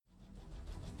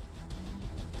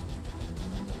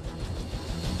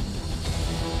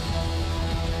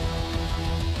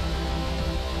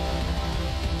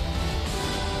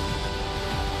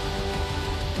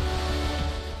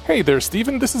Hey there,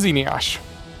 Steven. This is Eneash.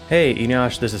 Hey,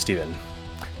 Eneash, this is Steven.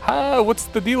 What's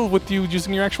the deal with you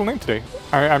using your actual name today?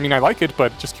 I mean, I like it,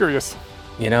 but just curious.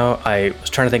 You know, I was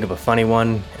trying to think of a funny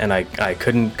one, and I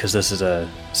couldn't because this is a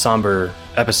somber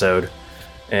episode,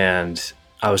 and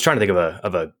I was trying to think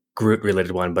of a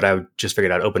Groot-related one, but I just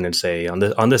figured I'd open and say, on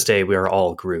this day, we are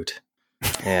all Groot.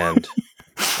 And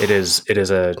it is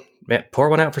man, pour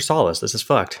one out for solace. This is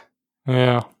fucked.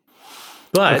 Yeah.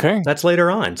 But okay. That's later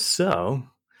on, so...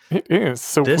 It is.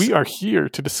 So we are here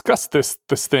to discuss this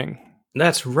thing.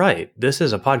 That's right. This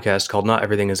is a podcast called Not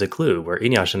Everything is a Clue, where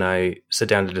Eneash and I sit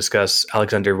down to discuss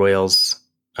Alexander Wales'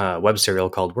 web serial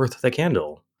called Worth the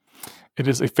Candle. It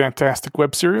is a fantastic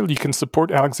web serial. You can support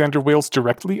Alexander Wales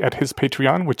directly at his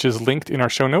Patreon, which is linked in our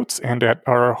show notes and at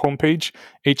our homepage,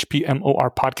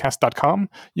 hpmorpodcast.com.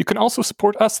 You can also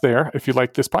support us there if you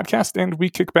like this podcast, and we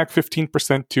kick back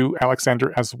 15% to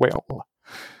Alexander as well.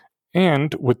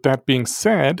 And with that being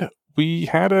said, we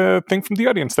had a thing from the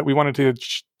audience that we wanted to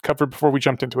cover before we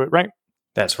jumped into it, right?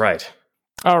 That's right.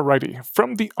 Alrighty.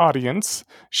 From the audience,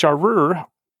 Sharur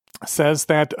says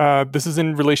that this is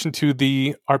in relation to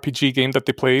the RPG game that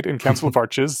they played in Council of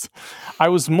Arches. I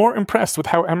was more impressed with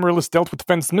how Amaryllis dealt with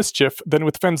Fenn's mischief than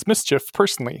with Fenn's mischief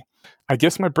personally. I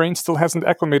guess my brain still hasn't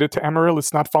acclimated to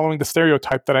Amaryllis not following the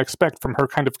stereotype that I expect from her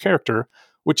kind of character,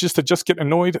 which is to just get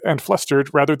annoyed and flustered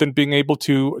rather than being able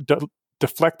to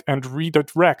deflect and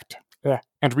redirect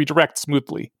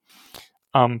smoothly.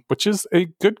 Which is a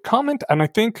good comment, and I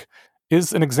think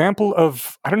is an example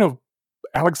of,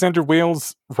 Alexander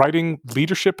Wales writing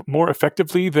leadership more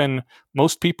effectively than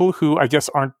most people who, I guess,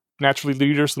 aren't naturally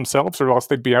leaders themselves, or else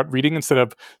they'd be out reading instead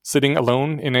of sitting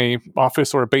alone in a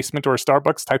office or a basement or a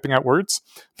Starbucks typing out words.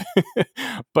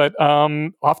 But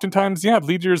oftentimes,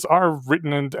 leaders are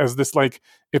written as this, like,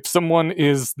 if someone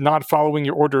is not following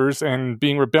your orders and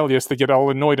being rebellious, they get all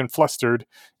annoyed and flustered,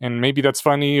 and maybe that's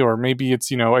funny, or maybe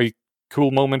it's, a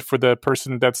cool moment for the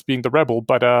person that's being the rebel,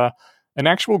 but an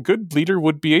actual good leader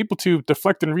would be able to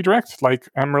deflect and redirect like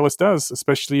Amaryllis does,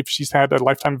 especially if she's had a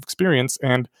lifetime of experience,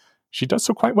 and she does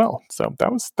so quite well. So that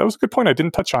was a good point I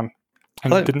didn't touch on.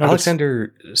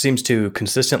 Alexander seems to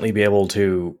consistently be able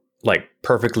to like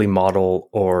perfectly model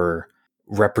or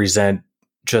represent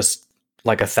just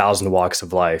like 1,000 walks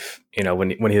of life. You know,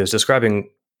 when he was describing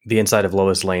the inside of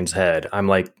Lois Lane's head, I'm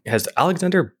like, has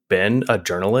Alexander been a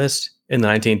journalist in the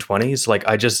 1920s? Like,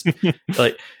 I just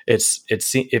like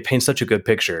it paints such a good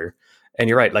picture. And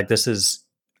you're right. Like, this is,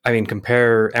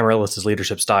 compare Amaryllis's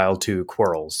leadership style to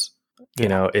Quirrell's. You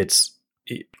know,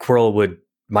 Quirrell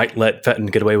might let Fenton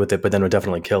get away with it, but then would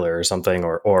definitely kill her or something,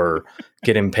 or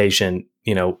get impatient,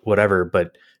 whatever.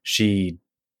 But she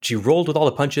rolled with all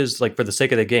the punches, like, for the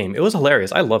sake of the game. It was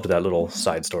hilarious. I loved that little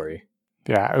side story.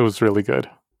 Yeah, it was really good.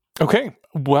 Okay,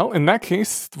 well, in that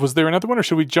case, was there another one, or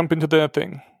should we jump into the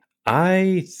thing?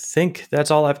 I think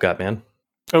that's all I've got, man.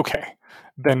 Okay,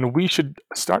 then we should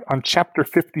start on chapter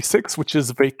 56, which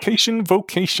is Vacation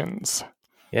Vocations.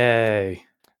 Yay.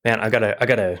 Man, I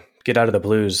gotta get out of the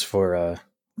blues for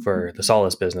the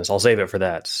Solace business. I'll save it for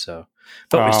that. So,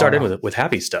 but we start in with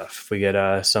happy stuff. We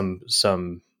get some.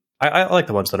 I like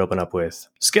the ones that open up with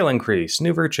skill increase,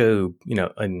 new virtue,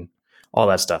 and all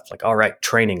that stuff. Like, all right,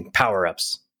 training, power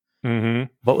ups.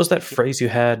 Mm-hmm. What was that phrase you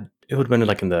had? It would have been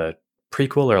like in the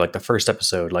prequel or like the first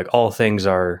episode. Like, all things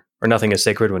are, or nothing is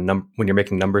sacred when you're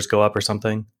making numbers go up or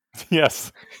something.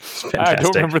 Yes, I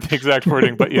don't remember the exact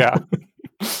wording, but yeah.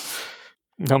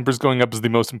 Numbers going up is the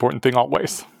most important thing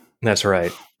always. That's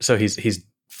right. So he's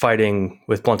fighting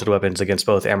with blunted weapons against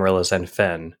both Amaryllis and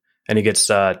Fenn, and he gets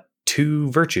 3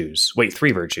 virtues.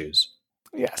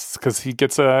 Yes, because he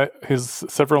gets his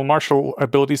several martial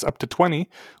abilities up to 20,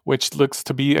 which looks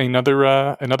to be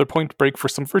another point break for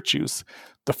some virtues.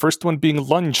 The first one being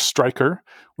Lunge Striker,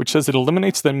 which says it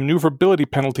eliminates the maneuverability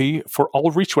penalty for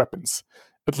all reach weapons.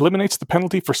 It eliminates the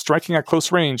penalty for striking at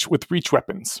close range with reach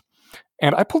weapons.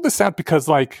 And I pulled this out because,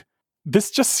 like,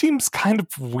 this just seems kind of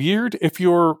weird if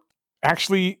you're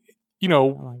actually,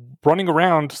 running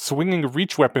around swinging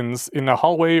reach weapons in a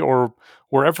hallway or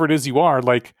wherever it is you are.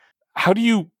 Like, how do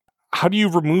you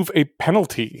remove a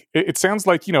penalty? It sounds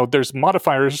like, there's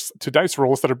modifiers to dice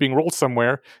rolls that are being rolled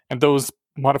somewhere, and those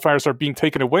modifiers are being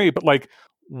taken away. But, like,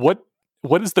 what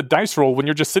is the dice roll when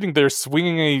you're just sitting there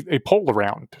swinging a pole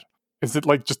around? Is it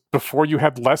like just before you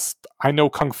had less,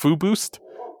 Kung Fu boost?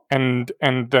 And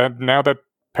now that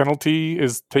penalty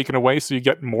is taken away, so you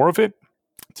get more of it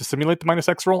to simulate the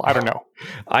 -X roll? I don't know.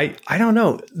 I don't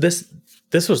know. This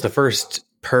was the first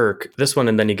perk. This one,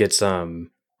 and then he gets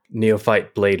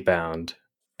Neophyte Blade Bound.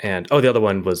 And the other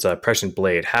one was Prescient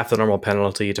Blade. Half the normal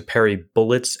penalty to parry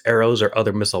bullets, arrows, or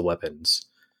other missile weapons.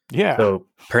 Yeah. So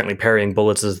apparently parrying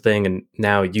bullets is a thing, and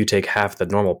now you take half the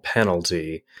normal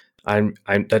penalty. I'm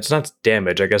that's not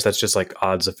damage. I guess that's just like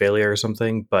odds of failure or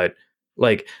something. But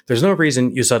like, there's no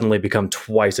reason you suddenly become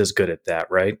twice as good at that,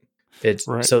 right? It's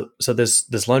Right. so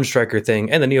this lunge striker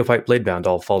thing and the neophyte bladebound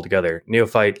all fall together.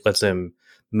 Neophyte lets him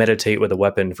meditate with a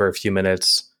weapon for a few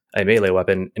minutes, a melee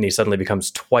weapon, and he suddenly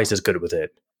becomes twice as good with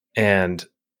it. And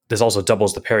this also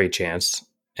doubles the parry chance.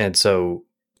 And so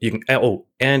you can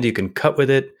and you can cut with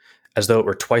it as though it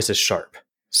were twice as sharp.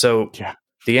 So Yeah.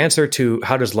 the answer to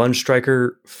how does Lunge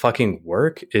Striker fucking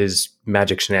work is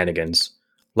magic shenanigans.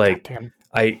 Like, Damn.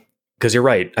 because you're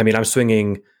right. I mean, I'm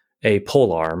swinging a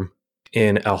pole arm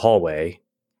in a hallway.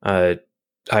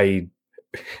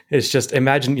 It's just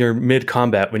imagine you're mid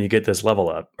combat when you get this level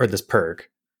up or this perk,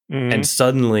 and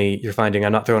suddenly you're finding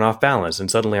I'm not throwing off balance, and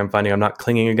suddenly I'm finding I'm not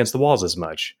clinging against the walls as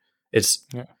much. It's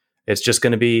just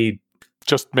going to be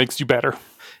just makes you better.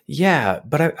 Yeah,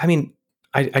 but I mean,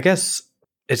 I guess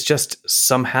it's just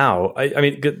somehow. I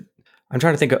mean, I'm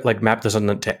trying to think of, like, map this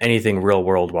onto anything real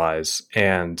world wise,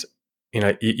 and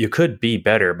you could be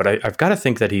better, but I've got to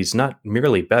think that he's not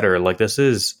merely better. Like, this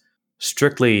is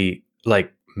strictly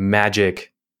like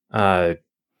magic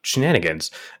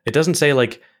shenanigans. It doesn't say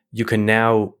like you can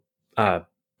now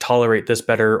tolerate this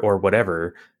better or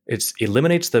whatever. It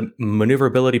eliminates the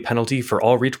maneuverability penalty for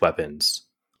all reach weapons.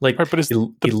 Like, Right, but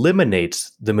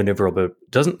eliminates the maneuverability,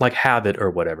 doesn't like have it or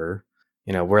whatever.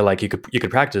 Where like you could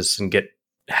practice and get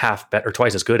half or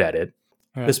twice as good at it.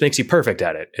 Yeah. This makes you perfect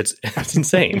at it. It's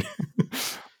insane.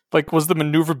 Like, was the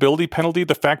maneuverability penalty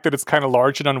the fact that it's kind of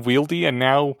large and unwieldy, and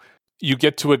now you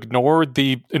get to ignore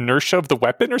the inertia of the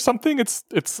weapon or something?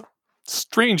 It's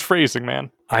strange phrasing,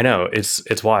 man. I know,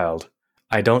 it's wild.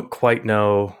 I don't quite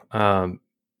know.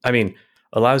 I mean,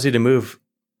 allows you to move,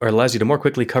 or allows you to more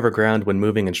quickly cover ground when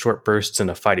moving in short bursts in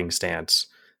a fighting stance.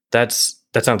 That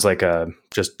sounds like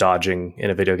just dodging in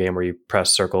a video game where you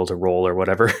press circle to roll or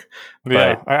whatever.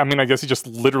 Yeah, I mean, I guess he just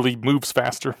literally moves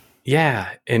faster. Yeah,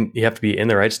 and you have to be in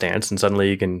the right stance, and suddenly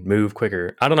you can move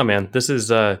quicker. I don't know, man. This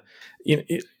is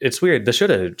it's weird. This should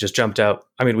have just jumped out.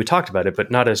 I mean, we talked about it,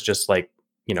 but not as just like,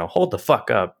 hold the fuck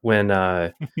up when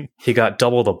he got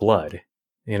double the blood.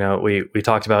 We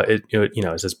talked about it.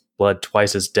 Is his blood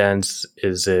twice as dense?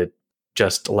 Is it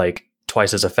just like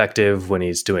twice as effective when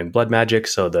he's doing blood magic?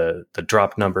 So the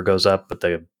drop number goes up, but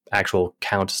the actual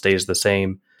count stays the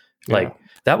same. Yeah. Like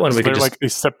that one, we could just, like a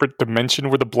separate dimension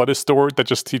where the blood is stored that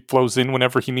just he flows in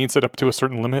whenever he needs it up to a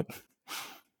certain limit.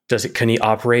 Can he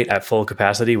operate at full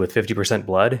capacity with 50%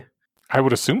 blood? I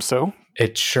would assume so.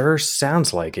 It sure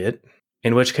sounds like it.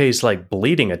 In which case, like,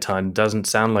 bleeding a ton doesn't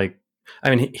sound like.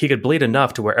 I mean, he could bleed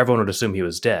enough to where everyone would assume he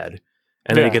was dead.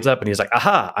 And then he gets up and he's like,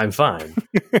 aha, I'm fine.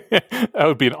 That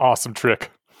would be an awesome trick.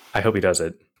 I hope he does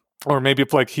it. Or maybe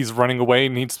if, like, he's running away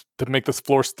and needs to make this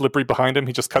floor slippery behind him,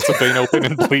 he just cuts a vein open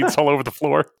and bleeds all over the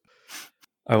floor.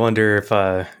 I wonder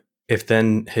if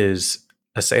then his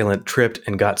assailant tripped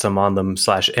and got some on them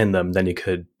 / in them, then he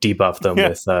could debuff them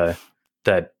with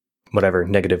that whatever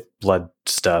negative blood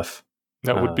stuff.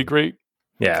 That would be great.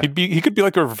 Yeah, he could be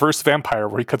like a reverse vampire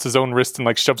where he cuts his own wrist and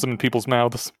like shoves them in people's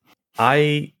mouths.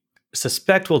 I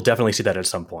suspect we'll definitely see that at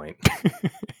some point.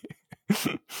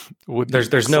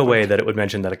 There's no way that it would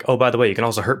mention that, like, oh, by the way, you can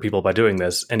also hurt people by doing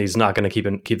this, and he's not going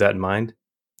to keep that in mind.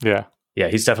 Yeah,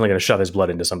 he's definitely going to shove his blood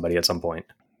into somebody at some point.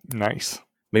 Nice.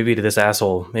 Maybe to this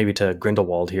asshole, maybe to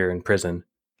Grindelwald here in prison.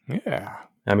 Yeah.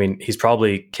 I mean, he's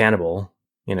probably cannibal,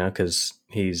 because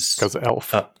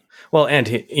elf. Well, and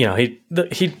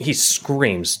he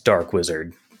screams dark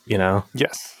wizard,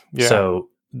 Yes. Yeah. So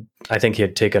I think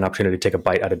he'd take an opportunity to take a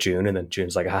bite out of June, and then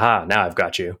June's like, haha, now I've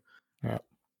got you. Yeah.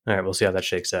 All right, we'll see how that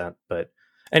shakes out. But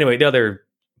anyway, the other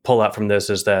pullout from this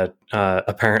is that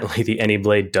apparently the Any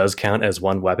Blade does count as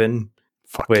one weapon,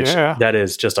 that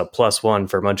is just a +1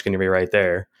 for Munchkin to be right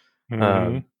there.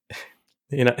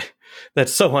 Mm-hmm.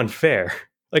 That's so unfair.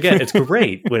 Again, it's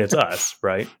great when it's us,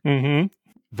 right? Mm-hmm.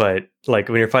 But like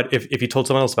when you're fighting, if you told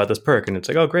someone else about this perk and it's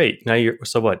like, oh great, now your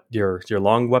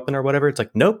long weapon or whatever, it's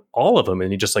like, nope, all of them,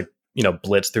 and you just like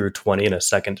blitz through 20 in a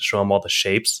second to show them all the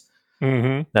shapes.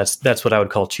 Mm-hmm. That's what I would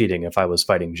call cheating if I was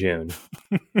fighting June.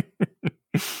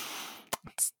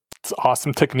 It's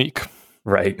awesome technique,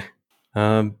 right?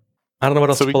 I don't know what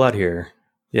else to pull out here.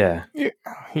 Yeah,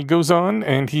 he goes on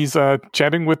and he's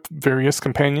chatting with various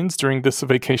companions during this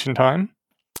vacation time.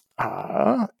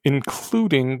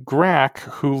 Including Grak,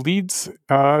 who leads,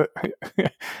 when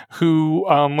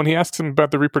he asks him about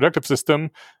the reproductive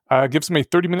system, gives him a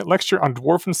 30-minute lecture on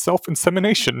dwarven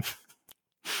self-insemination.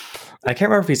 I can't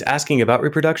remember if he's asking about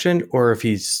reproduction or if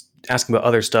he's asking about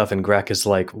other stuff, and Grak is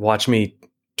like, watch me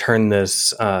turn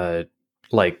this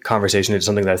like conversation into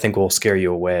something that I think will scare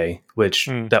you away, which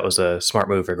that was a smart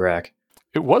move for Grak.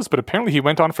 It was, but apparently he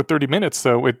went on for 30 minutes,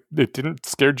 so it didn't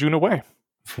scare June away.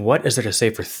 What is there to say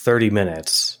for 30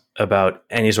 minutes about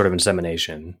any sort of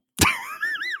insemination?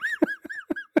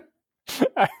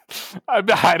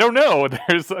 I don't know.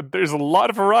 There's a lot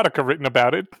of erotica written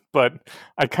about it, but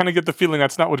I kind of get the feeling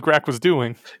that's not what Grak was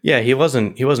doing. Yeah, he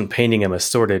wasn't painting him a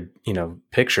sordid,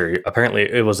 picture. Apparently,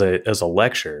 it was a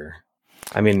lecture.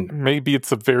 I mean, maybe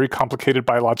it's a very complicated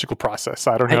biological process.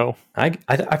 I don't know. I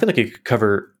feel like you could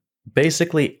cover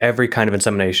basically every kind of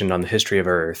insemination on the history of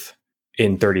Earth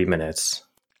in 30 minutes.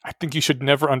 I think you should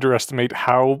never underestimate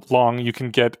how long you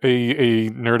can get a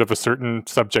nerd of a certain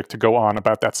subject to go on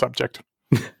about that subject.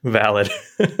 Valid.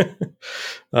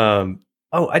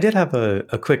 I did have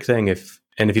a quick thing. If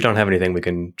you don't have anything, we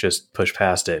can just push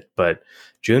past it. But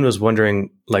June was wondering,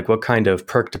 like, what kind of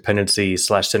perk dependency /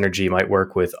 synergy might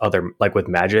work with other, like with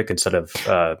magic instead of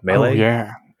melee. Oh,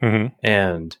 yeah. Mm-hmm.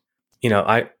 And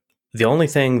the only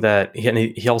thing that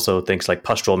he also thinks like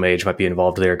Pustule Mage might be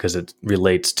involved there because it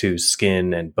relates to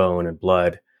skin and bone and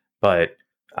blood. But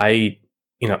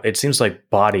it seems like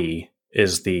body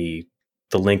is the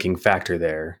linking factor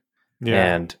there.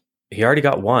 Yeah. And he already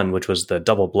got one, which was the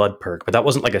double blood perk, but that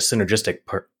wasn't like a synergistic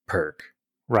perk.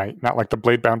 Right. Not like the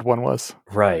Bladebound one was.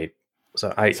 Right.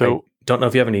 So I don't know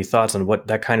if you have any thoughts on what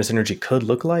that kind of synergy could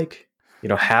look like.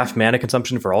 Half mana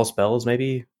consumption for all spells,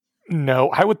 maybe? No,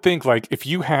 I would think like if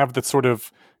you have that sort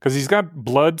of, because he's got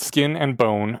blood, skin, and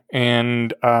bone,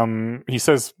 and he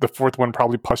says the fourth one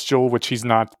probably pustule, which he's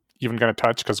not even going to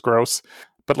touch because gross.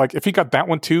 But like if he got that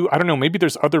one too, I don't know, maybe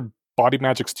there's other body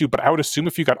magics too, but I would assume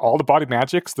if you got all the body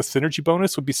magics, the synergy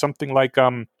bonus would be something like,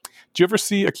 do you ever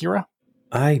see Akira?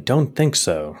 I don't think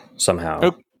so,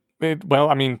 somehow.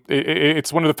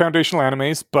 It's one of the foundational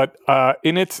animes, but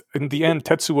in the end,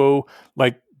 Tetsuo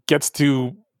gets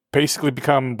to basically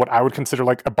become what I would consider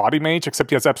like a body mage, except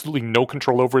he has absolutely no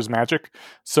control over his magic.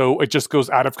 So it just goes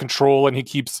out of control and he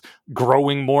keeps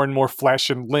growing more and more flesh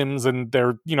and limbs, and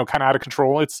they're, kind of out of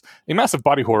control. It's a massive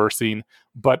body horror scene,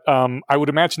 but I would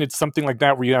imagine it's something like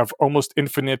that where you have almost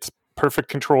infinite perfect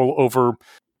control over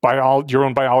your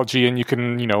own biology, and you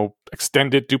can,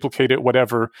 extend it, duplicate it,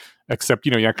 whatever, except,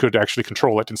 you could actually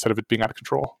control it instead of it being out of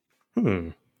control.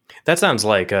 That sounds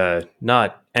like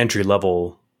not entry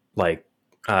level, like,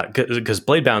 because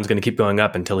Bladebound's going to keep going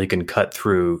up until he can cut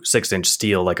through 6-inch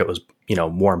steel like it was,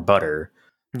 warm butter.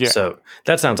 Yeah. So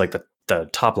that sounds like the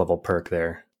top level perk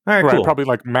there. All right, cool. Probably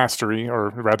like mastery or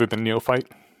rather than neophyte.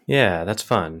 Yeah, that's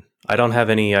fun. I don't have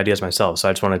any ideas myself, so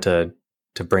I just wanted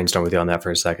to brainstorm with you on that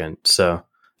for a second. So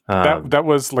that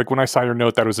was like when I saw your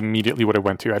note, that was immediately what I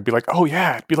went to. I'd be like, oh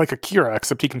yeah, it'd be like Akira,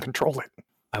 except he can control it.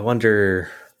 I wonder,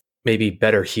 maybe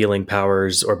better healing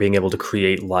powers or being able to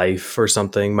create life or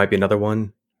something might be another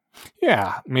one.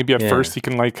 Yeah, maybe at first he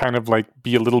can kind of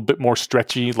be a little bit more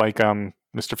stretchy, like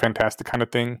Mr. Fantastic kind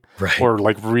of thing, right? Or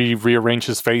like rearrange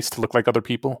his face to look like other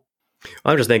people.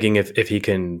 I'm just thinking if he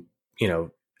can,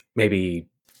 maybe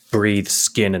breathe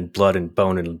skin and blood and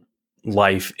bone and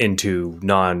life into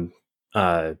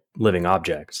non-living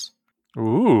objects.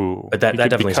 Ooh, but that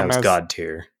definitely sounds god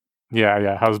tier.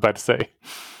 Yeah, I was about to say.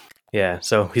 Yeah,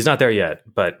 so he's not there yet,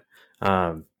 but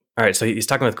all right. So he's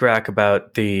talking with Grak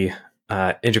about the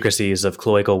intricacies of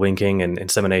cloacal winking and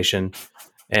insemination,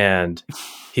 and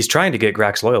he's trying to get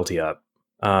Grak's loyalty up.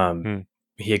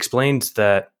 He explains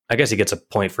that, I guess he gets a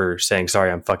point for saying,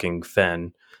 sorry, I'm fucking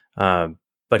Fen.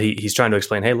 But he's trying to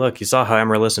explain, hey, look, you saw how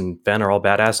Amaryllis and Fen are all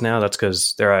badass now? That's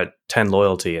because they're at 10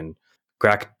 loyalty, and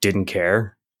Grak didn't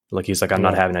care. Like, he's like, I'm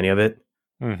not having any of it.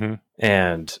 Mm-hmm.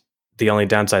 And the only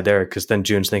downside there, because then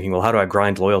June's thinking, well, how do I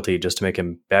grind loyalty just to make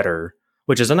him better?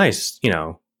 Which is a nice,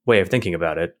 way of thinking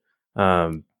about it.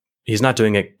 He's not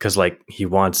doing it because he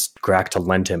wants Grak to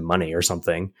lend him money or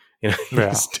something.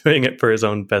 He's doing it for his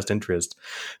own best interest.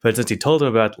 But since he told him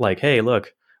about hey,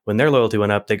 look, when their loyalty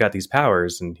went up, they got these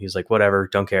powers, and he's like, whatever,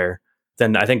 don't care.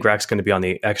 Then I think Grak's going to be on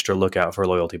the extra lookout for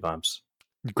loyalty bumps.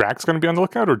 Grak's going to be on the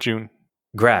lookout, or June?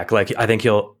 Grak, I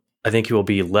think he will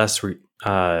be less.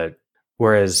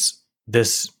 Whereas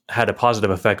this had a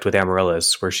positive effect with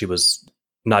Amaryllis, where she was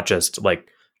not just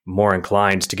more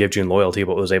inclined to give June loyalty,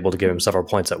 but was able to give him several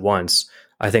points at once.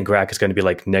 I think Grak is going to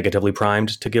be negatively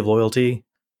primed to give loyalty.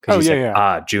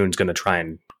 June's going to try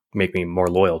and make me more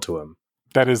loyal to him.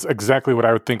 That is exactly what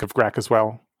I would think of Grak as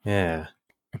well. Yeah.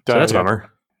 So that's a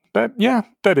bummer.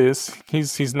 That is.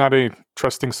 He's not a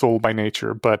trusting soul by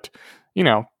nature, but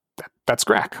that's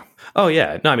Grak. Oh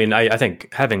yeah. No, I mean, I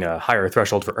think having a higher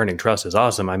threshold for earning trust is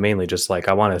awesome. I mainly just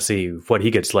I want to see what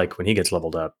he gets like when he gets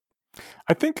leveled up.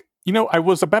 I think I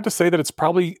was about to say that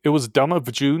it was dumb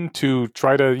of June to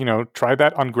try to, try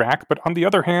that on Grak. But on the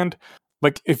other hand,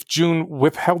 like if June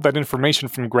withheld that information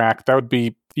from Grak, that would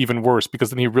be even worse because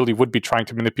then he really would be trying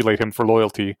to manipulate him for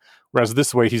loyalty. Whereas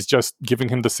this way, he's just giving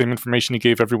him the same information he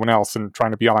gave everyone else and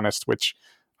trying to be honest, which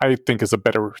I think is a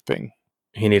better thing.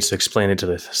 He needs to explain it to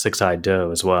the six-eyed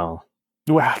doe as well.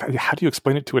 Well, how do you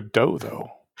explain it to a doe, though?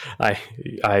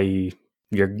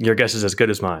 Your guess is as good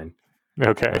as mine.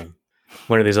 Okay.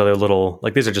 One of these other little,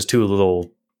 like these are just two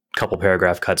little couple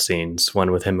paragraph cutscenes,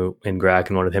 one with him in Grak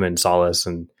and one with him in Solace.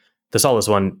 And the Solace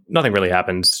one, nothing really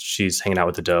happens. She's hanging out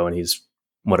with the doe and he's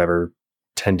whatever,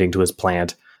 tending to his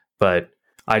plant. But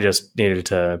I just needed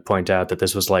to point out that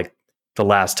this was like the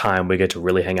last time we get to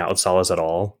really hang out with Solace at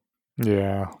all.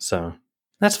 Yeah. So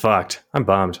that's fucked. I'm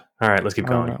bummed. All right, let's keep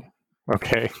going. No.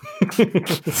 Okay.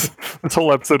 This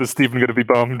whole episode is Steven going to be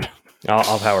bummed.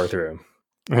 I'll power through.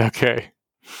 Okay.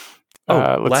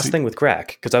 Last thing with Grak,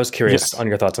 because I was curious on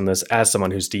your thoughts on this as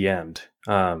someone who's DM'd.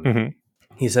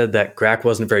 He said that Grak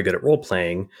wasn't very good at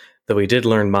role-playing, though he did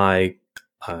learn my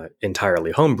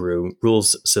entirely homebrew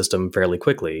rules system fairly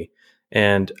quickly.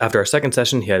 And after our second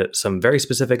session, he had some very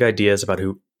specific ideas about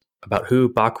who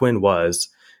Bakwin was,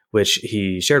 which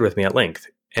he shared with me at length.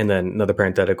 And then another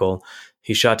parenthetical,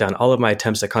 he shot down all of my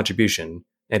attempts at contribution,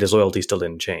 and his loyalty still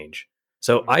didn't change.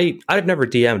 So I've never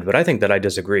DM'd, but I think that I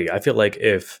disagree. I feel like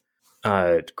if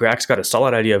Grak's got a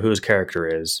solid idea of who his character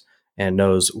is and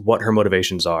knows what her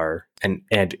motivations are and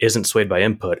isn't swayed by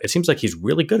input, it seems like he's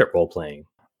really good at role-playing.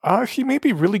 He may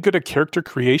be really good at character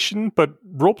creation, but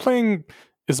role-playing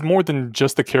is more than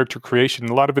just the character creation.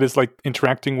 A lot of it is like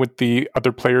interacting with the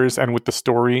other players and with the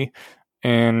story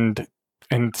and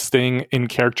staying in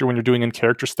character when you're doing in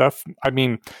character stuff. I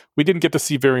mean, we didn't get to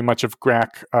see very much of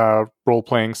Grak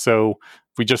role-playing, so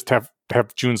we just have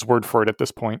June's word for it at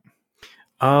this point.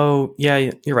 Oh, yeah,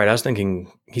 you're right. I was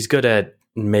thinking he's good at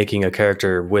making a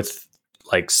character with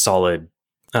like solid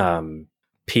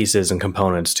pieces and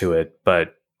components to it,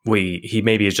 but he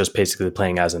maybe is just basically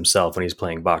playing as himself when he's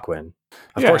playing Bakwin.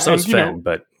 Of course, so is Fen,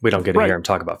 but we don't get to hear him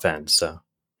talk about Fen, so.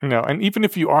 No, and even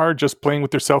if you are just playing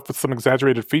with yourself with some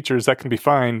exaggerated features, that can be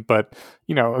fine. But,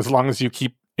 as long as you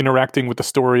keep interacting with the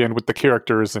story and with the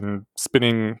characters and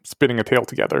spinning a tale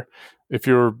together. If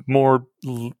you're more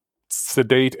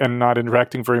sedate and not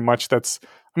interacting very much, that's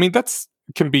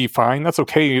can be fine. That's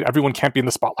okay. Everyone can't be in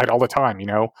the spotlight all the time,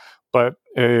 but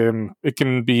it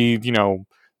can be,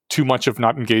 too much of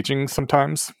not engaging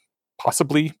sometimes,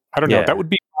 possibly. I don't know. That would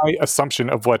be my assumption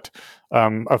of what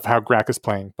of how Grak is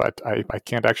playing, but I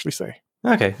can't actually say.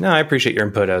 Okay, no, I appreciate your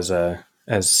input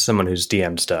as someone who's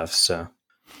DM'd stuff. So,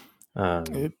 all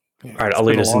right, I'll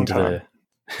lead us into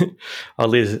the I'll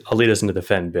lead us into the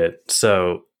Fen bit.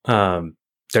 So,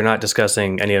 they're not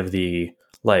discussing any of the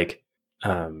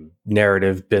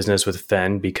narrative business with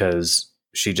Fen because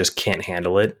she just can't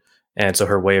handle it, and so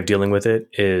her way of dealing with it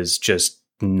is just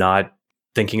not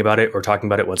thinking about it or talking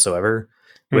about it whatsoever.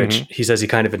 Which he says he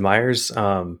kind of admires.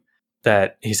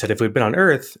 That he said if we'd been on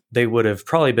Earth, they would have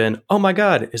probably been, oh my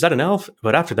God, is that an elf?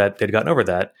 But after that, they'd gotten over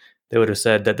that. They would have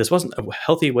said that this wasn't a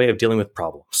healthy way of dealing with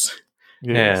problems.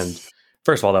 Yes. And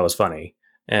first of all, that was funny.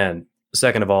 And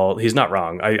second of all, he's not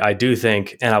wrong. I do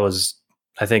think, and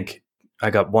I think I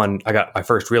got my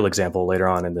first real example later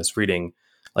on in this reading.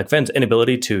 Like Fen's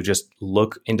inability to just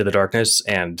look into the darkness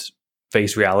and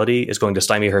face reality is going to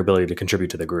stymie her ability to contribute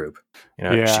to the group.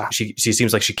 She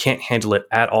seems like she can't handle it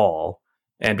at all.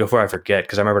 And before I forget,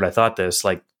 because I remembered I thought this,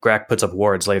 like Grak puts up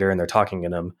wards later and they're talking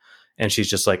in them, and she's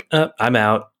just like, I'm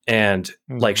out. And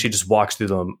like she just walks through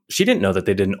them. She didn't know that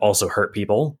they didn't also hurt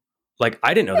people. Like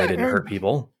I didn't know they didn't hurt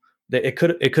people. It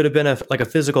could have been a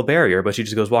physical barrier, but she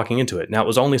just goes walking into it. Now it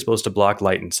was only supposed to block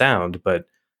light and sound, but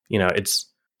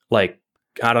it's like,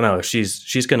 I don't know.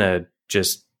 She's gonna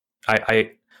just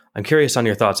I'm curious on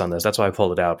your thoughts on this. That's why I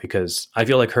pulled it out, because I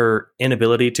feel like her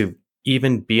inability to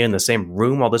even be in the same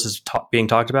room while this is being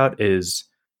talked about is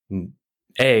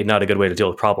A, not a good way to deal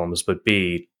with problems, but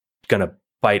B, going to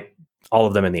bite all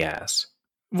of them in the ass.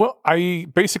 Well, I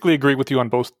basically agree with you on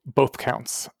both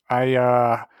counts.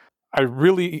 I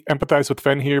really empathize with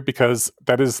Fen here because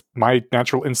that is my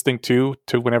natural instinct too,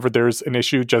 to whenever there's an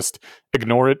issue, just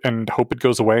ignore it and hope it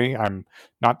goes away. I'm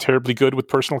not terribly good with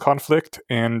personal conflict,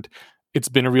 and it's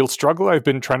been a real struggle. I've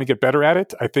been trying to get better at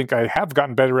it. I think I have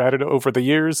gotten better at it over the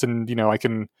years, and I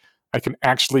can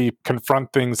actually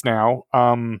confront things now.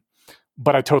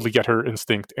 But I totally get her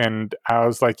instinct, and I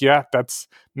was like, yeah,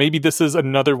 maybe this is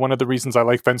another one of the reasons I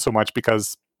like Fen so much,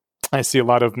 because I see a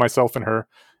lot of myself in her,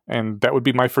 And that would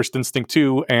be my first instinct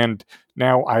too. And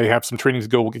now I have some training to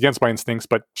go against my instincts,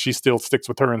 but she still sticks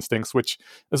with her instincts, which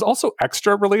is also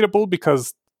extra relatable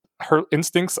because her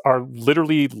instincts are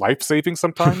literally life-saving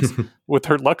sometimes with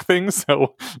her luck things.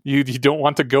 So you don't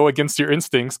want to go against your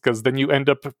instincts because then you end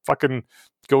up fucking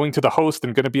going to the host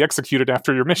and going to be executed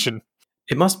after your mission.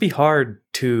 It must be hard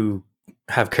to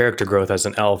have character growth as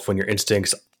an elf when your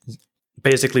instincts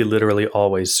basically literally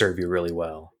always serve you really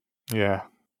well. Yeah.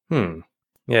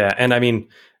 Yeah, and I mean,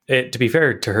 to be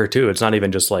fair to her too, it's not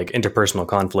even just like interpersonal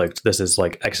conflict. This is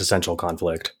like existential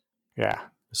conflict. Yeah.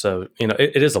 So,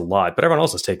 it is a lot, but everyone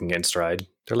else is taking it in stride.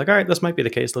 They're like, all right, this might be the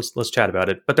case. Let's chat about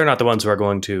it. But they're not the ones who are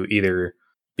going to either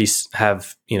be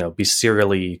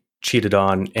serially cheated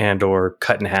on and or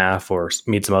cut in half or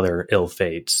meet some other ill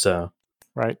fates. So,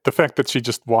 right. The fact that she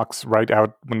just walks right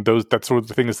out when that sort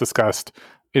of thing is discussed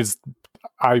is,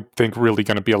 I think, really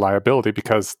going to be a liability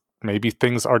because maybe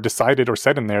things are decided or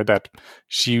said in there that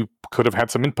she could have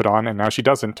had some input on and now she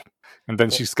doesn't. And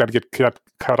then she's got to get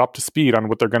caught up to speed on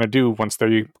what they're going to do once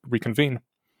they reconvene.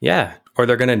 Yeah. Or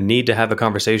they're going to need to have a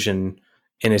conversation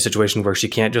in a situation where she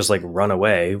can't just like run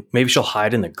away. Maybe she'll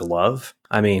hide in the glove.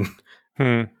 I mean,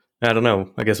 I don't know.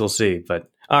 I guess we'll see.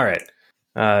 But all right.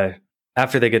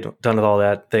 After they get done with all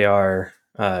that, they are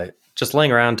just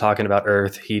laying around talking about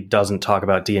Earth. He doesn't talk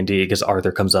about D&D because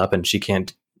Arthur comes up and she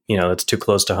can't, it's too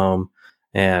close to home.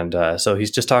 And so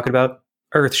he's just talking about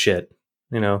Earth shit,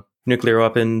 nuclear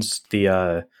weapons,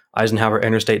 the Eisenhower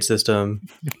interstate system.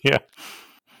 Yeah.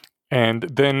 And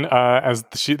then as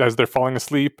they're falling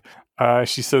asleep,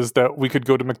 she says that we could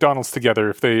go to McDonald's together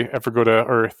if they ever go to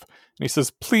Earth. And he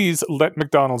says, please let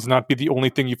McDonald's not be the only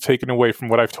thing you've taken away from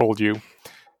what I've told you.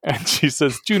 And she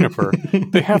says, Juniper,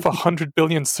 they have 100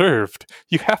 billion served.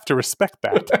 You have to respect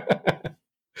that.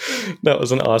 That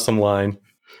was an awesome line.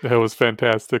 That was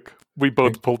fantastic. We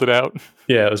both pulled it out.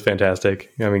 Yeah, it was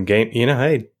fantastic. I mean,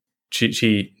 hey,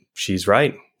 she's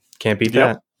right. Can't beat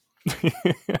that.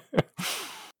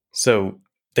 So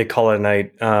they call it a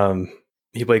night.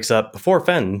 He wakes up before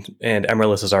Fen, and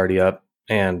Amaryllis is already up.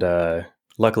 And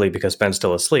luckily, because Fen's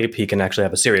still asleep, he can actually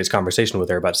have a serious conversation with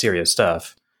her about serious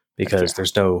stuff because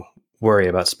there's no worry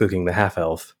about spooking the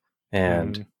half-elf.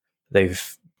 And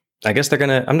I guess they're going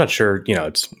to, I'm not sure,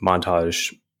 it's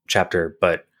montage chapter,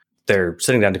 but they're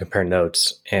sitting down to compare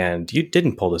notes, and you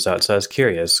didn't pull this out, so I was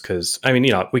curious, because, I mean,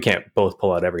 we can't both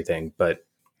pull out everything, but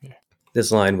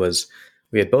this line was,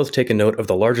 we had both taken note of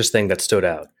the largest thing that stood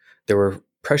out. There were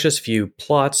precious few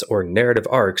plots or narrative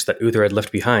arcs that Uther had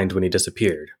left behind when he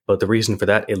disappeared, but the reason for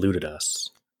that eluded us.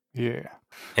 Yeah.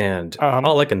 And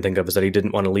all I can think of is that he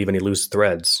didn't want to leave any loose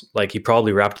threads. Like, he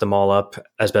probably wrapped them all up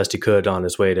as best he could on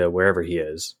his way to wherever he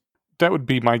is. That would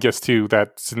be my guess, too,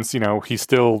 that since, he's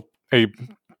still a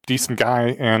decent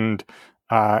guy and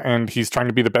he's trying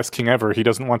to be the best king ever, he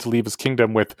doesn't want to leave his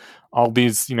kingdom with all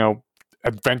these,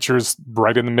 adventures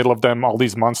right in the middle of them, all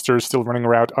these monsters still running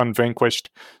around unvanquished.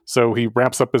 So he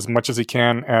wraps up as much as he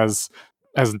can, as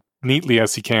neatly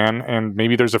as he can, and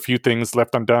maybe there's a few things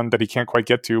left undone that he can't quite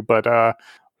get to, but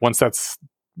once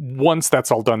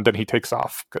that's all done, then he takes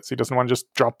off because he doesn't want to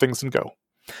just drop things and go.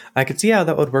 I could see how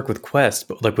that would work with quests,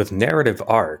 but like with narrative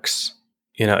arcs,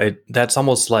 that's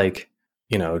almost like,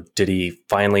 did he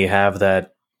finally have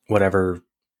that whatever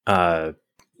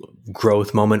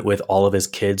growth moment with all of his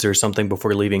kids or something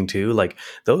before leaving too? Like,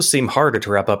 those seem harder to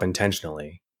wrap up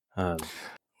intentionally.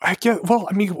 I get. Well,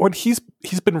 I mean, when he's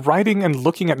been writing and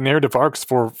looking at narrative arcs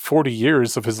for 40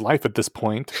 years of his life at this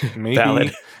point. Maybe,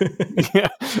 Valid. Yeah,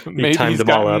 maybe timed he's them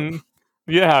all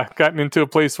up. Gotten into a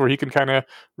place where he can kind of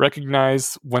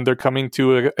recognize when they're coming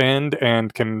to an end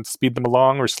and can speed them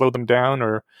along or slow them down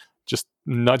or just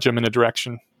nudge them in a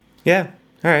direction. Yeah.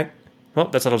 All right. Well,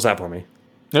 that settles that for me.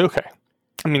 Okay.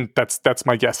 I mean, that's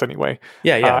my guess anyway.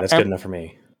 Yeah, that's good enough for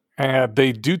me.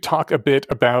 They do talk a bit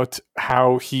about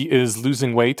how he is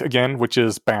losing weight again, which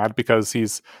is bad because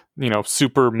he's,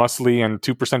 super muscly and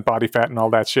 2% body fat and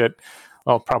all that shit.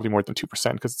 Well, probably more than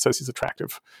 2% because it says he's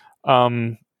attractive.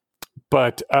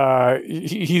 But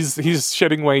he's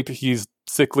shedding weight. He's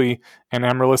sickly. And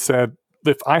Amaryllis said,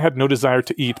 if I had no desire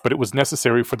to eat, but it was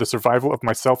necessary for the survival of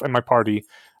myself and my party,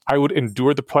 I would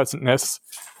endure the pleasantness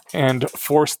and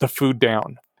force the food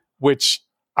down, which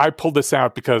I pulled this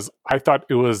out because I thought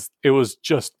it was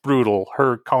just brutal.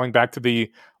 Her calling back to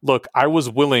look, I was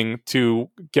willing to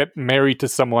get married to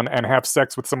someone and have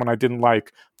sex with someone I didn't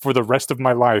like for the rest of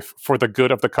my life for the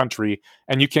good of the country.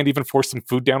 And you can't even force some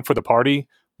food down for the party?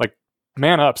 Like,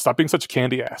 man up, stop being such a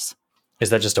candy ass.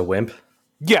 Is that just a wimp?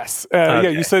 Yes. Yeah,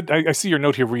 you said, I see your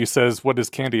note here where you says, what is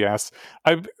candy ass?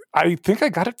 I think I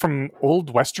got it from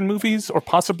old Western movies or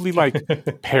possibly like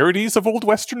parodies of old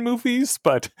Western movies,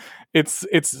 but it's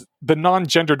the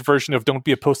non-gendered version of don't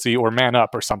be a pussy or man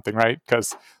up or something, right?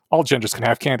 Because all genders can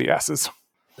have candy asses.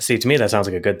 See, to me, that sounds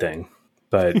like a good thing.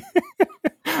 But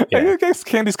I guess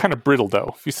candy's kind of brittle,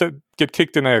 though. If you said get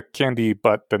kicked in a candy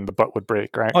butt, then the butt would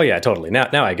break, right? Oh yeah, totally. Now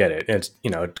I get it. It's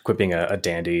quit being a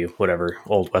dandy, whatever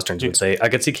old westerns would say. I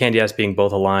could see candy ass being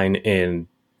both a line in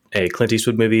a Clint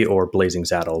Eastwood movie or Blazing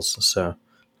Saddles. So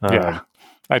yeah,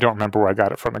 I don't remember where I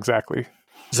got it from exactly.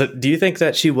 So do you think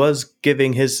that she was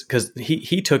giving because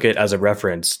he took it as a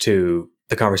reference to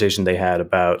the conversation they had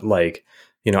about like,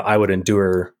 I would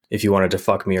endure if you wanted to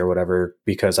fuck me or whatever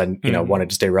because I wanted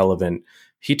to stay relevant.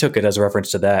 He took it as a reference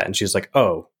to that, and she's like,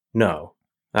 "Oh no,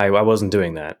 I wasn't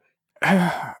doing that."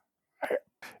 I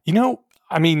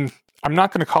mean, I'm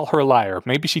not going to call her a liar.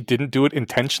 Maybe she didn't do it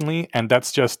intentionally, and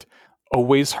that's just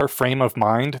always her frame of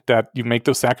mind that you make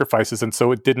those sacrifices, and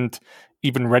so it didn't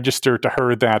even register to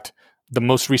her that the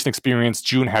most recent experience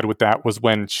June had with that was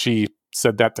when she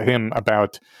said that to him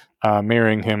about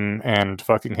marrying him and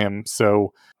fucking him.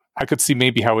 So I could see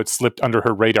maybe how it slipped under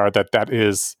her radar that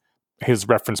is his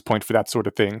reference point for that sort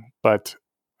of thing. But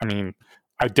I mean,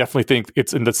 I definitely think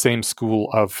it's in the same school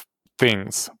of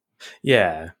things.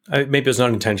 Yeah, maybe it's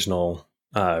not intentional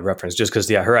reference, just because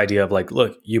her idea of like,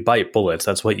 look, you bite bullets,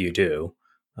 that's what you do.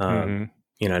 And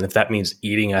if that means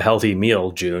eating a healthy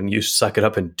meal, June, you suck it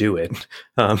up and do it.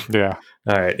 Yeah.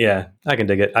 All right. Yeah, I can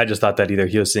dig it. I just thought that either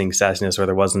he was seeing sassiness or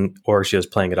there wasn't, or she was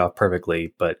playing it off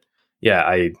perfectly. But yeah,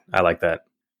 I like that.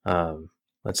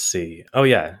 Let's see. Oh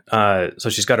yeah. So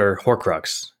she's got her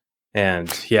Horcrux,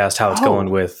 and he asked how it's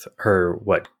going with her,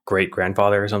 great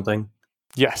grandfather or something.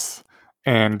 Yes.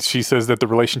 And she says that the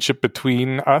relationship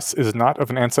between us is not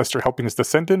of an ancestor helping his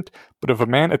descendant, but of a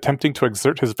man attempting to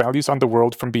exert his values on the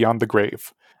world from beyond the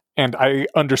grave. And I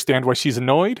understand why she's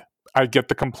annoyed. I get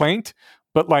the complaint.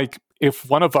 But like, if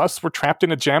one of us were trapped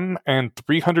in a gem and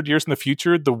 300 years in the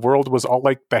future, the world was all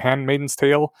like The Handmaid's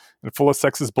Tale and full of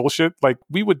sexist bullshit, like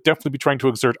we would definitely be trying to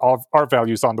exert all our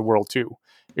values on the world too.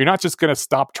 You're not just going to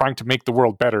stop trying to make the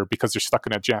world better because you're stuck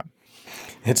in a gem.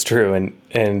 It's true.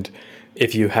 And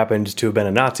if you happened to have been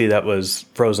a Nazi that was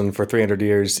frozen for 300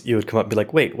 years, you would come up and be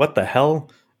like, wait, what the hell?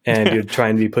 And you'd try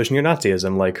and be pushing your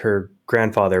Nazism. Like her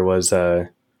grandfather was a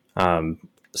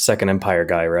Second Empire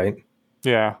guy, right?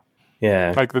 Yeah.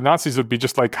 Yeah. Like the Nazis would be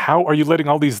just like, how are you letting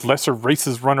all these lesser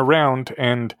races run around?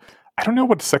 And I don't know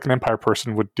what the Second Empire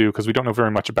person would do because we don't know very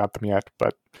much about them yet.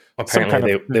 But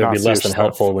apparently they would be less than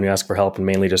helpful when you ask for help and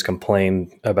mainly just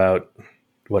complain about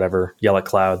whatever, yell at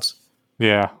clouds.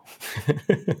 Yeah.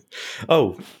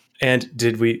 Oh, and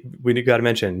we got to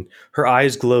mention her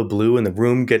eyes glow blue and the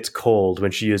room gets cold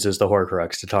when she uses the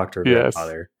Horcrux to talk to her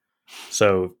grandfather.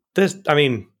 So this, I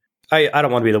mean, I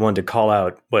don't want to be the one to call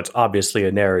out what's obviously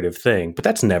a narrative thing, but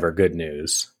that's never good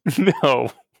news.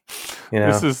 No.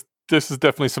 This is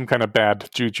definitely some kind of bad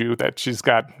juju that she's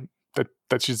got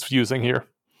that she's using here.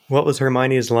 What was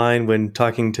Hermione's line when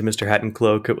talking to Mr. Hat and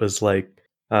Cloak? It was like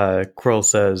Quirrell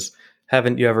says,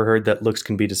 haven't you ever heard that looks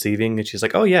can be deceiving? And she's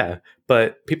like, oh yeah,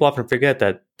 but people often forget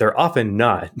that they're often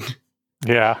not.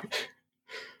 Yeah.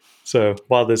 So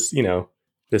while this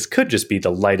could just be the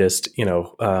lightest,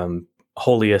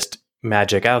 holiest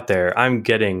magic out there, I'm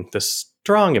getting the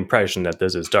strong impression that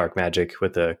this is dark magic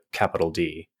with a capital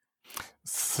D.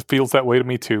 Feels that way to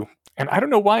me too. And I don't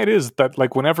know why it is that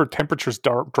like whenever temperatures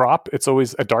drop, it's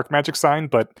always a dark magic sign,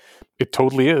 but it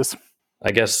totally is.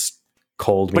 I guess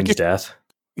cold means death.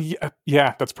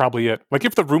 Yeah, that's probably it. Like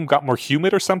if the room got more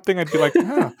humid or something, I'd be like,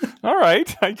 all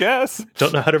right, I guess.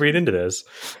 Don't know how to read into this.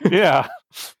 Yeah.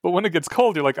 But when it gets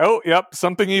cold, you're like, oh, yep,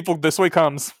 something evil this way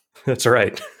comes. That's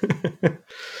right.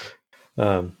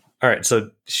 All right.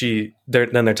 So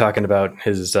they're talking about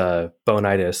his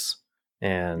bonitis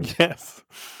and yes.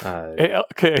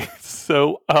 Okay.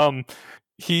 So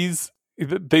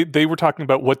they were talking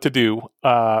about what to do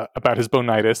about his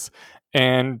bonitis,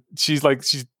 and she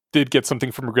did get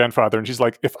something from her grandfather, and she's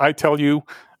like, if I tell you,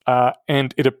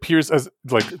 and it appears as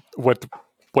like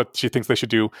what she thinks they should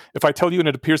do, if I tell you and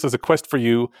it appears as a quest for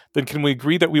you, then can we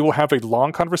agree that we will have a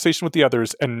long conversation with the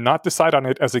others and not decide on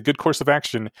it as a good course of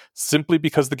action simply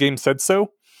because the game said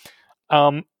so?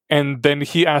 And then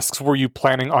he asks, were you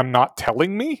planning on not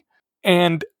telling me?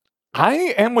 And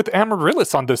I am with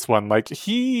Amaryllis on this one. Like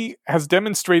he has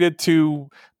demonstrated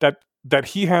that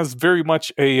he has very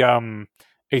much a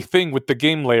thing with the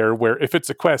game layer where if it's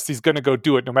a quest, he's going to go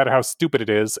do it no matter how stupid it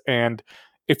is. And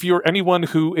if you're anyone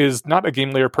who is not a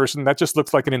game layer person, that just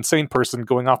looks like an insane person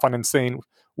going off on insane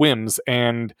whims.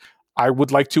 And I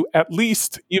would like to at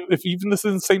least, if even this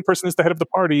is the same person as the head of the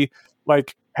party,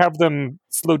 like have them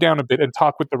slow down a bit and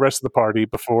talk with the rest of the party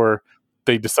before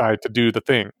they decide to do the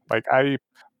thing. Like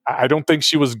I don't think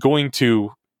she was going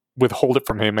to withhold it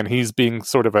from him, and he's being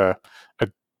sort of a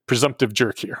presumptive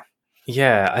jerk here.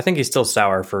 Yeah, I think he's still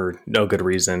sour for no good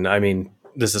reason. I mean,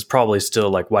 this is probably still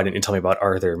like, why didn't you tell me about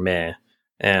Arthur? Meh.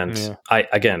 And Yeah.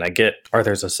 I get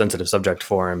Arthur's a sensitive subject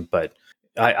for him, but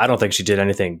I don't think she did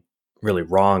anything really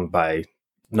wrong by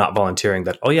not volunteering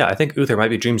that, oh yeah, I think Uther might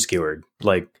be dream skewered.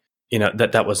 Like,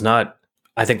 that was not,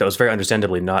 I think that was very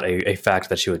understandably not a fact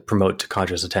that she would promote to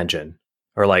conscious attention,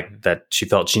 or like that she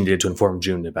felt she needed to inform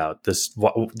June about this.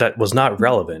 That was not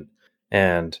relevant.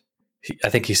 And I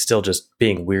think he's still just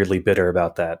being weirdly bitter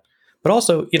about that. But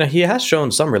also, he has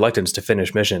shown some reluctance to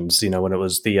finish missions. When it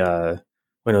was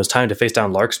when it was time to face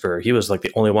down Larkspur, he was like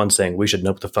the only one saying we should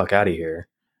nope the fuck out of here.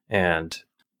 And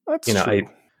That's true.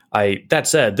 I that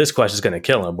said, this quest is going to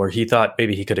kill him, where he thought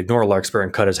maybe he could ignore Larkspur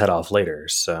and cut his head off later.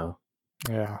 So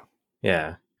yeah.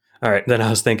 All right. Then I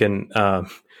was thinking,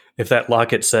 if that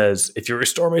locket says, "If you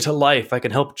restore me to life, I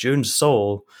can help June's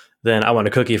soul," then I want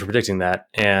a cookie for predicting that.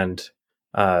 And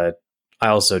I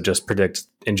also just predict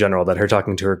in general that her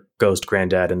talking to her ghost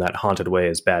granddad in that haunted way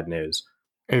is bad news.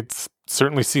 It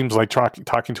certainly seems like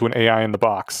talking to an AI in the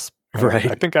box.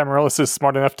 Right. I think Amaryllis is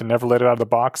smart enough to never let it out of the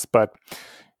box, but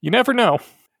you never know.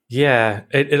 Yeah.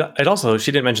 It also,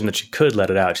 she didn't mention that she could let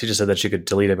it out. She just said that she could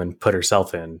delete him and put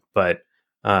herself in. But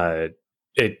so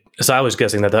I was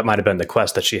guessing that might have been the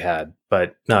quest that she had.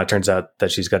 But no, it turns out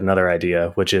that she's got another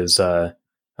idea, which is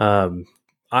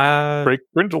break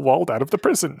Grindelwald out of the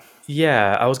prison.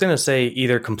 Yeah, I was going to say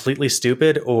either completely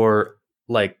stupid or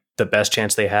like the best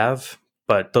chance they have,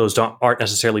 but those aren't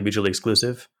necessarily mutually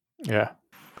exclusive. Yeah,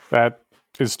 that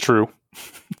is true.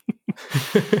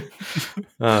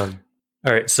 All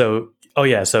right, so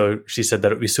she said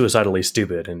that it would be suicidally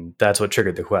stupid, and that's what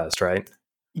triggered the quest, right?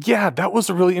 Yeah, that was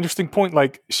a really interesting point.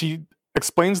 Like, she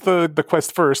explains the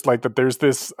quest first, like that there's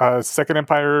this Second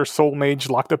Empire soul mage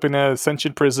locked up in a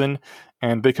Ascension prison,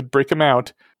 and they could break him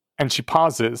out. And she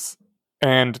pauses,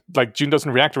 and like June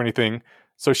doesn't react or anything.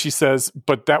 So she says,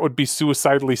 "But that would be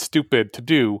suicidally stupid to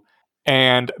do."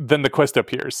 And then the quest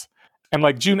appears, and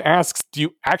like June asks, "Do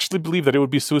you actually believe that it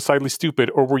would be suicidally stupid,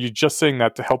 or were you just saying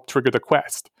that to help trigger the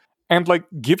quest?" And like,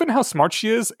 given how smart she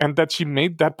is, and that she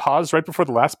made that pause right before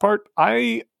the last part,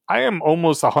 I am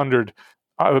almost 100%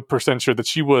 sure that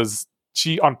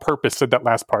she on purpose said that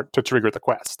last part to trigger the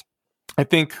quest. I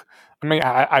think. I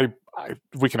mean,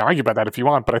 we can argue about that if you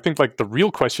want, but I think like the real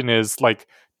question is like,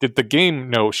 did the game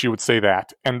know she would say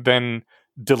that, and then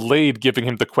delayed giving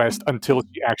him the quest until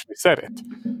she actually said it?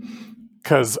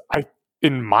 Because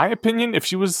in my opinion, if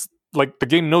she was like, the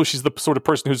game knows she's the sort of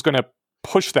person who's going to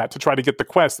push that to try to get the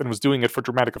quest and was doing it for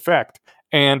dramatic effect.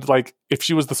 And like, if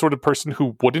she was the sort of person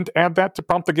who wouldn't add that to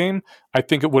prompt the game, I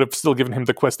think it would have still given him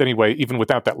the quest anyway, even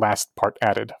without that last part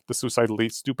added, the suicidally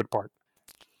stupid part.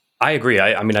 I agree.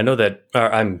 I mean, I know that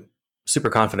I'm super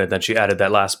confident that she added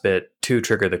that last bit to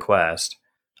trigger the quest.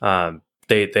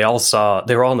 They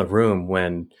were all in the room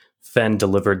when Fen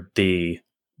delivered the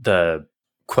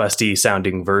questy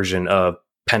sounding version of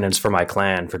Penance for My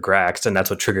Clan for Grax, and that's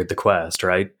what triggered the quest,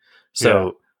 right?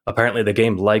 So apparently the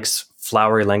game likes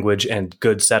flowery language and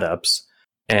good setups,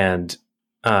 and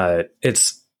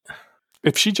it's.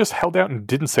 If she just held out and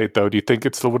didn't say it, though, do you think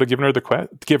it still would have given her the quest?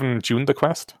 Given June the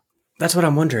quest? That's what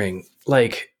I'm wondering.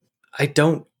 Like, I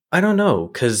don't know,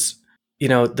 because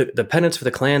the Penance for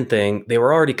the Clan thing they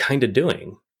were already kind of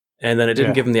doing, and then it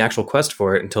didn't give them the actual quest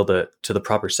for it until to the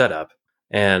proper setup.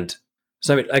 And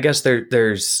so I mean, I guess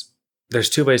there's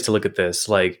two ways to look at this.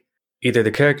 Like, either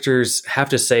the characters have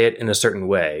to say it in a certain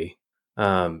way,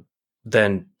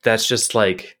 then that's just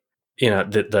like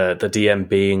the DM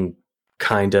being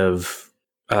kind of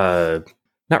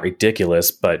not ridiculous,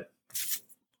 but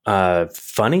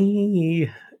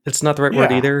funny. It's not the right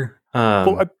word either.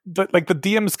 The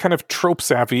DM is kind of trope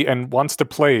savvy and wants to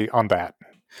play on that.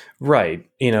 Right.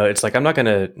 It's like, I'm not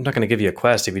gonna give you a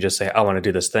quest if you just say, I want to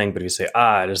do this thing, but if you say,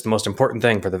 it is the most important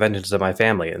thing for the vengeance of my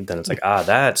family, and then it's like,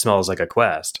 that smells like a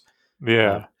quest.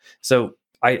 Yeah. So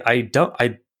I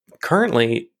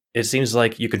currently, it seems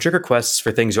like you can trigger quests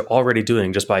for things you're already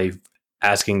doing just by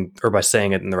asking or by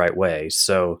saying it in the right way.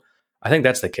 So I think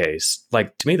that's the case.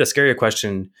 Like, to me, the scarier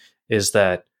question is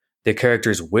that the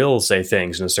characters will say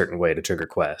things in a certain way to trigger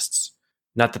quests.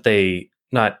 Not that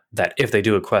if they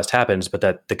do a quest happens, but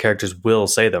that the characters will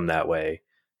say them that way,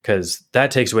 because that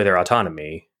takes away their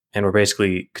autonomy, and we're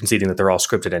basically conceding that they're all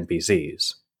scripted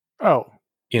NPCs. Oh.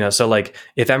 So like,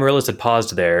 if Amaryllis had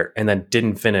paused there and then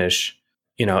didn't finish,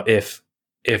 if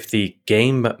if the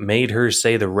game made her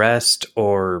say the rest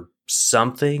or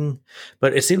something,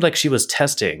 but it seemed like she was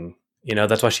testing,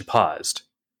 that's why she paused.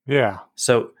 Yeah.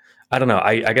 So I don't know.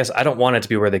 I guess I don't want it to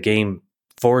be where the game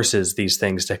forces these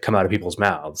things to come out of people's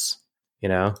mouths,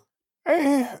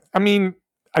 I mean,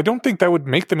 I don't think that would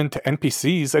make them into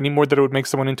NPCs any more than it would make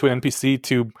someone into an NPC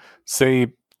to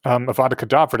say Avada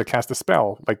Kedavra to cast a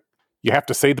spell. Like, you have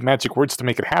to say the magic words to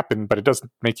make it happen, but it doesn't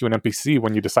make you an NPC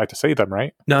when you decide to say them,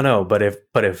 right? No. But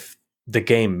if the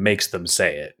game makes them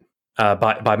say it,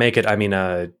 by make it, I mean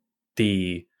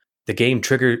the game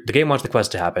wants the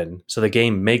quest to happen, so the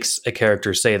game makes a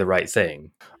character say the right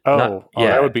thing. That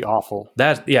would be awful.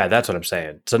 That's what I'm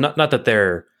saying. So not that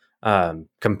they're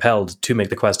compelled to make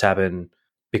the quest happen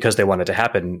because they want it to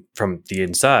happen from the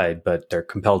inside, but they're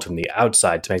compelled from the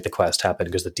outside to make the quest happen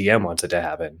because the DM wants it to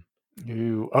happen.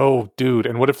 Dude.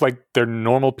 And what if like they're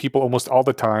normal people almost all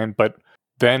the time, but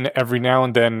then every now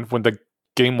and then when the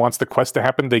game wants the quest to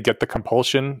happen, they get the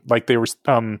compulsion? Like they were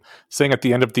saying at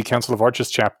the end of the Council of Arches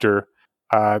chapter,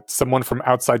 someone from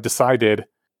outside decided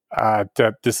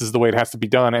that this is the way it has to be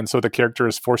done, and so the character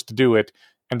is forced to do it.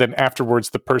 And then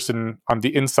afterwards, the person on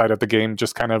the inside of the game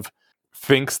just kind of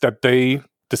thinks that they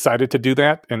decided to do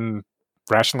that and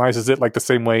rationalizes it, like the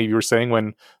same way you were saying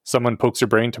when someone pokes your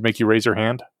brain to make you raise your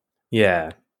hand.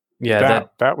 Yeah.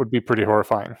 That would be pretty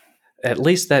horrifying. At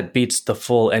least that beats the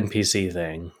full NPC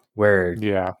thing, where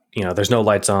there's no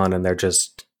lights on and they're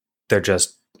just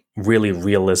really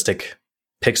realistic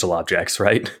pixel objects,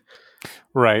 right?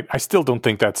 Right. I still don't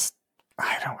think that's.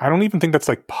 I don't even think that's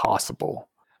like possible.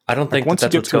 I don't think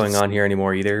that's what's going on here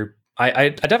anymore either. I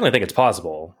definitely think it's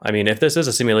possible. I mean, if this is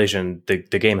a simulation, the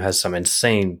game has some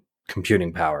insane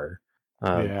computing power.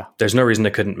 There's no reason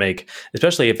it couldn't make,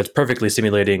 especially if it's perfectly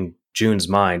simulating June's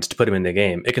mind to put him in the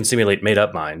game. It can simulate made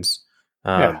up minds,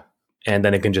 and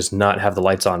then it can just not have the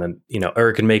lights on, and or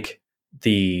it can make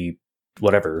the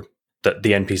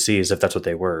NPCs, if that's what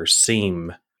they were,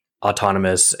 seem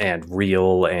autonomous and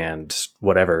real and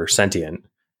whatever, sentient.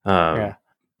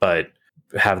 But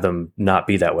have them not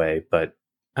be that way. But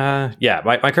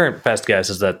my current best guess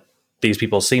is that these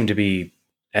people seem to be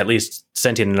at least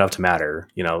sentient enough to matter.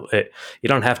 You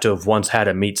don't have to have once had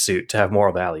a meat suit to have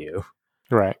moral value.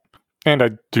 Right. And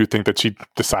I do think that she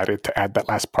decided to add that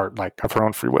last part, like, of her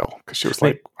own free will, because she was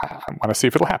like, I want to see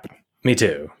if it'll happen. Me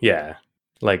too. Yeah.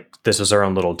 Like, this is her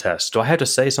own little test. Do I have to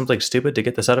say something stupid to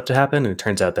get the setup to happen? And it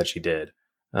turns out that she did.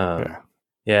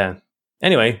 Yeah.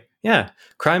 Anyway,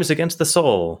 Crimes Against the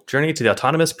Soul. Journey to the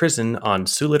autonomous prison on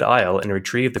Sulid Isle and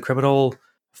retrieve the criminal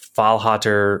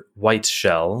Falhatter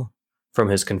Whiteshell from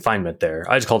his confinement there.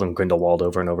 I just called him Grindelwald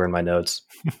over and over in my notes.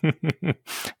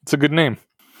 It's a good name.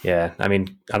 Yeah, I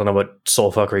mean, I don't know what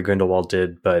soulfuckery Grindelwald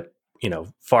did, but,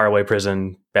 far away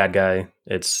prison, bad guy.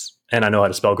 And I know how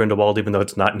to spell Grindelwald, even though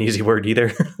it's not an easy word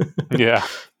either. Yeah.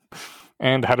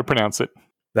 And how to pronounce it.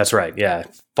 That's right, yeah.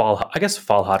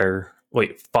 Falhatter.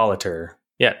 Wait, Falhatter.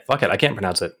 Yeah, fuck it, I can't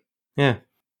pronounce it. Yeah.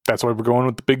 That's why we're going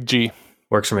with the big G.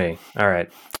 Works for me. All right.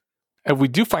 And we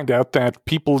do find out that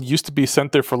people used to be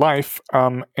sent there for life,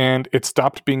 and it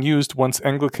stopped being used once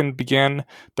Anglican began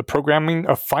the programming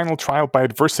of Final Trial by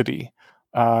Adversity,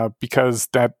 because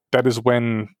that is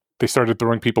when they started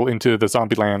throwing people into the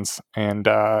zombie lands, and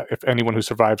if anyone who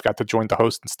survived got to join the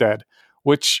host instead,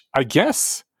 which I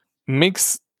guess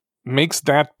makes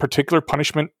that particular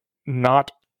punishment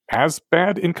not as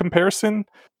bad in comparison.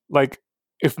 Like,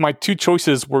 if my two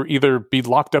choices were either be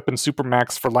locked up in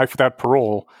Supermax for life without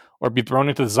parole or be thrown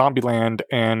into the zombie land,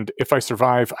 and if I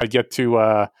survive, I get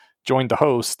to join the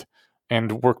host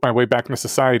and work my way back into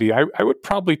society, I would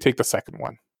probably take the second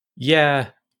one. Yeah.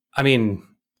 I mean,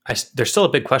 there's still a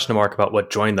big question mark about what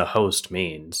join the host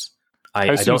means. I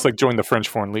assume it's like join the French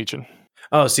Foreign Legion.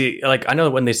 Oh, see, like, I know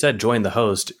when they said join the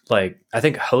host, like, I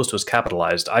think host was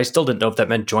capitalized. I still didn't know if that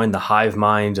meant join the hive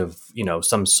mind of,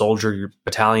 some soldier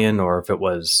battalion, or if it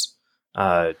was,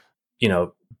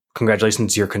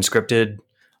 congratulations, you're conscripted.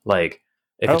 Like,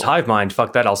 if it's hive mind,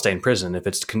 fuck that, I'll stay in prison. If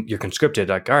it's you're conscripted,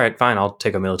 like, all right, fine, I'll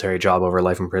take a military job over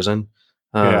life in prison.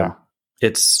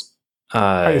 It's...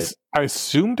 I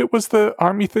assumed it was the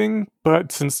army thing,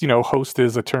 but since, host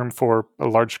is a term for a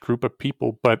large group of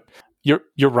people, but...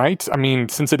 You're right. I mean,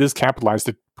 since it is capitalized,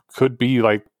 it could be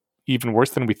like even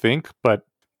worse than we think, but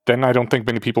then I don't think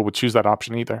many people would choose that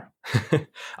option either.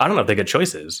 I don't know if they get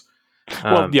choices.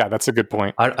 Well, yeah, that's a good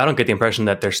point. I don't get the impression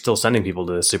that they're still sending people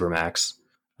to the Supermax.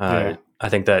 I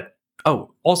think that,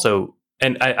 also,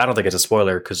 and I don't think it's a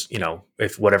spoiler because,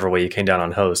 if whatever way you came down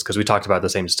on host, because we talked about the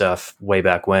same stuff way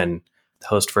back when the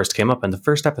host first came up in the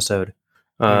first episode.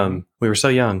 We were so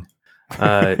young.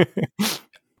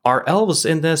 Are elves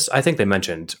in this? I think they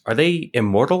mentioned. Are they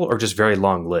immortal or just very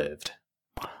long lived?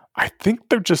 I think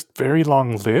they're just very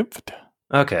long lived,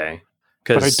 Okay.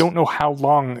 but I Because, don't know how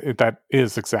long that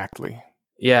is exactly.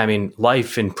 yeah, I mean,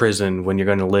 life in prison when you're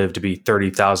going to live to be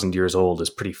 30,000 years old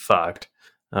is pretty fucked.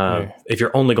 Yeah. If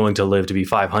you're only going to live to be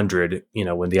 500,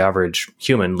 when the average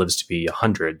human lives to be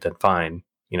 100, then fine.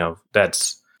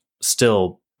 That's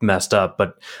still messed up.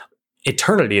 But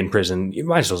eternity in prison, you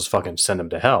might as well just fucking send them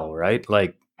to hell, right?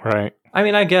 Like, Right. I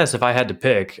mean, I guess if I had to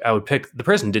pick, I would pick the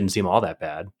prison didn't seem all that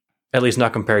bad. At least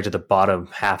not compared to the bottom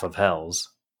half of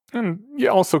hells. And yeah,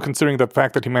 also considering the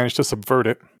fact that he managed to subvert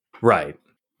it. Right.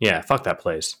 Yeah, fuck that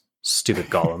place. Stupid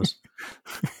golems.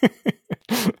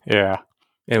 Yeah.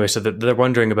 Anyway, so they're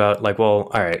wondering about, like, well,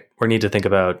 all right, we need to think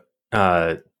about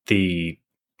the,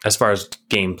 as far as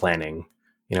game planning,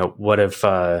 what if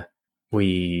I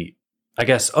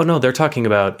guess, oh no, they're talking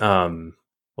about,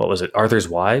 what was it, Arthur's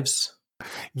Wives?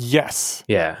 Yes.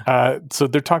 Yeah. So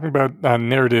they're talking about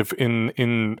narrative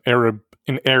in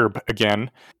Arab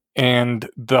again, and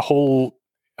the whole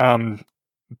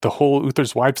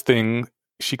Uther's wives thing.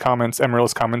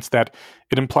 Amaryllis comments that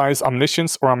it implies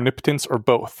omniscience or omnipotence or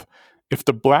both. If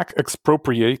the black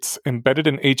expropriates embedded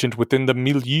an agent within the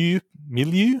milieu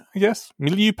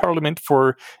parliament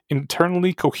for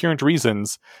internally coherent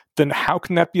reasons, then how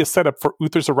can that be a setup for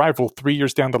Uther's arrival 3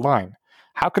 years down the line?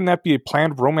 How can that be a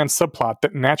planned romance subplot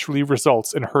that naturally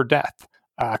results in her death?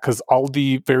 Because all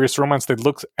the various romance they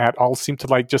look at all seem to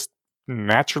like just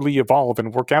naturally evolve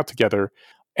and work out together.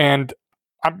 And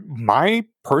my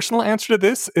personal answer to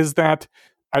this is that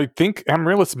I think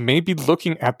Amaryllis may be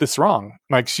looking at this wrong.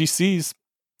 Like, she sees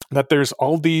that there's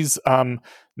all these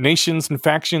nations and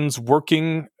factions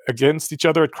working against each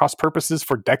other at cross purposes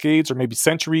for decades or maybe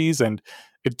centuries, and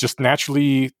it just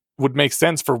naturally would make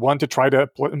sense for one to try to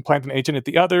implant an agent at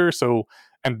the other. So,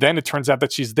 and then it turns out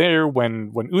that she's there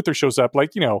when Uther shows up.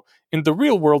 Like, in the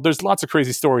real world, there's lots of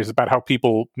crazy stories about how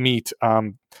people meet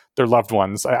their loved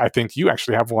ones. I think you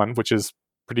actually have one, which is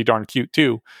pretty darn cute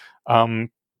too.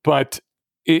 But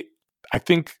I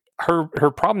think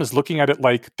her problem is looking at it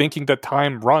like thinking that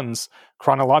time runs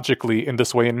chronologically in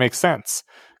this way and makes sense.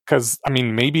 Because, I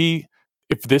mean, maybe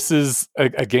if this is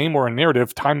a game or a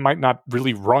narrative, time might not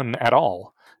really run at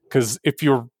all. Because if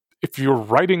you're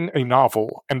writing a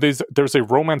novel and there's a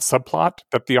romance subplot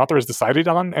that the author has decided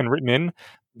on and written in,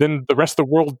 then the rest of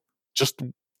the world just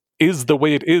is the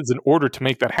way it is in order to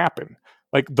make that happen.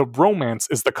 Like, the romance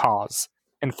is the cause,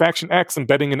 and Faction X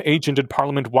embedding an agent in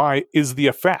Parliament Y is the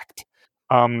effect.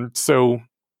 So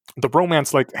the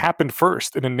romance happened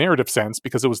first in a narrative sense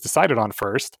because it was decided on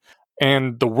first,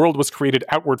 and the world was created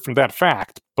outward from that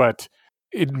fact. But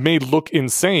it may look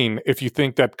insane if you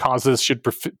think that causes should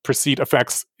precede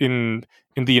effects in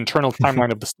the internal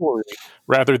timeline of the story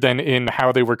rather than in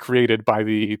how they were created by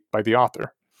the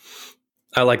author.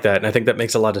 I like that, and I think that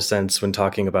makes a lot of sense when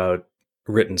talking about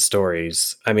written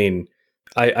stories. I mean,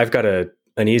 I've got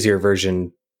an easier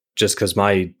version just because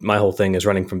my whole thing is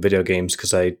running from video games,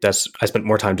 because I spent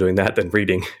more time doing that than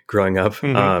reading growing up.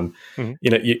 Mm-hmm.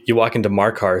 You walk into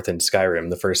Markarth in Skyrim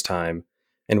the first time,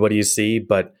 and what do you see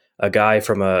but a guy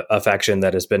from a faction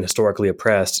that has been historically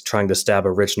oppressed trying to stab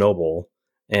a rich noble,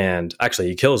 and actually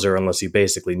he kills her unless you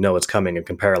basically know it's coming and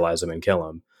can paralyze him and kill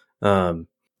him.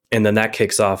 And then that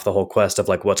kicks off the whole quest of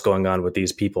like what's going on with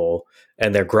these people,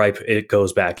 and their gripe, it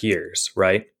goes back years,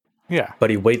 right? Yeah. But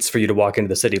he waits for you to walk into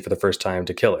the city for the first time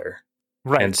to kill her.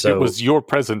 Right. And so it was your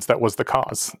presence that was the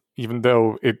cause, even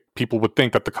though people would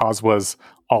think that the cause was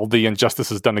all the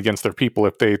injustices done against their people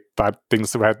if they thought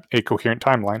things had a coherent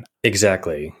timeline.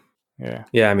 Exactly. Yeah.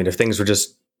 Yeah. I mean, if things were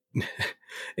just,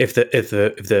 if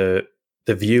the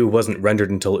view wasn't rendered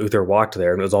until Uther walked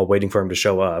there and it was all waiting for him to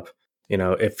show up,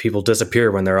 if people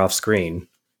disappear when they're off screen,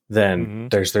 then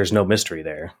there's no mystery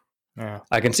there. Yeah.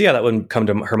 I can see how that wouldn't come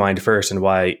to her mind first, and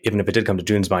why, even if it did come to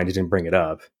June's mind, he didn't bring it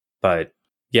up. But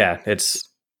yeah, it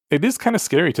is kind of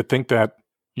scary to think that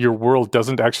your world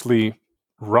doesn't actually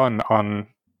run on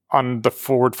the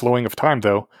forward flowing of time,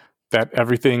 though, that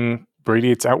everything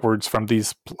radiates outwards from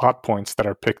these plot points that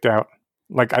are picked out.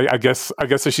 Like, I guess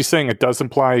as she's saying, it does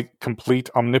imply complete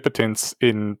omnipotence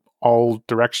in all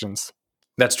directions.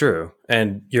 That's true.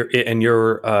 And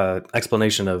your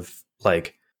explanation of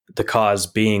like the cause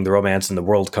being the romance and the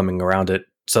world coming around it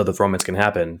so the romance can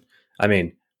happen. I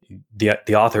mean,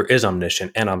 the author is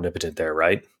omniscient and omnipotent there,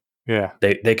 right? Yeah.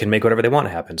 They can make whatever they want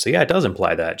to happen. So yeah, it does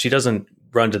imply that. She doesn't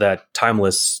run to that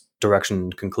timeless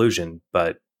direction conclusion,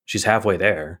 but she's halfway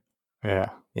there.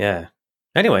 Yeah. Yeah.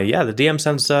 Anyway, yeah, the DM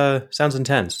sounds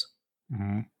intense.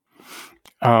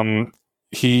 Mm-hmm.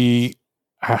 He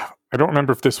I don't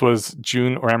remember if this was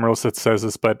June or Amaryllis that says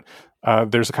this, but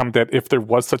there's a comment that if there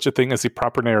was such a thing as a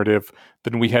proper narrative,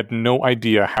 then we had no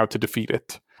idea how to defeat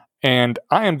it. And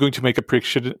I am going to make a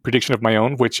prediction of my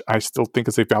own, which I still think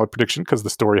is a valid prediction because the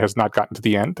story has not gotten to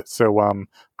the end. So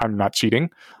I'm not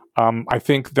cheating. I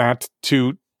think that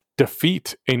to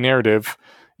defeat a narrative,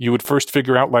 you would first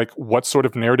figure out like what sort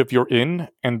of narrative you're in,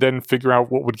 and then figure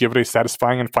out what would give it a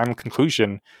satisfying and final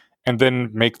conclusion, and then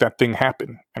make that thing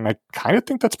happen. And I kind of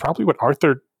think that's probably what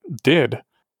Arthur did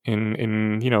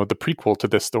in the prequel to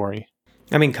this story.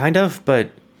 I mean, kind of, but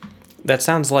that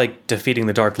sounds like defeating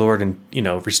the Dark Lord and,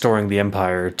 restoring the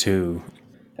Empire to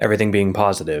everything being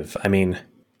positive. I mean,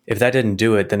 if that didn't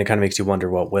do it, then it kind of makes you wonder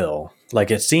what will. Like,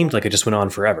 it seemed like it just went on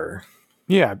forever.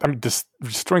 Yeah, I mean,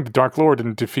 destroying the Dark Lord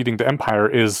and defeating the Empire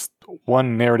is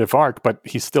one narrative arc, but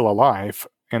he's still alive.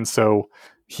 And so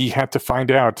he had to find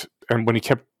out, and when he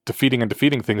kept defeating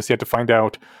things, he had to find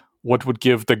out what would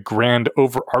give the grand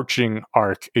overarching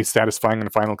arc a satisfying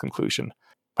and final conclusion.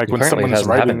 Like when someone's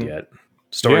writing, yet.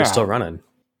 Story's still running.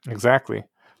 Exactly.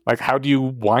 Like, how do you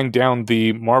wind down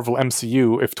the Marvel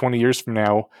MCU if 20 years from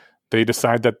now they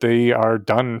decide that they are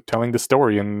done telling the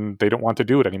story and they don't want to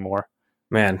do it anymore?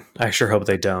 Man, I sure hope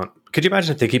they don't. Could you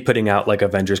imagine if they keep putting out like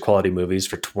Avengers quality movies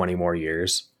for 20 more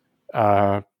years?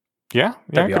 Yeah, I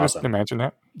could awesome. imagine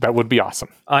that. That would be awesome.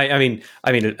 I mean,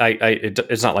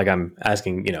 it's not like I'm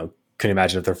asking, can you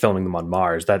imagine if they're filming them on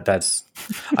Mars? That's,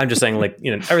 I'm just saying, like,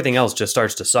 everything else just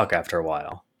starts to suck after a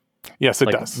while. Yes, it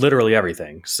does. Literally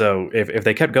everything. So if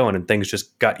they kept going and things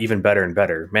just got even better and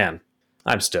better, man,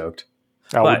 I'm stoked.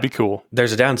 That would be cool.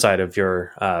 There's a downside of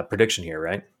your prediction here,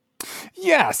 right?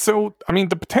 Yeah. So, I mean,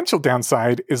 the potential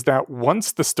downside is that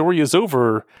once the story is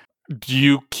over,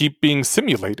 you keep being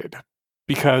simulated.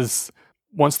 Because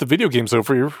once the video game's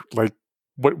over, like,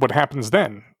 what happens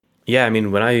then? Yeah, I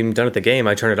mean, when I'm done with the game,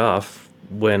 I turn it off.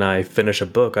 When I finish a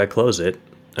book, I close it.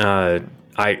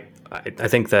 I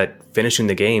think that finishing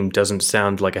the game doesn't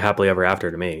sound like a happily ever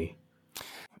after to me.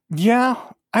 Yeah,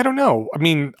 I don't know. I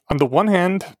mean, on the one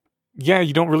hand, yeah,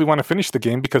 you don't really want to finish the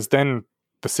game because then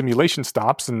the simulation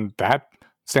stops and that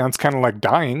sounds kind of like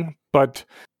dying. But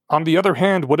on the other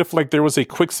hand, what if like there was a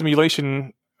quick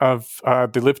simulation of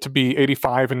they lived to be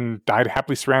 85 and died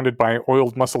happily surrounded by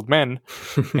oiled, muscled men,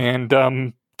 and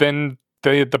then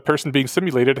the person being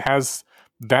simulated has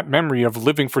that memory of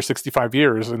living for 65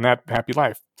 years in that happy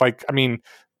life. Like, I mean,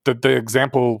 the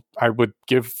example I would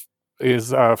give is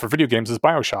for video games is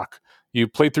BioShock. You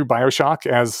play through BioShock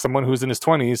as someone who's in his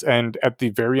 20s, and at the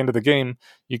very end of the game,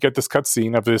 you get this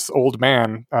cutscene of this old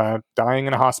man dying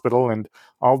in a hospital, and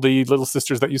all the little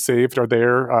sisters that you saved are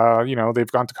there.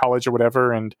 They've gone to college or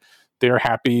whatever, and they're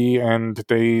happy, and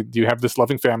you have this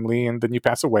loving family, and then you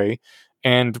pass away.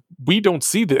 And we don't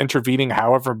see the intervening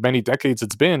however many decades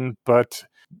it's been, but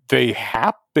they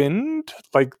happened.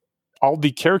 Like, all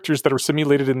the characters that are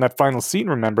simulated in that final scene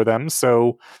remember them.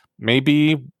 So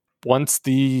maybe once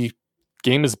the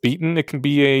game is beaten, it can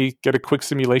be get a quick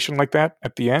simulation like that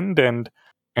at the end, and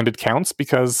it counts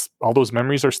because all those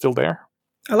memories are still there.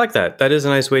 I like that. That is a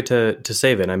nice way to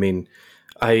save it. I mean,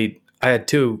 I had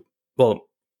two. Well,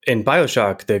 in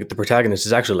BioShock, the protagonist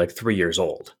is actually like 3 years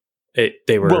old.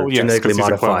 They were genetically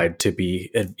modified to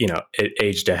be,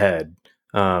 aged ahead.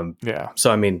 Yeah.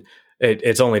 So I mean,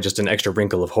 it's only just an extra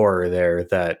wrinkle of horror there.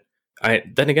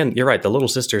 Then again, you're right. The little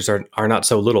sisters are not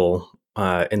so little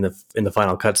in the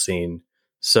final cutscene.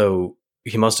 So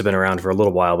he must have been around for a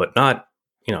little while, but not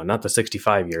the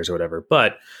 65 years or whatever.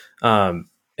 But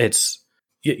it's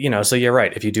so you're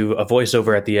right. If you do a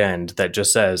voiceover at the end that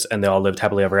just says, "And they all lived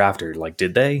happily ever after," like,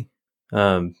 did they?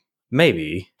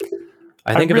 Maybe.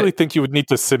 I really think you would need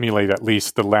to simulate at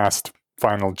least the last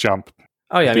final jump.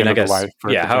 Oh yeah, I mean, I guess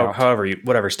however,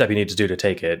 whatever step you need to do to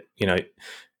take it,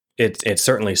 it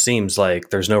certainly seems like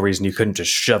there's no reason you couldn't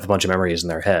just shove a bunch of memories in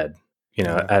their head,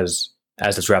 as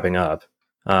it's wrapping up.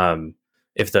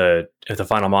 If the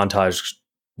final montage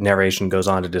narration goes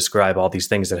on to describe all these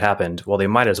things that happened, well, they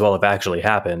might as well have actually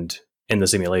happened in the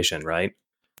simulation, right?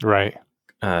 Right.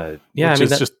 Yeah, I mean,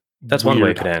 that's one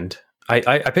way it could end.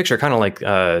 I picture kind of like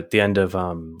the end of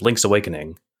Link's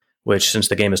Awakening, which, since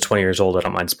the game is 20 years old, I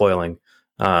don't mind spoiling.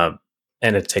 And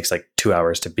it takes like 2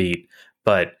 hours to beat.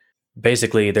 But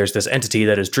basically, there's this entity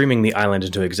that is dreaming the island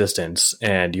into existence,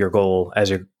 and your goal, as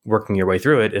you're working your way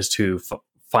through it, is to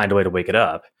find a way to wake it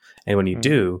up. And when you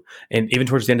do, and even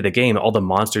towards the end of the game, all the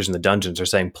monsters in the dungeons are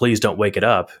saying, "Please don't wake it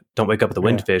up. Don't wake up the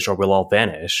windfish, or we'll all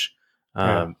vanish."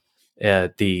 The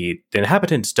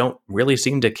inhabitants don't really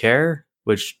seem to care,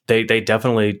 which they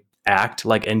definitely act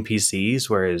like NPCs,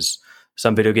 whereas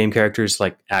some video game characters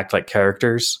act like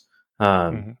characters.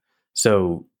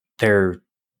 So they're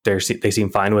they seem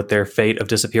fine with their fate of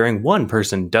disappearing. One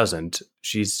person doesn't.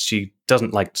 She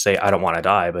doesn't like to say, I don't want to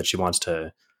die, but she wants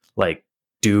to like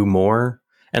do more.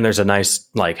 And there's a nice,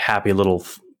 like, happy little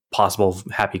possible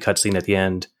happy cutscene at the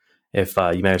end if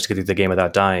you manage to get through the game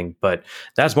without dying. But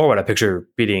that's more what I picture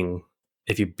beating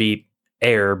if you beat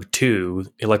Airb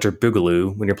 2 Electric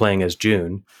Boogaloo when you're playing as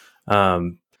June.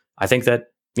 I think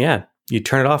that, yeah, you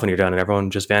turn it off when you're done and everyone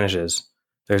just vanishes.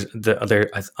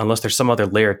 Unless there's some other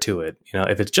layer to it. You know,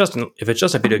 if it's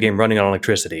just a video game running on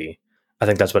electricity, I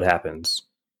think that's what happens.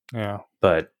 Yeah.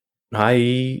 But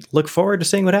I look forward to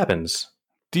seeing what happens.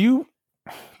 Do you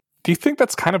think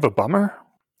that's kind of a bummer?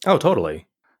 Oh, totally.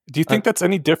 Do you think that's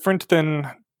any different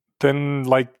than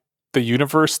like the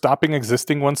universe stopping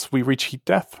existing once we reach heat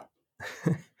death?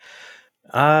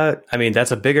 I mean,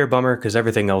 that's a bigger bummer because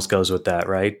everything else goes with that,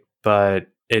 right? But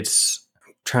it's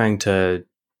trying to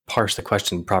parse the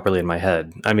question properly in my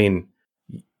head. I mean,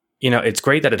 you know, it's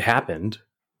great that it happened.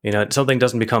 You know, something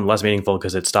doesn't become less meaningful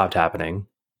because it stopped happening.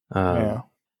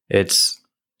 It's,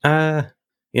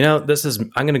 you know,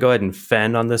 I'm going to go ahead and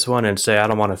fend on this one and say I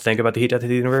don't want to think about the heat death of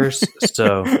the universe.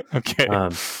 So, okay.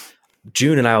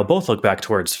 June and I will both look back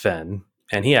towards Fen,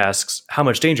 and he asks, how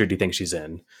much danger do you think she's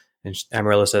in? And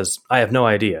Amarilla says, I have no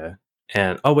idea.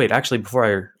 And, oh, wait, actually,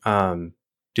 before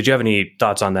did you have any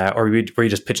thoughts on that? Or were you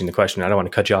just pitching the question? I don't want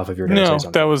to cut you off if you're going to say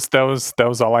something. That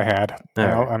was all I had. Right.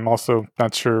 I'm also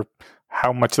not sure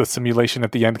how much the simulation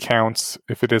at the end counts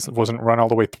if it wasn't run all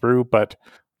the way through, but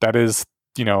that is,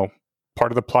 you know, part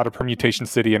of the plot of Permutation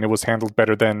City, and it was handled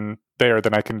better than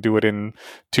I can do it in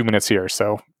 2 minutes here.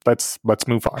 So let's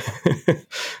move on.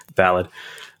 Valid.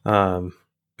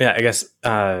 Yeah, I guess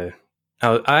I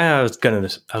was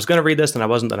gonna read this, and I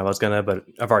wasn't, and I was gonna, but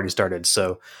I've already started.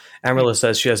 So Amarilla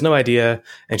says she has no idea,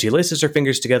 and she laces her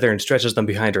fingers together and stretches them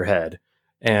behind her head.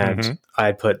 And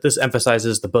I'd put, this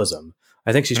emphasizes the bosom.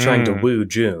 I think she's trying to woo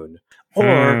June. Or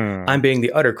I'm being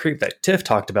the utter creep that Tiff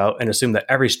talked about and assume that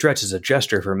every stretch is a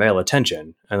gesture for male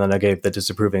attention. And then I gave the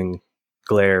disapproving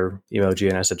glare emoji,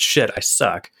 and I said, shit, I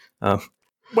suck.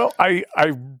 Well,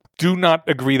 I do not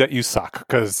agree that you suck,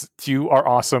 because you are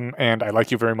awesome and I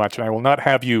like you very much, and I will not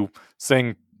have you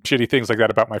saying shitty things like that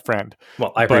about my friend.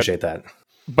 Well, I appreciate that.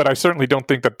 But I certainly don't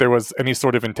think that there was any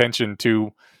sort of intention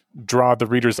to draw the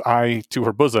reader's eye to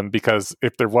her bosom, because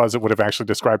if there was, it would have actually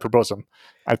described her bosom.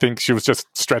 I think she was just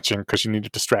stretching because she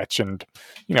needed to stretch, and,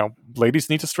 you know, ladies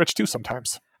need to stretch too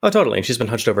sometimes. Oh, totally. She's been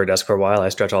hunched over a desk for a while. I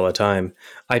stretch all the time.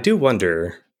 I do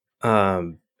wonder,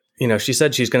 you know, she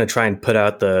said she's going to try and put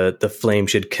out the flame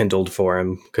she'd kindled for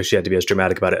him because she had to be as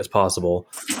dramatic about it as possible.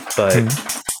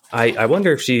 But I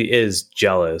wonder if she is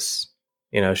jealous.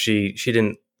 You know, she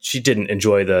didn't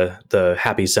enjoy the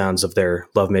happy sounds of their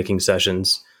lovemaking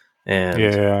sessions. And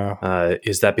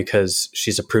is that because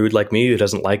she's a prude like me who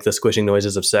doesn't like the squishing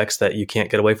noises of sex that you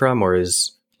can't get away from, or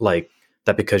is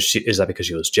that because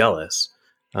she was jealous?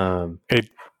 Now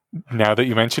that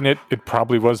you mention it, it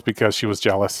probably was because she was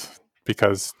jealous,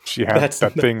 because she had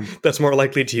that thing. That's more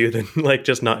likely to you than like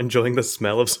just not enjoying the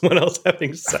smell of someone else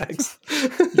having sex.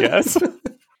 Yes.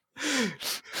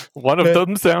 One of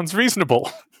them sounds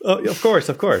reasonable. Oh, of course.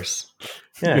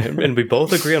 Yeah, and we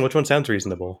both agree on which one sounds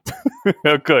reasonable.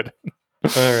 Oh, good.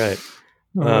 All right.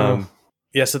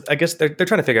 Yeah, so I guess they're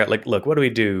trying to figure out, like, look, what do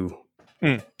we do?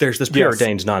 There's this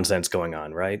preordained nonsense going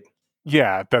on, right?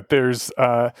 Yeah, that there's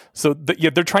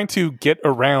they're trying to get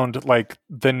around like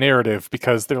the narrative,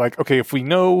 because they're like, okay, if we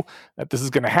know that this is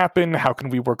going to happen, how can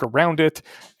we work around it?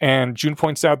 And June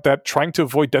points out that trying to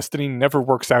avoid destiny never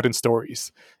works out in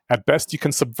stories. At best, you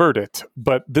can subvert it,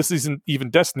 but this isn't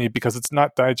even destiny because it's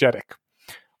not diegetic.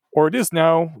 Or it is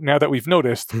now that we've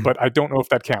noticed, but I don't know if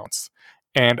that counts.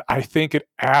 And I think it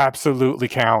absolutely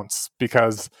counts,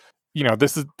 because, you know,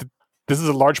 this is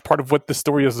a large part of what the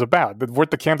story is about. The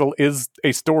Worth the Candle is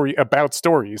a story about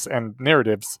stories and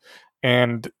narratives.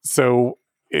 And so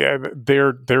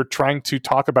they're trying to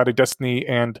talk about a destiny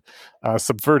and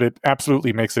subvert it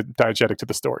absolutely makes it diegetic to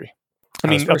the story. I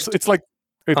mean, it's what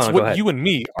you and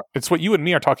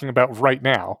me are talking about right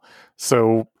now.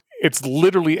 So it's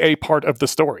literally a part of the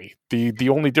story. The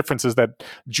only difference is that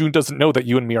June doesn't know that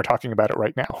you and me are talking about it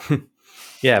right now.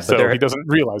 Yeah, but so he doesn't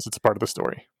realize it's a part of the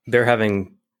story. They're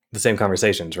having the same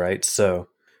conversations, right? So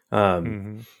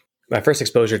my first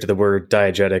exposure to the word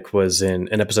diegetic was in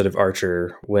an episode of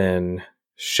Archer when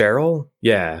Cheryl,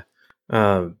 you've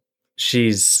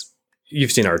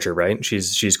seen Archer, right?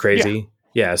 She's crazy.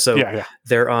 Yeah, so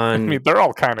they're on... I mean, they're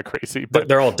all kind of crazy. But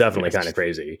they're all definitely kind of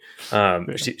crazy.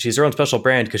 She's her own special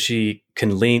brand because she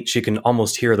can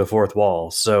almost hear the fourth wall.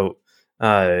 So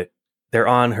they're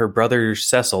on her brother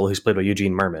Cecil, who's played by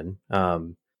Eugene Merman.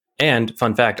 And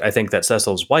fun fact, I think that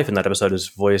Cecil's wife in that episode is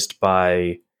voiced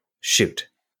by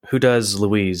who does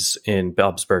Louise in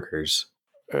Bob's Burgers?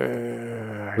 We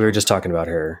were just talking about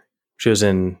her. She was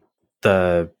in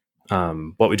the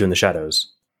What We Do in the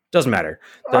Shadows. Doesn't matter.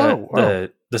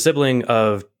 The sibling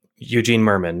of Eugene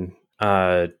Merman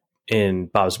in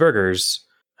Bob's Burgers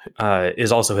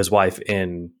is also his wife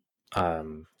in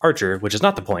Archer, which is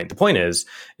not the point. The point is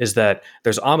that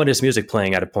there's ominous music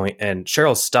playing at a point, and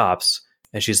Cheryl stops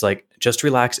and she's like, "Just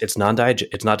relax. It's not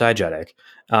diegetic."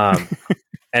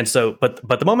 And so,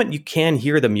 but the moment you can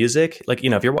hear the music, like, you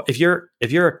know, if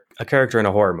you're a character in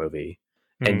a horror movie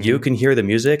and you can hear the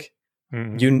music,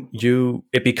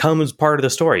 it becomes part of the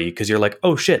story because you're like,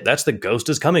 oh shit, that's the Ghost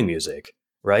is Coming music,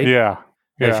 right? Yeah.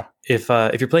 If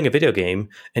you're playing a video game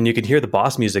and you can hear the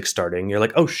boss music starting, you're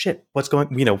like, oh shit, what's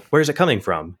going? You know, where's it coming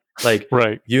from? Like,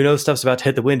 right. You know, stuff's about to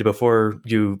hit the wind before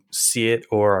you see it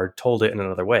or are told it in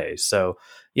another way. So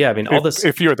yeah, I mean, all this.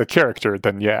 If you're the character,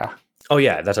 then yeah. Oh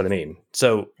yeah, that's what I mean.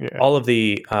 So all of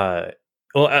the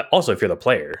also if you're the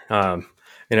player, you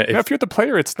know, if you're the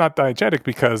player, it's not diegetic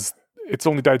because it's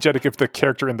only diegetic if the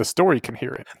character in the story can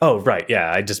hear it. Oh right,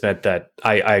 yeah. I just meant that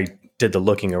I did the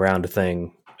looking around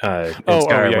thing in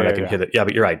Skyrim when I can hear that. Yeah,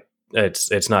 but you're right.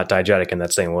 It's not diegetic in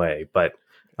that same way, but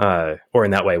or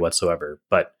in that way whatsoever.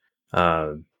 But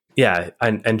yeah,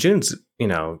 and June's, you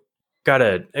know,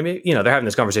 gotta. I mean, you know, they're having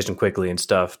this conversation quickly and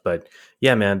stuff, but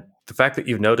yeah, man. The fact that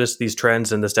you've noticed these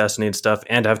trends in this Destiny and stuff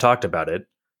and have talked about it,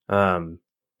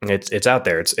 it's out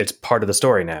there. It's part of the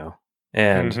story now.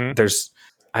 And there's,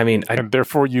 I mean... and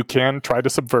therefore you can try to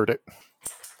subvert it.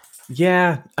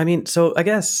 Yeah. I mean, so I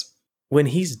guess when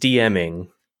he's DMing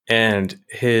and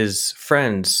his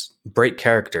friends break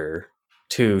character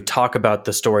to talk about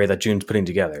the story that June's putting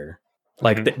together,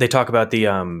 like they talk about the,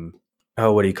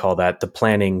 what do you call that? The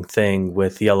planning thing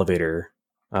with the elevator,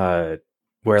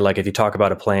 where like if you talk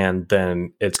about a plan,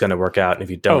 then it's going to work out, and if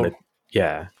you don't,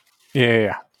 yeah.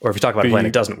 Or if you talk about a plan,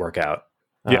 it doesn't work out.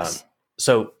 Yes.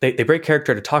 So they break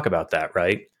character to talk about that,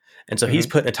 right? And so he's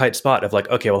put in a tight spot of like,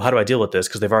 okay, well, how do I deal with this?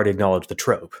 Because they've already acknowledged the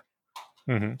trope.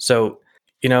 So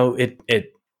you know,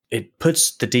 it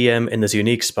puts the DM in this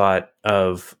unique spot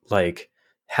of like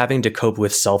having to cope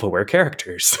with self-aware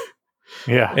characters.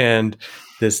 Yeah, and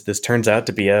this turns out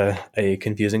to be a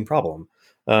confusing problem.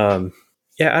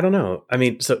 Yeah, I don't know. I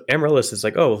mean, so Amaryllis is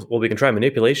like, oh, well, we can try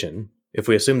manipulation. If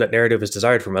we assume that narrative is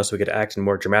desired from us, we could act in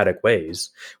more dramatic ways,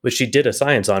 which she did a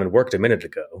science on and worked a minute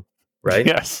ago, right?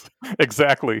 Yes,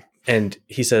 exactly. And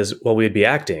he says, well, we'd be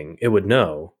acting. It would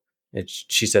know. And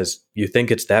she says, you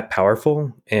think it's that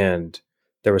powerful? And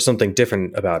there was something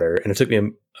different about her. And it took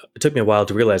me a while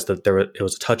to realize that it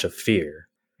was a touch of fear.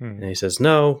 And he says,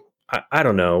 no, I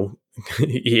don't know.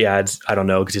 He adds, I don't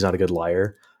know, because he's not a good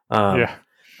liar.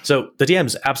 So the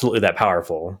DM's absolutely that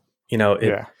powerful. You know,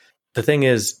 the thing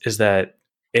is that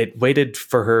it waited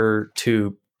for her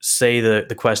to say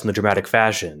the quest in the dramatic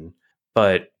fashion,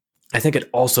 but I think it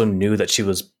also knew that she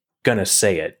was gonna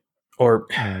say it. Or,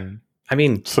 I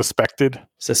mean... Suspected?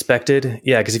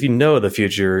 Yeah, because if you know the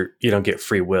future, you don't get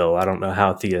free will. I don't know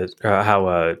how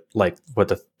what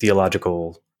the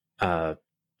theological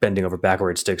bending over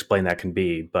backwards to explain that can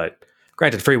be, but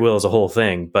granted, free will is a whole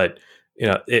thing, but you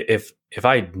know, if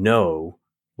I know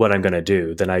what I'm going to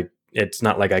do, then it's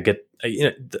not like I get, you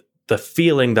know, the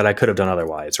feeling that I could have done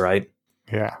otherwise, right?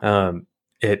 Yeah.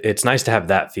 It's nice to have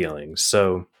that feeling.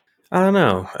 So I don't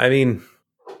know. I mean,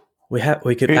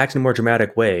 we could act in more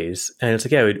dramatic ways, and it's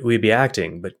like, yeah, we'd be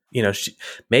acting, but you know,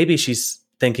 maybe she's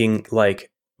thinking like,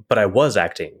 but I was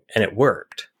acting and it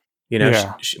worked. You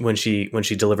know, when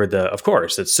she delivered of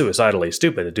course, it's suicidally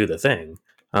stupid to do the thing.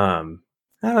 I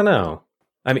don't know.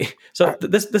 I mean, so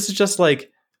this is just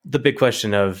like the big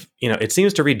question of, you know, it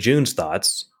seems to read June's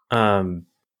thoughts.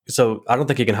 So I don't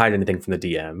think you can hide anything from the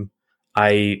DM.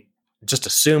 I just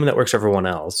assume that works for everyone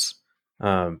else.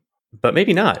 But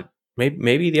maybe not.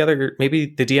 Maybe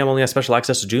the DM only has special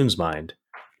access to June's mind.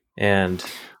 And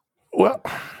well,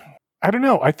 I don't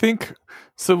know. I think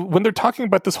so. When they're talking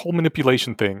about this whole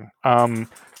manipulation thing,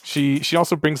 she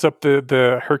also brings up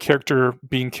her character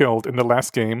being killed in the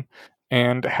last game,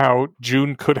 and how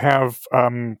June could have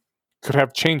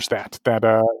changed that.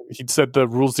 That he'd said the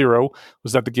rule 0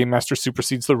 was that the game master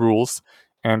supersedes the rules,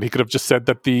 and he could have just said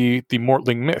that the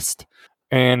Mortling missed.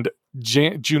 And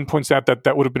June points out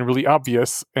that would have been really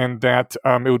obvious, and that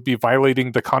it would be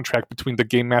violating the contract between the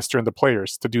game master and the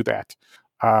players to do that.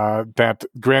 That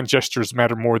grand gestures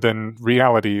matter more than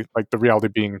reality, like the reality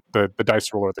being the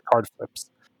dice roll or the card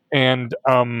flips. And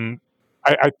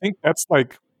I think that's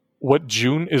like what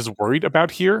June is worried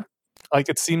about here. Like,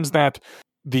 it seems that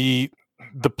the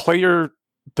player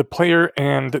the player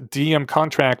and DM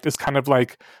contract is kind of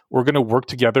like, we're going to work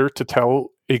together to tell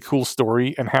a cool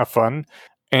story and have fun.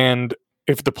 And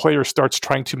if the player starts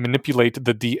trying to manipulate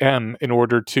the DM in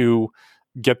order to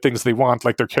get things they want,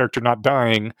 like their character not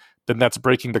dying, then that's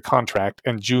breaking the contract.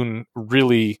 And June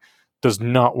really does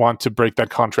not want to break that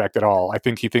contract at all. I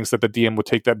think he thinks that the DM would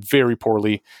take that very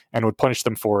poorly and would punish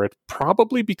them for it,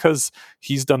 probably because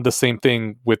he's done the same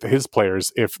thing with his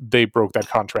players if they broke that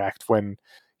contract, when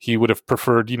he would have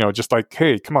preferred, just like,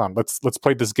 hey, come on, let's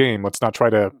play this game. Let's not try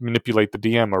to manipulate the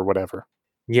DM or whatever.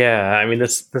 Yeah, I mean,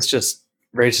 this just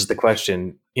raises the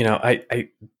question. The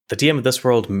DM of this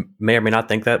world may or may not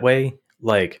think that way.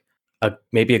 Like,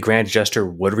 maybe a grand gesture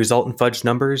would result in fudged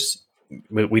numbers.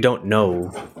 We don't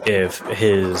know if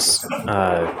his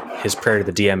prayer to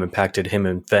the DM impacted him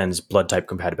and Fenn's blood type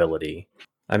compatibility.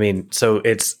 I mean, so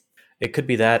it could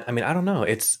be that. I mean, I don't know.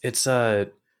 It's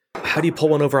how do you pull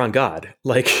one over on God?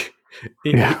 Like,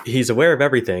 he's aware of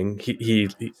everything. He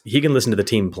can listen to the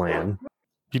team plan.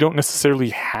 You don't necessarily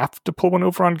have to pull one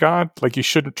over on God. Like, you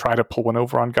shouldn't try to pull one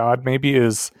over on God. Maybe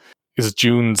is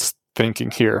June's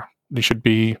thinking here. You should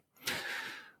be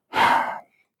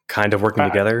kind of working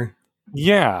together.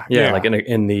 Yeah, like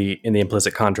in the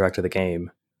implicit contract of the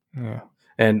game. Yeah,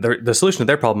 and the solution to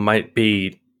their problem might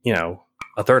be,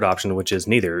 a third option, which is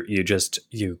neither. You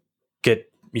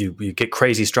get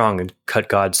crazy strong and cut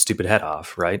God's stupid head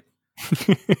off, right?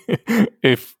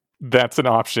 If that's an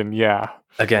option, yeah.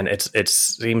 Again, it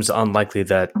seems unlikely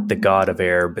that the god of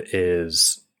Erb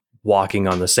is walking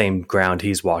on the same ground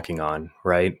he's walking on,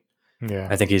 right? Yeah,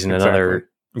 I think he's in another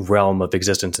realm of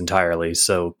existence entirely.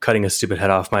 So cutting a stupid head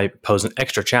off might pose an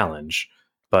extra challenge,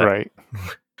 but right.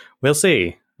 We'll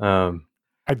see.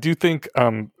 I do think,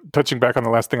 touching back on the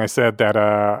last thing I said,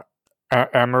 that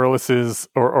Amaryllis's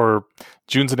or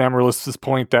June's and Amaryllis's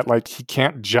point that, like, he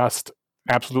can't just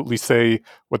absolutely say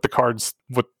what the cards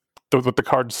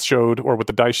showed or what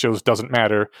the dice shows doesn't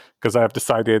matter, because I have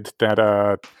decided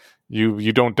that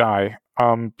you don't die,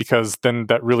 because then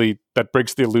that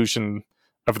breaks the illusion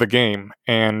of the game.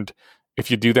 And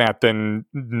if you do that, then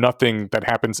nothing that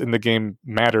happens in the game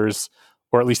matters,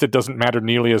 or at least it doesn't matter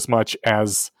nearly as much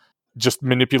as just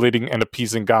manipulating and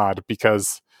appeasing God,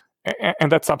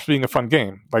 and that stops being a fun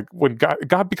game. Like, when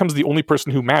God becomes the only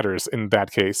person who matters in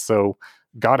that case. So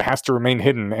God has to remain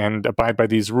hidden and abide by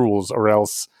these rules, or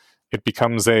else it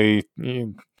becomes a,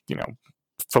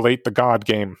 fillet the God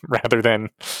game rather than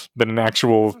an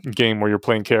actual game where you're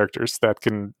playing characters that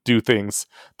can do things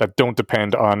that don't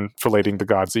depend on filleting the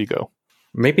God's ego.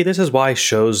 Maybe this is why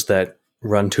shows that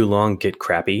run too long get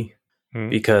crappy,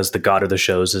 because the god of the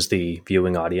shows is the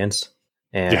viewing audience.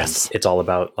 And It's all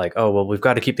about, like, oh, well, we've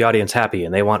got to keep the audience happy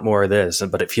and they want more of this,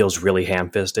 but it feels really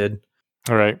ham-fisted.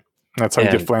 All right. That's how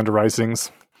you get Flounder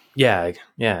Risings. Yeah.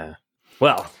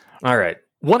 Well, all right.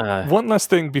 One last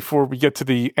thing before we get to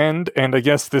the end, and I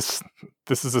guess this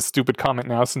is a stupid comment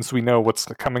now since we know what's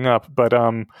coming up, but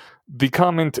the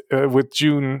comment with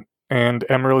June and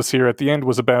Amaryllis here at the end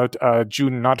was about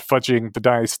June not fudging the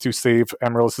dice to save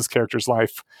Amaryllis's character's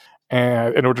life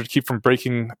in order to keep from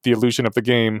breaking the illusion of the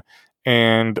game.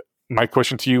 And my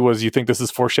question to you was, you think this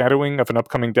is foreshadowing of an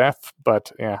upcoming death?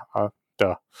 But yeah,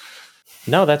 duh.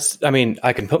 No,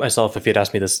 I can put myself, if you'd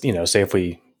asked me this, say if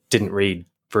we didn't read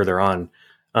further on,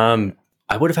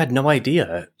 I would have had no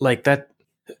idea. Like, that,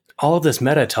 all of this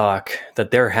meta talk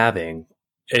that they're having,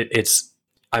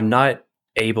 I'm not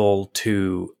able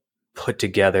to put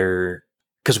together,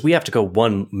 because we have to go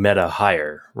one meta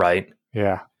higher, right?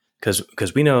 Yeah.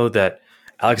 Because we know that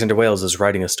Alexander Wales is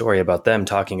writing a story about them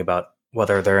talking about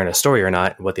whether they're in a story or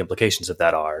not and what the implications of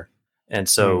that are. And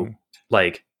so,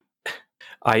 like,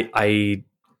 I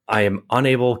am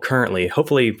unable currently,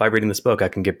 hopefully by reading this book, I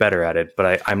can get better at it,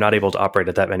 but I'm not able to operate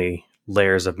at that many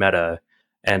layers of meta.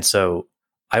 And so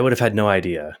I would have had no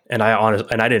idea. And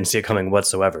I didn't see it coming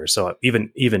whatsoever. So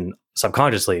even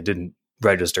subconsciously, it didn't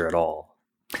register at all.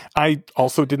 I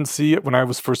also didn't see it when I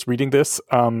was first reading this.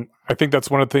 I think that's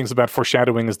one of the things about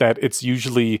foreshadowing, is that it's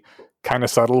usually kind of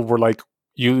subtle, where, like,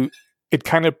 it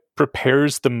kind of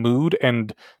prepares the mood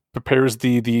and prepares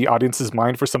the audience's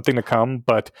mind for something to come,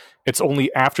 but it's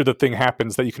only after the thing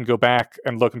happens that you can go back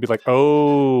and look and be like,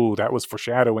 oh, that was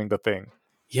foreshadowing the thing.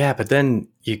 Yeah, but then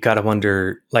you got to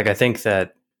wonder, like, I think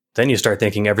that then you start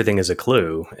thinking everything is a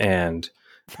clue, and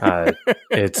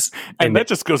it's and that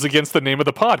just goes against the name of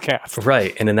the podcast,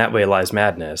 right? And in that way lies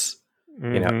madness.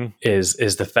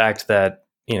 Is the fact that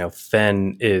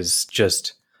Fenn is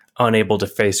just unable to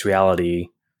face reality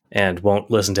and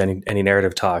won't listen to any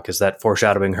narrative talk. Is that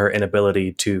foreshadowing her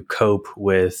inability to cope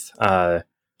with or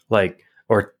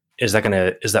is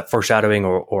that foreshadowing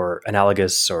or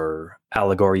analogous or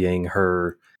allegorying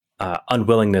her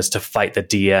unwillingness to fight the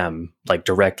DM like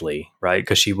directly, right?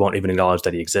 Because she won't even acknowledge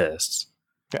that he exists.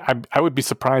 I would be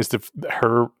surprised if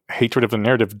her hatred of the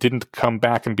narrative didn't come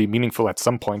back and be meaningful at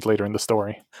some point later in the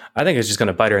story. I think it's just going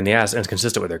to bite her in the ass, and it's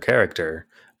consistent with her character.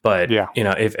 But Yeah.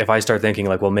 If I start thinking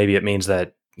like, well, maybe it means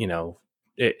that I'm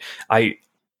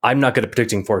not good at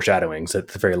predicting foreshadowings at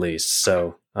the very least.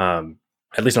 So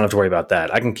at least I don't have to worry about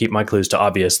that. I can keep my clues to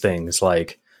obvious things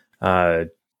like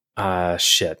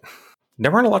shit.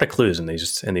 There weren't a lot of clues in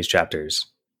these chapters.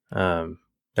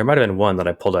 There might have been one that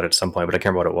I pulled out at some point, but I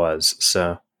can't remember what it was.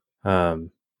 So I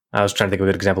was trying to think of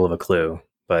a good example of a clue,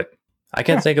 but I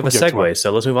can't think of a segue.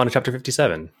 So let's move on to chapter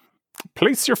 57.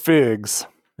 Place your figs.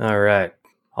 All right.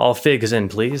 All figs in,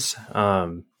 please.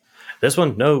 This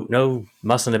one, no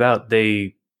mussing about.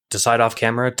 They decide off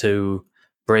camera to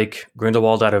break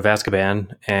Grindelwald out of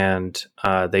Azkaban, and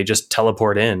they just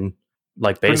teleport in,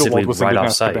 like basically right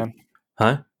off site.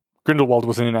 Huh? Grindelwald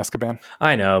wasn't in Azkaban.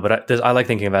 I know, but I like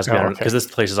thinking of Azkaban because this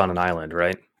place is on an island,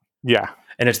 right? Yeah.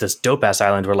 And it's this dope-ass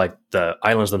island where like the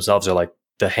islands themselves are like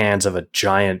the hands of a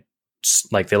giant,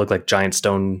 like they look like giant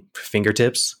stone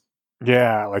fingertips.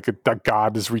 Yeah, like a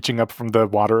god is reaching up from the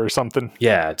water or something.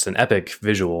 Yeah, it's an epic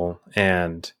visual.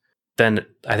 And then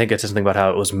I think it says something about how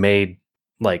it was made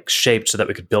like shaped so that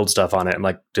we could build stuff on it. I'm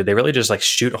like, did they really just like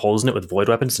shoot holes in it with void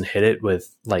weapons and hit it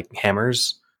with like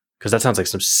hammers? Because that sounds like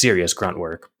some serious grunt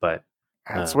work. But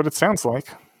that's what it sounds like.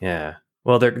 Yeah.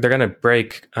 Well, they're gonna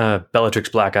break Bellatrix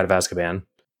Black out of Azkaban.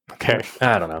 Okay.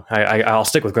 I don't know. I'll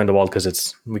stick with Grindelwald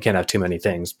because we can't have too many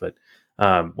things. But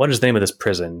what is the name of this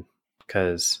prison?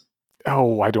 Because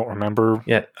I don't remember.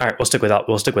 Yeah. All right. We'll stick with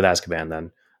Azkaban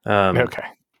then. Okay.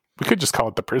 We could just call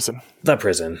it the prison. The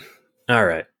prison. All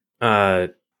right.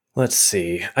 Let's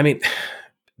see. I mean,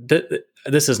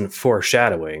 this isn't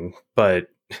foreshadowing, but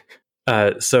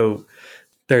so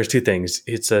there's two things.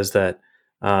 It says that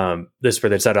this is where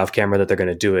they set off camera that they're going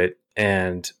to do it,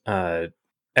 and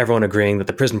everyone agreeing that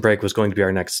the prison break was going to be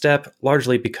our next step,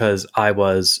 largely because I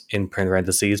was, in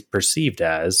parentheses, perceived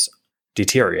as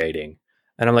deteriorating.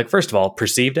 And I'm like, first of all,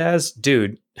 perceived as,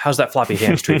 dude, how's that floppy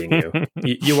hands treating you?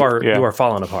 You are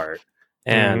falling apart.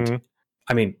 And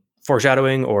I mean,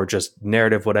 foreshadowing or just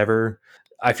narrative, whatever.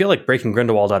 I feel like breaking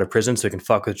Grindelwald out of prison so he can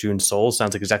fuck with June's soul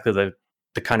sounds like exactly the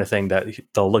kind of thing that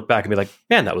they'll look back and be like,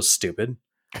 man, that was stupid.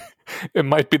 It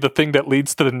might be the thing that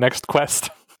leads to the next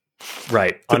quest.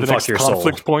 Right. To the next your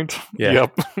conflict soul. point. Yeah.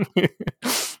 Yep.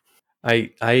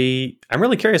 I'm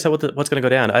really curious what's going to go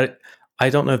down. I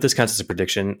don't know if this counts as a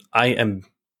prediction. I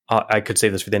could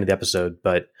save this for the end of the episode,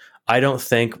 but I don't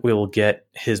think we will get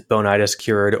his bonitis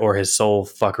cured or his soul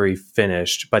fuckery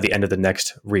finished by the end of the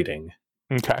next reading.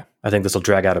 Okay. I think this will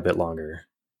drag out a bit longer.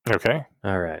 Okay.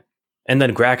 All right. And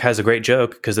then Grak has a great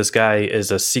joke because this guy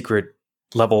is a secret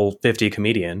level 50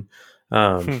 comedian.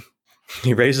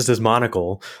 He raises his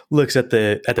monocle, looks at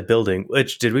the building,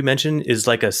 which, did we mention, is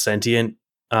like a sentient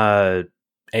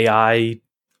AI,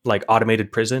 like automated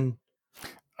prison?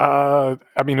 I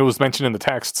mean, it was mentioned in the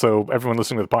text, so everyone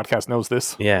listening to the podcast knows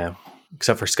this. Yeah,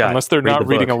 except for Scott. Unless they're not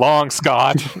reading along,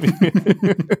 Scott. He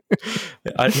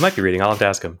might be reading. I'll have to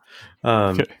ask him.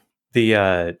 Okay.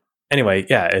 Anyway,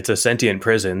 yeah, it's a sentient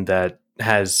prison that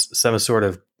has some sort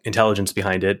of intelligence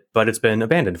behind it, but it's been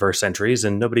abandoned for centuries,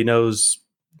 and nobody knows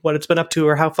what it's been up to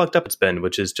or how fucked up it's been,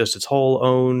 which is just its whole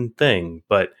own thing.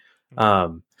 But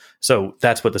so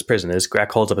that's what this prison is.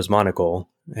 Grak holds up his monocle,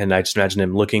 and I just imagine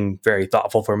him looking very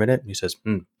thoughtful for a minute. And he says,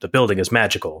 the building is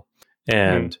magical.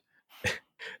 And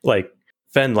like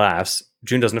Fen laughs.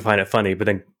 June doesn't find it funny, but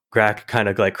then Grak kind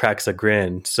of like cracks a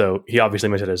grin. So he obviously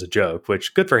meant it as a joke,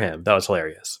 which good for him. That was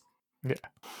hilarious. Yeah.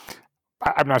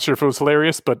 I'm not sure if it was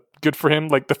hilarious, but good for him.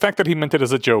 Like the fact that he meant it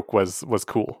as a joke was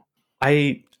cool.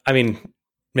 I mean,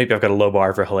 maybe I've got a low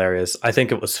bar for hilarious. I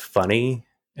think it was funny.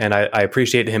 And I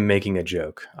appreciate him making a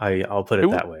joke. I'll put it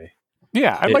that way.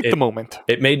 Yeah, I like the moment.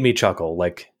 It made me chuckle,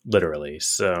 like literally.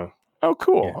 So. Oh,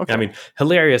 cool. Yeah. Okay. I mean,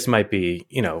 hilarious might be,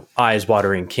 eyes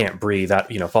watering, can't breathe,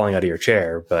 falling out of your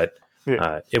chair. But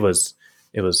it was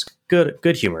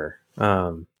good humor.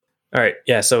 All right,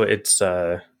 yeah. So it's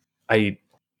I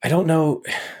don't know.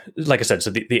 Like I said, so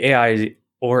the AI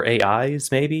or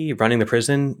AIs maybe running the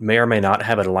prison may or may not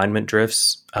have alignment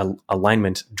drifts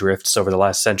over the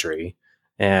last century.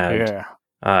 And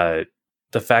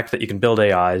the fact that you can build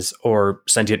AIs or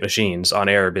sentient machines on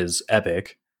Ereb is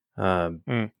epic.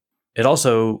 It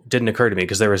also didn't occur to me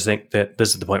because there was that this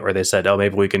is the point where they said, oh,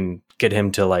 maybe we can get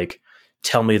him to like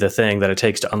tell me the thing that it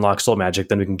takes to unlock soul magic.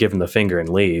 Then we can give him the finger and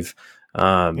leave.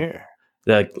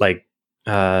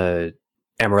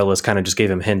 Amaryllis kind of just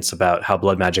gave him hints about how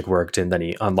blood magic worked, and then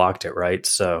he unlocked it, right?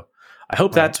 So I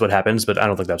hope that's what happens, but I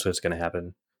don't think that's what's going to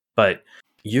happen. But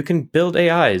you can build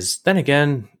AIs. Then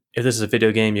again, if this is a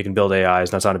video game, you can build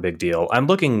AIs. That's not a big deal. I'm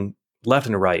looking left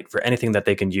and right for anything that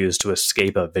they can use to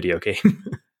escape a video game.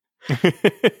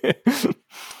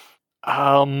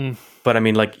 But I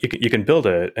mean, like you can build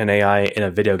an AI in a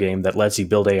video game that lets you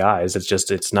build AIs.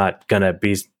 It's not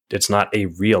a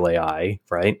real AI,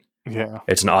 right? Yeah,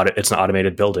 it's an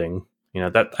automated building.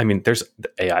 There's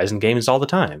AIs in games all the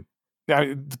time.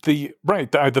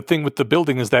 The thing with the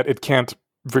building is that it can't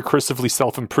recursively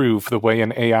self-improve the way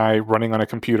an AI running on a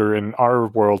computer in our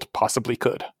world possibly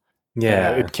could.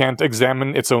 Yeah, it can't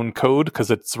examine its own code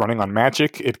because it's running on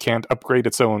magic. It can't upgrade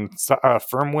its own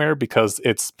firmware because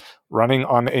it's running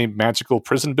on a magical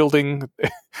prison building.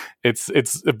 It's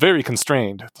very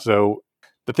constrained. So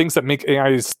the things that make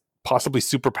AIs possibly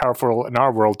super powerful in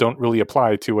our world don't really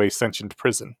apply to a sentient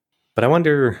prison. But I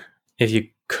wonder if you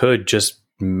could just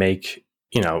make,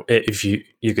 if you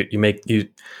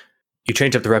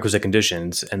change up the requisite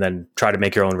conditions and then try to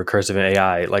make your own recursive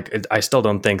AI. Like, I still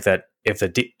don't think that if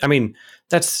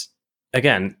that's,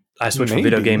 again, I switch from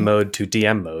video game mode to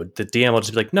DM mode. The DM will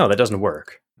just be like, no, that doesn't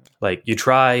work. Like, you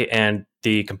try and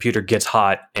the computer gets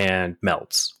hot and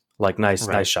melts. Like,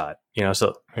 nice shot.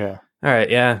 So, yeah. All right,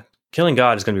 yeah. Killing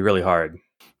God is going to be really hard.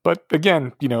 But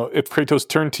again, if Kratos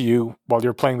turned to you while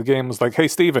you're playing the game, was like, hey,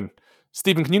 Steven,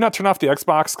 can you not turn off the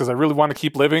Xbox? Because I really want to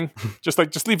keep living. just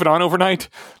leave it on overnight.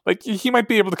 Like, he might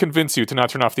be able to convince you to not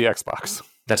turn off the Xbox.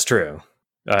 That's true.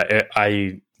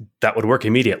 That would work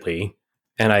immediately,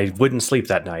 and I wouldn't sleep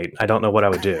that night. I don't know what I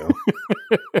would do.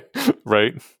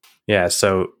 Right. Yeah.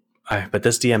 So, but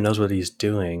this DM knows what he's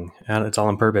doing. And it's all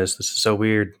on purpose. This is so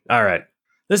weird. All right.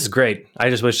 This is great. I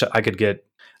just wish I could get.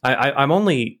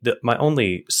 My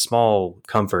only small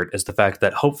comfort is the fact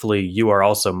that hopefully you are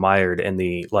also mired in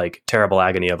the terrible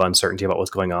agony of uncertainty about what's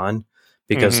going on,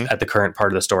 because at the current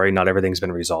part of the story, not everything's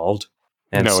been resolved.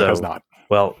 And no, it has not.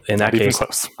 Well, in not that case,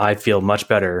 close. I feel much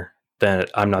better that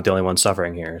I'm not the only one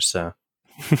suffering here. So,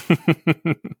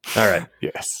 all right.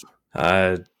 Yes.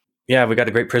 Yeah, we got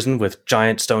a great prison with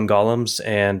giant stone golems,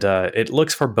 and it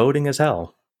looks foreboding as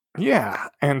hell. Yeah,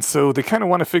 and so they kind of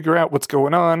want to figure out what's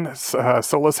going on.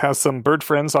 Solus has some bird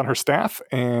friends on her staff,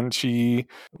 and she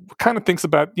kind of thinks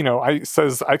about,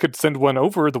 says I could send one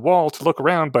over the wall to look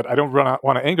around, but I don't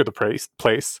want to anger the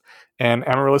place. And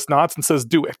Amaryllis nods and says,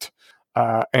 do it.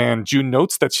 And June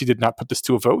notes that she did not put this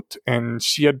to a vote, and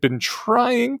she had been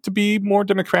trying to be more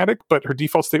democratic, but her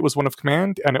default state was one of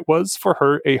command, and it was, for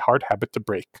her, a hard habit to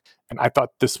break. And I thought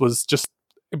this was just,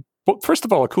 first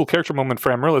of all, a cool character moment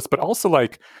for Amaryllis, but also,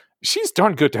 she's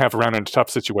darn good to have around in a tough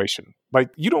situation.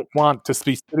 You don't want to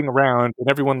be sitting around and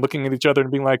everyone looking at each other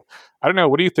and being like, I don't know,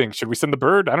 what do you think? Should we send the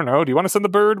bird? I don't know. Do you want to send the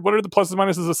bird? What are the pluses and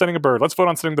minuses of sending a bird? Let's vote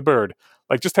on sending the bird.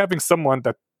 Just having someone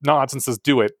that nods and says,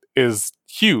 do it, is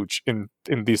huge in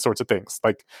these sorts of things.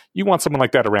 You want someone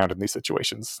like that around in these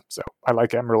situations. So I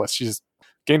like Amaryllis. She's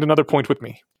gained another point with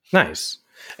me. Nice.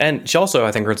 And she also,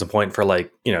 I think, earns a point for,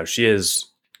 she is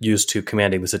used to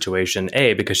commanding the situation,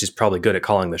 because she's probably good at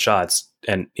calling the shots,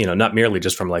 and not merely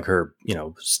just from her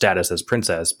status as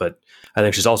princess, but I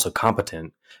think she's also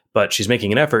competent. But she's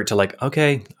making an effort to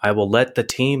okay, I will let the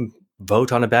team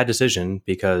vote on a bad decision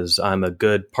because I'm a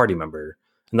good party member,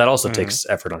 and that also takes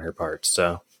effort on her part.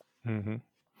 So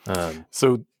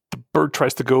so the bird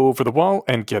tries to go over the wall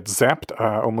and gets zapped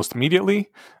almost immediately.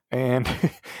 And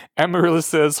Amaryllis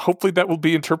says, hopefully that will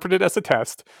be interpreted as a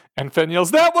test. And Fen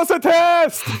yells, that was a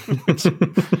test!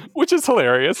 which is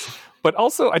hilarious. But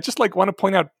also, I just want to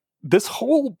point out this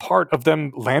whole part of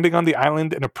them landing on the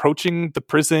island and approaching the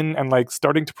prison and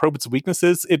starting to probe its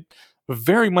weaknesses. It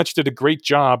very much did a great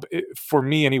job, for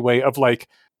me anyway, of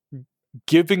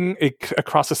giving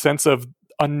across a sense of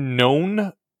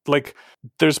unknown.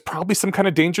 There's probably some kind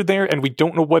of danger there, and we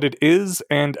don't know what it is,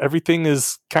 and everything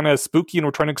is kind of spooky, and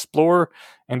we're trying to explore,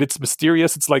 and it's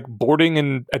mysterious. It's like boarding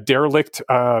in a derelict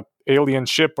alien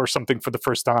ship or something for the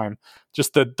first time.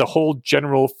 Just the whole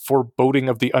general foreboding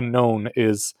of the unknown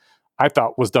I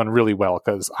thought was done really well,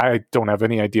 because I don't have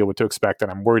any idea what to expect, and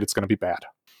I'm worried it's going to be bad.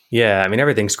 Yeah,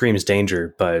 everything screams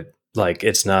danger, but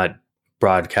it's not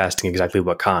broadcasting exactly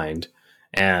what kind.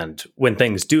 And when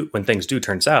things do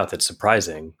turn south, it's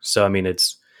surprising. So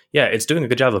it's doing a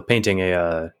good job of painting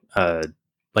a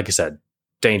like I said,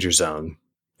 danger zone.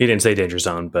 You didn't say danger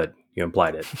zone, but you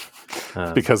implied it.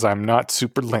 Because I'm not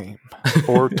super lame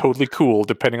or totally cool,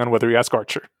 depending on whether you ask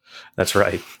Archer. That's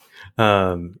right.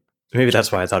 Maybe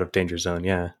that's why I thought of danger zone.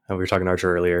 Yeah, we were talking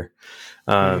Archer earlier.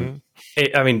 To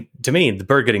me, the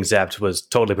bird getting zapped was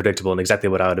totally predictable and exactly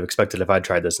what I would have expected if I'd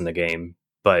tried this in the game.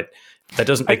 but that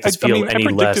doesn't make this feel any I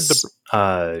less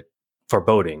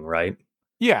foreboding, right?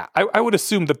 Yeah, I would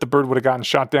assume that the bird would have gotten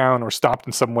shot down or stopped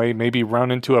in some way, maybe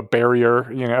run into a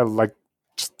barrier, like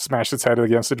smashed its head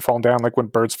against it, fallen down, like when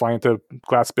birds fly into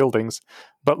glass buildings.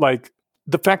 But like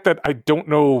the fact that I don't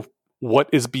know what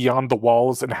is beyond the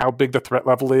walls and how big the threat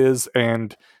level is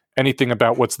and anything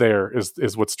about what's there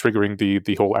is what's triggering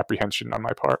the whole apprehension on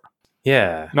my part.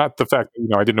 Yeah. Not the fact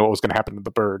that, I didn't know what was going to happen to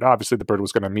the bird. Obviously, the bird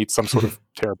was going to meet some sort of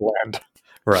terrible end.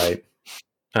 Right.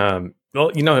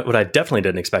 Well, what I definitely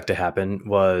didn't expect to happen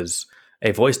was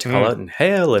a voice to call out and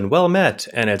hail and well met.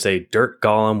 And it's a dirt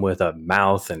golem with a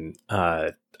mouth and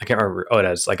I can't remember. Oh, it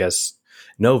has, I guess,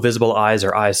 no visible eyes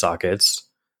or eye sockets.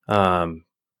 And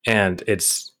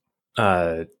its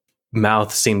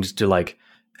mouth seemed to like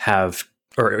have,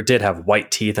 or it did have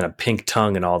white teeth and a pink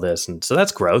tongue and all this. And so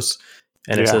that's gross.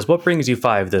 And it says, "What brings you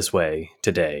 5 this way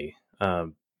today?"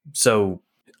 So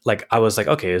like, I was like,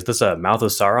 okay, is this a Mouth of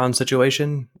Sauron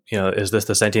situation? Is this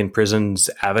the sentient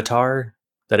prison's avatar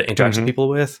that it interacts with people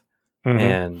with?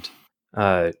 And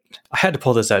I had to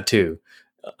pull this out too.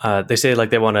 They say like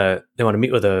they want to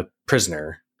meet with a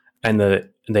prisoner, and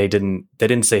they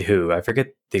didn't say who. I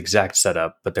forget the exact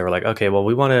setup, but they were like, okay, well,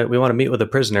 we want to meet with a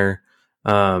prisoner,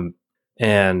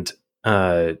 and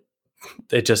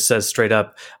it just says straight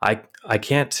up, I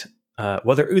can't,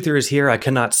 whether Uther is here, I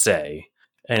cannot say.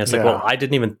 And it's like, well, I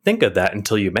didn't even think of that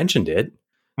until you mentioned it.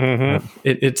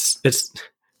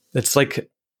 It's like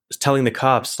telling the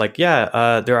cops, like, there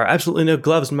are absolutely no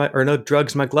gloves no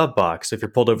drugs in my glove box if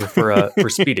you're pulled over for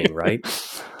speeding, right?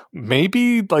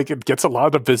 Maybe like it gets a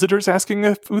lot of visitors asking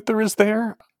if Uther is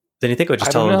there. Then you think I would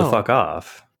just tell them to fuck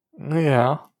off.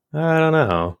 Yeah. I don't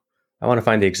know. I want to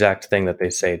find the exact thing that they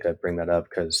say to bring that up,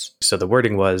 so the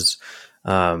wording was,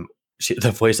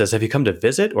 the voice says, "Have you come to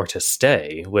visit or to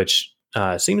stay?" Which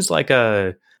seems like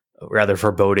a rather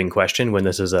foreboding question when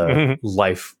this is a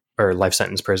life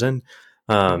sentence prison.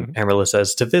 Amaryllis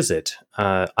says, "To visit.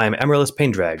 I am Amaryllis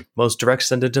Paindrag, most direct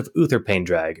descendant of Uther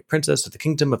Paindrag, princess of the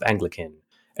kingdom of Anglican."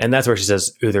 And that's where she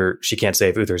says Uther. She can't say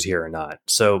if Uther's here or not.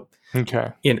 So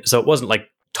okay. So it wasn't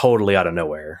like totally out of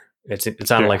nowhere. It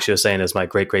sounded like she was saying, "Is my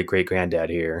great great great granddad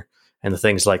here?" And the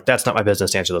thing's like, "That's not my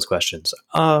business to answer those questions."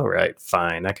 All right,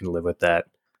 fine, I can live with that.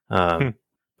 But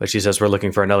she says, "We're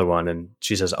looking for another one," and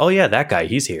she says, "Oh yeah, that guy,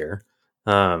 he's here."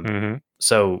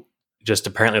 So just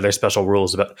apparently there's special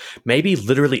rules about maybe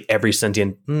literally every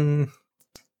sentient. I'm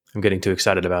getting too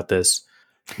excited about this.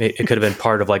 It could have been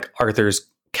part of like Arthur's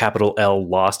capital L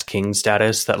Lost King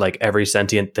status that like every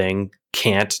sentient thing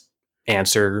can't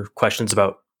answer questions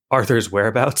about Arthur's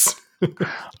whereabouts.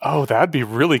 Oh, that'd be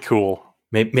really cool.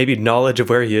 Maybe knowledge of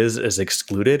where he is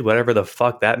excluded, whatever the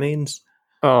fuck that means.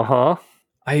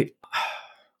 Okay.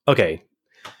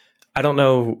 I don't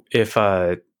know if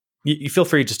you feel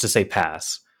free just to say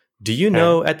pass. Do you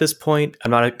know at this point,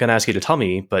 I'm not going to ask you to tell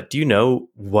me, but do you know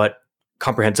what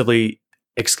comprehensively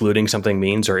excluding something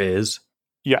means or is?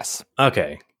 Yes.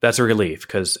 Okay. That's a relief,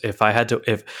 because if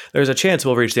there's a chance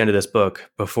we'll reach the end of this book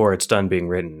before it's done being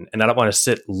written, and I don't want to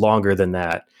sit longer than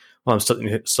that while I'm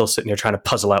still sitting here trying to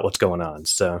puzzle out what's going on.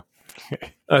 So,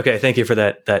 okay. Thank you for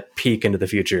that peek into the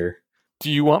future. Do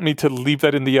you want me to leave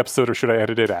that in the episode, or should I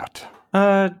edit it out?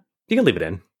 You can leave it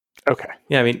in. Okay.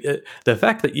 Yeah, I mean, the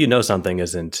fact that you know something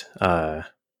isn't,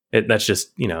 that's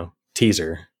just,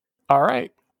 teaser. All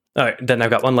right. Then I've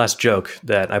got one last joke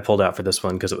that I pulled out for this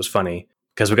one because it was funny,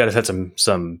 because we got to set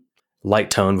some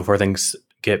light tone before things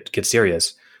get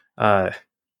serious.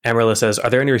 Amaryllis says, "Are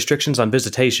there any restrictions on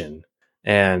visitation?"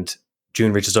 And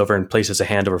June reaches over and places a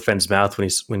hand over Fenn's mouth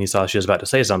when he saw she was about to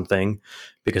say something,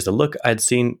 because the look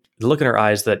in her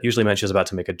eyes that usually meant she was about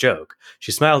to make a joke.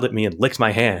 She smiled at me and licked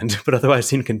my hand, but otherwise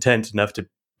seemed content enough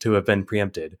to have been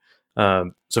preempted.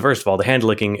 So first of all, the hand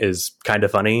licking is kind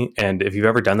of funny, and if you've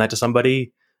ever done that to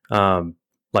somebody,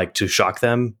 like to shock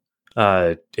them,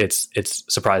 it's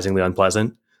surprisingly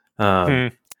unpleasant.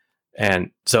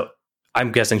 And so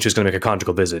I'm guessing she's going to make a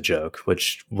conjugal visit joke,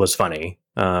 which was funny.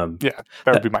 Yeah,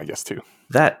 that would be my guess too.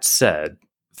 That said,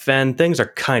 Fenn, things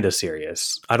are kind of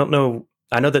serious. I don't know.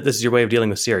 I know that this is your way of dealing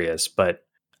with serious, but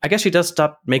I guess she does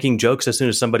stop making jokes as soon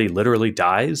as somebody literally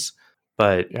dies.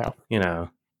 But, and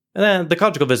then the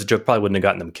conjugal visit joke probably wouldn't have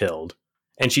gotten them killed.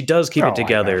 And she does keep it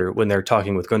together when they're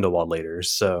talking with Grindelwald later.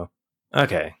 So,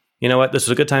 okay. You know what? This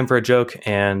was a good time for a joke,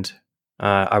 and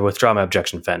I withdraw my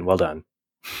objection, Fenn. Well done.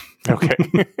 Okay.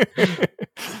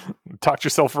 Talked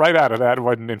yourself right out of that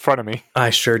one in front of me. I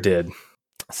sure did.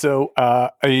 So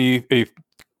a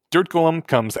dirt golem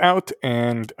comes out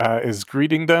and is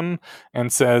greeting them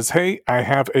and says, "Hey, I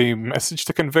have a message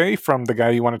to convey from the guy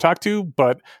you want to talk to,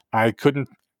 but I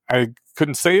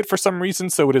couldn't say it for some reason,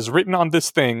 so it is written on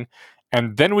this thing.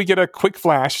 And then we get a quick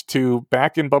flash to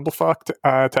back in Bumblefuck,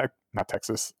 not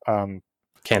Texas,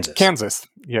 Kansas,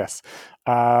 yes,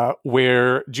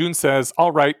 where June says,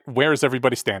 "All right, where is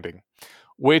everybody standing?"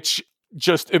 Which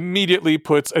just immediately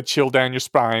puts a chill down your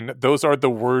spine. Those are the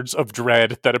words of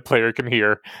dread that a player can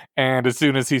hear. And as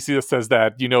soon as he says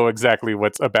that, you know exactly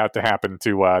what's about to happen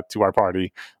to our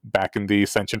party back in the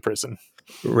Ascension prison.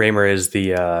 Raymer is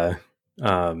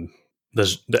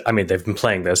I mean, they've been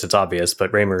playing this, it's obvious,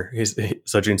 but Raymer,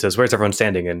 so June says, "Where's everyone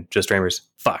standing?" And just Raymer's,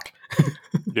 "Fuck."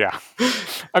 Yeah.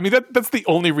 I mean, that's the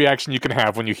only reaction you can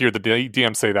have when you hear the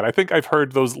DM say that. I think I've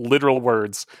heard those literal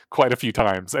words quite a few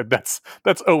times, and that's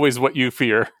always what you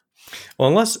fear. Well,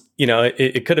 unless,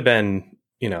 it could have been,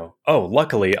 oh,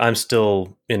 luckily I'm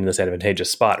still in this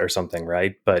advantageous spot or something,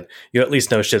 right? But you at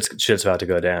least know shit's about to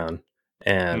go down.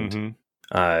 And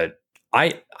I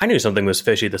knew something was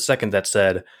fishy the second that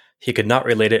said he could not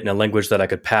relate it in a language that I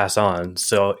could pass on,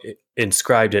 so it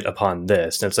inscribed it upon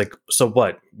this. And it's like, so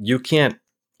what? You can't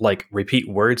repeat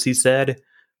words he said,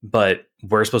 but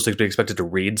we're supposed to be expected to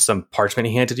read some parchment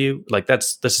he handed you? Like,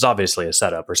 this is obviously a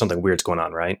setup or something weird's going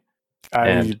on, right?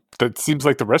 That seems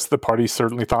like the rest of the party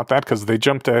certainly thought that, because they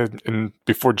jumped in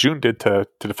before June did to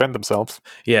defend themselves.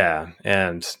 Yeah,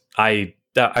 and I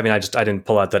didn't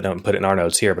pull out that note and put it in our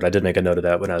notes here, but I did make a note of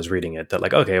that when I was reading it.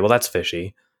 That okay, well, that's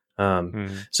fishy.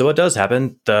 So what does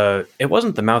happen? It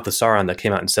wasn't the Mouth of Sauron that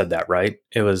came out and said that, right?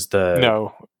 It was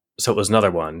no. So it was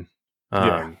another one.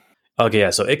 Yeah. Okay, yeah.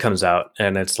 So it comes out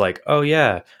and it's like, oh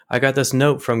yeah, I got this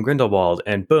note from Grindelwald,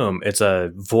 and boom, it's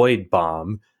a void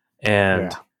bomb,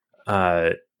 and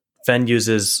Fen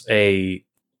uses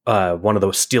one of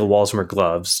those steel walls from her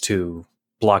gloves to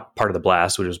block part of the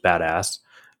blast, which was badass.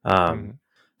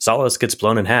 Solace gets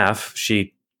blown in half.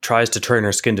 She tries to turn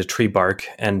her skin to tree bark,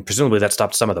 and presumably that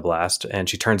stopped some of the blast, and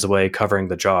she turns away, covering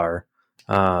the jar,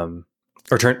 or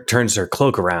turns her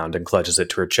cloak around and clutches it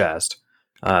to her chest.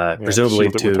 Presumably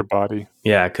to with her body.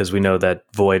 Yeah, because we know that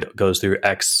void goes through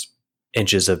X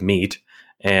inches of meat,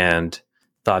 and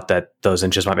thought that those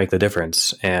inches might make the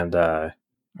difference, and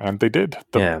they did.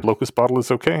 The locust bottle is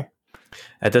okay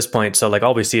at this point. So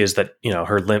all we see is that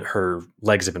her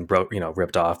legs have been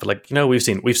ripped off, but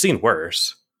we've seen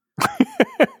worse.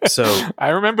 So I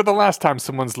remember the last time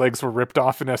someone's legs were ripped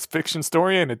off in a fiction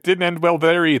story, and it didn't end well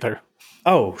there either.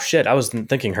 Oh shit! I wasn't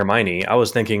thinking Hermione. I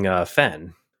was thinking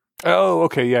Fen. Oh,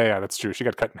 okay, yeah, that's true. She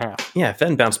got cut in half. Yeah,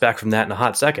 Fen bounced back from that in a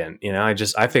hot second.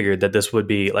 I figured that this would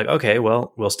be okay,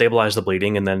 well, we'll stabilize the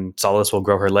bleeding, and then Solace will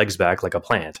grow her legs back like a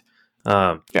plant.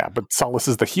 Yeah, but Solace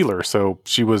is the healer, so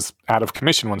she was out of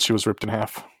commission when she was ripped in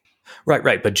half.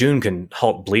 Right. But June can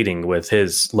halt bleeding with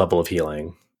his level of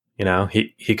healing.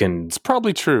 He can. It's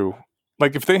probably true.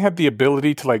 If they had the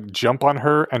ability to jump on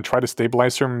her and try to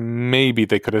stabilize her, maybe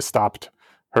they could have stopped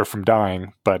her from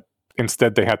dying. But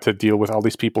instead, they had to deal with all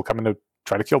these people coming to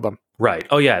try to kill them. Right.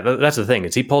 Oh yeah, that's the thing.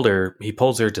 Is he pulls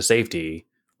her to safety.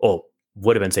 Well,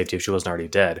 would have been safety if she wasn't already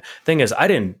dead. Thing is, I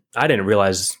didn't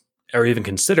realize or even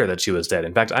consider that she was dead.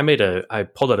 In fact, I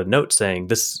pulled out a note saying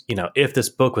this. If this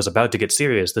book was about to get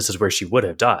serious, this is where she would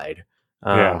have died.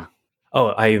 Yeah.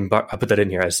 Oh, I put that in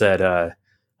here. I said,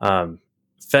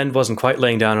 Fen wasn't quite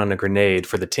laying down on a grenade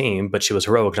for the team, but she was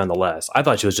heroic nonetheless. I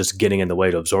thought she was just getting in the way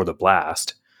to absorb the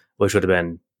blast, which would have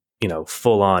been,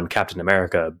 full on Captain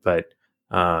America. But,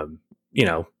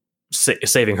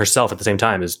 saving herself at the same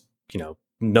time is,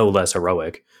 no less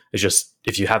heroic. It's just,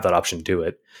 if you have that option, do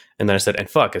it. And then I said, and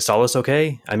fuck, is Solace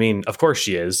okay? I mean, of course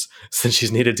she is, since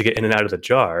she's needed to get in and out of the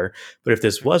jar. But if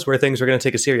this was where things were going to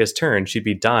take a serious turn, she'd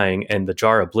be dying and the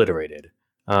jar obliterated.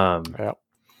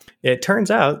 It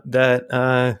turns out that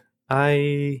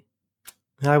I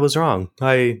was wrong.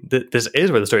 This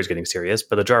is where the story's getting serious,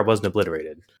 but the jar wasn't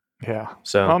obliterated. Yeah.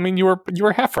 So well, I mean, you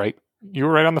were half right. You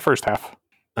were right on the first half.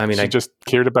 I mean, she just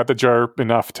cared about the jar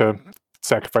enough to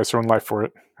sacrifice her own life for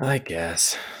it. I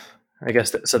guess.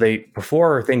 So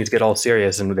before things get all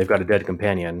serious and they've got a dead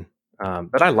companion.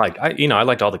 But I liked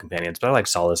all the companions, but I liked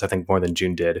Solace, I think, more than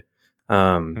June did.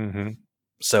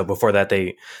 So before that,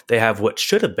 they have what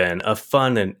should have been a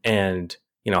fun and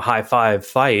high five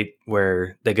fight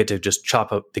where they get to just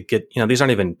chop up these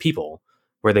aren't even people,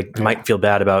 where they might feel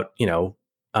bad about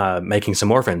making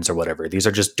some orphans or whatever. These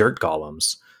are just dirt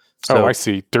golems. So, I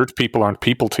see. Dirt people aren't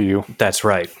people to you. That's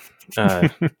right.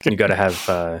 You got to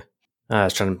have. I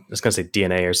was going to say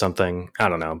DNA or something. I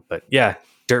don't know, but yeah,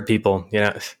 dirt people.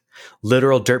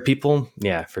 Literal dirt people.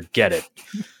 Yeah, forget it.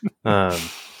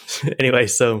 Anyway,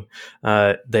 so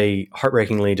they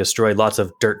heartbreakingly destroy lots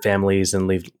of dirt families and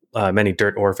leave many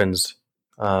dirt orphans.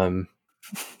 And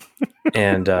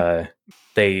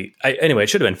they anyway, it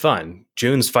should have been fun.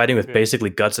 June's fighting with Yeah. basically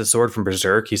Guts' sword from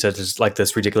Berserk. He says it's like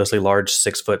this ridiculously large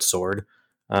 6-foot sword.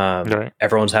 Right.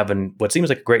 Everyone's having what seems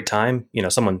like a great time.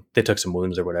 They took some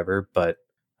wounds or whatever. But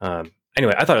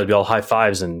anyway, I thought it would be all high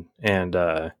fives and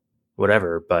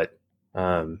whatever. But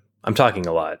I'm talking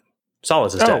a lot.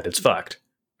 Solace is dead. It's fucked.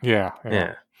 Yeah.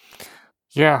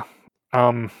 Yeah.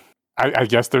 I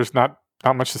guess there's not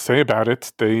much to say about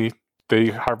it. They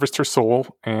harvest her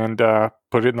soul and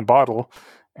put it in the bottle,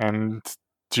 and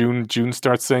June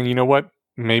starts saying, you know what?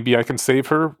 Maybe I can save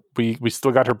her. We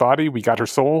still got her body. We got her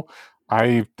soul.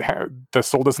 The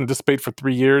soul doesn't dissipate for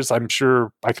 3 years. I'm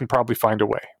sure I can probably find a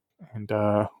way.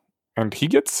 And he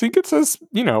gets as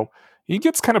he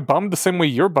gets kind of bummed the same way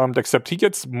you're bummed, except he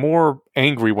gets more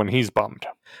angry when he's bummed.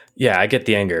 Yeah, I get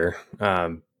the anger. I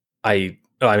mean,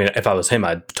 if I was him,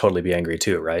 I'd totally be angry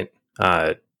too, right?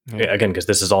 Again, because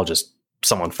this is all just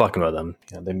someone fucking with them.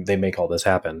 They make all this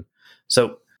happen.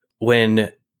 So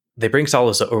when they bring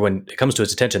Solace, or when it comes to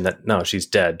his attention that no, she's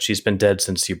dead. She's been dead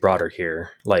since you brought her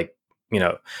here.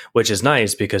 Which is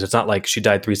nice because it's not like she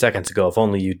died 3 seconds ago. If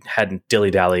only you hadn't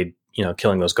dilly-dallied,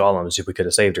 killing those golems, if we could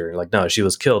have saved her. Like, no, she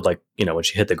was killed, when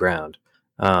she hit the ground.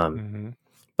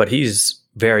 But he's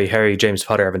very Harry James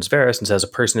Potter Evans Varys and says a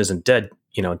person isn't dead,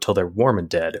 until they're warm and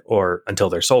dead, or until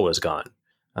their soul is gone.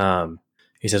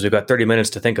 He says, we've got 30 minutes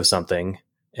to think of something.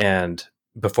 And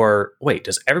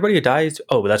does everybody who dies?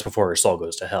 Oh, that's before her soul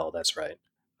goes to hell. That's right.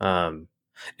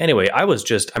 Anyway,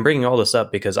 I'm bringing all this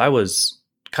up because I was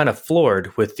kind of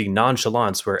floored with the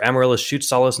nonchalance where Amaryllis shoots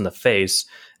Solace in the face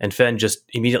and Fen just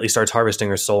immediately starts harvesting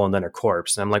her soul and then her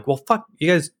corpse. And I'm like, well, fuck, you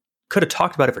guys could have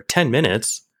talked about it for 10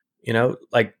 minutes. Maybe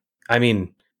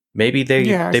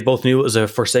they both knew it was a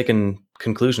forsaken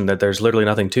conclusion that there's literally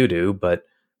nothing to do, but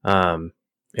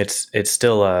it's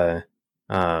still I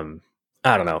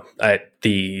don't know.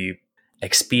 The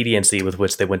expediency with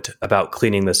which they went about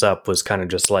cleaning this up was kind of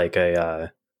just like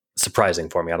a surprising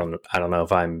for me. I don't know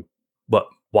if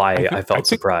I felt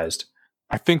surprised.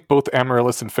 I think both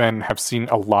Amaryllis and Fen have seen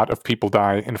a lot of people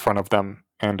die in front of them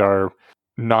and are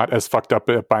not as fucked up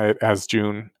by it as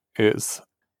June is.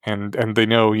 And they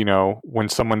know, when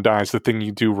someone dies, the thing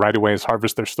you do right away is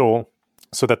harvest their soul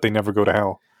so that they never go to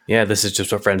hell. Yeah, this is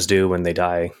just what friends do when they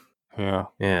die. Yeah.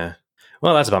 Yeah.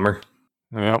 Well, that's a bummer.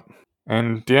 Yep.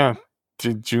 And yeah,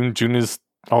 June is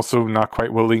also not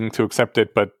quite willing to accept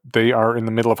it, but they are in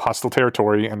the middle of hostile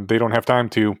territory and they don't have time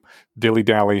to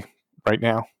dilly-dally right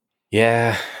now.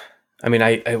 Yeah. I mean,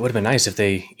 it would have been nice if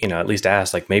they, at least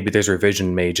asked, like, maybe there's a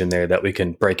revision mage in there that we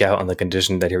can break out on the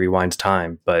condition that he rewinds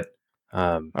time. But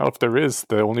well, if there is,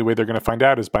 the only way they're going to find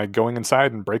out is by going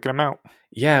inside and breaking them out.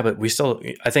 Yeah, but we still,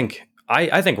 I think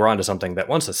we're onto something that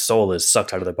once a soul is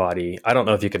sucked out of the body, I don't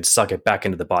know if you could suck it back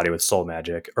into the body with soul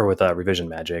magic or with revision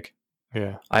magic.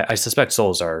 Yeah. I suspect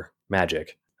souls are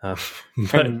magic. But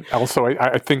and also,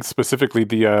 I think specifically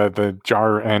the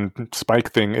jar and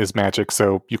spike thing is magic,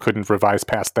 so you couldn't revise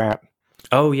past that.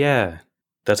 Oh, yeah.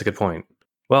 That's a good point.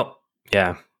 Well,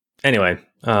 yeah. Anyway,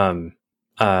 where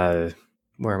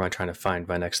am I trying to find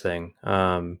my next thing?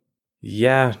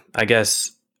 Yeah, I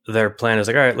guess their plan is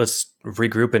like, all right, let's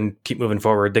regroup and keep moving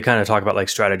forward. They kind of talk about like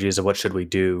strategies of what should we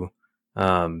do.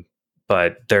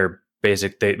 But they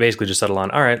basically just settle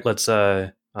on, all right, let's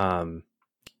last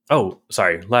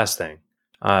thing.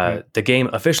 The game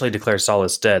officially declares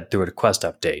Solace dead through a quest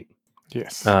update.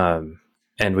 Yes.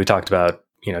 And we talked about,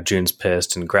 June's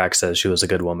pissed and Grax says she was a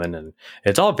good woman, and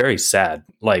it's all very sad.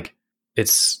 Like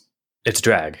it's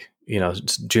drag.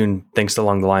 June thinks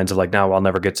along the lines of like, now I'll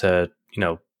never get to,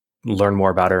 learn more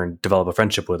about her and develop a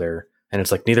friendship with her. And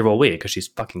it's like, neither will we, because she's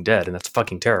fucking dead, and that's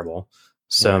fucking terrible.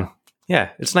 So yeah,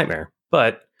 it's a nightmare.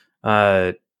 But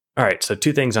all right, so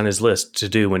 2 things on his list to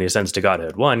do when he ascends to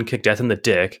godhood. 1, kick death in the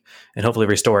dick and hopefully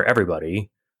restore everybody.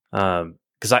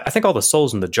 Because I think all the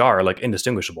souls in the jar are like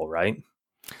indistinguishable, right?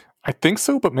 I think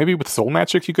so, but maybe with soul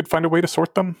magic you could find a way to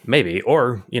sort them. Maybe,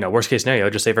 or worst case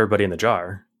scenario, just save everybody in the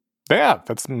jar. Yeah,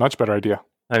 that's a much better idea.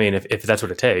 I mean, if that's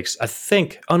what it takes. I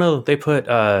think. Oh no, they put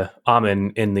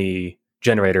Amin in the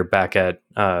generator back at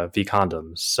V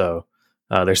Condoms, so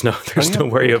there's no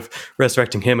worry of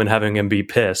resurrecting him and having him be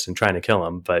pissed and trying to kill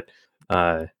him. But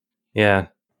yeah,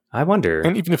 I wonder.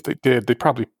 And even if they did, they'd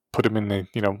probably put him in a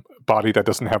body that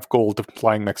doesn't have gold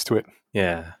lying next to it.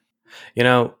 Yeah,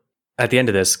 at the end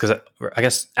of this, because I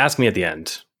guess ask me at the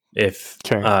end if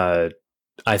I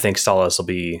think Solace will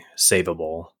be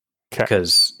savable.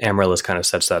 Because Amaryllis kind of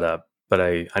sets that up, but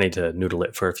I need to noodle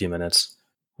it for a few minutes.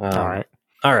 All right.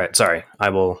 Sorry,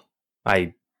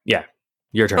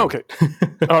 your turn. Okay,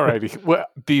 all righty. Well,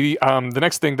 the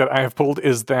next thing that I have pulled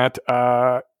is that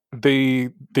they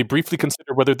briefly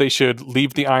consider whether they should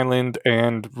leave the island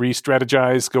and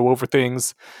re-strategize, go over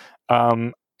things.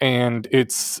 And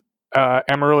it's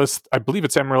Amaryllis, I believe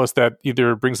it's Amaryllis that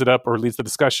either brings it up or leads the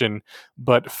discussion.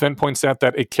 But Fen points out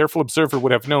that a careful observer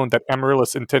would have known that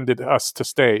Amaryllis intended us to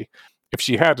stay. If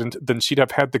she hadn't, then she'd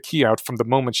have had the key out from the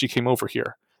moment she came over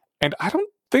here. And I don't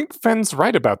think Fen's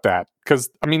right about that, because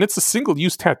I mean it's a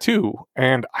single-use tattoo,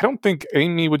 and I don't think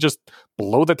Amy would just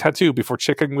blow the tattoo before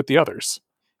checking with the others.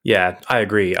 Yeah, I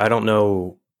agree. I don't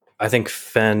know. I think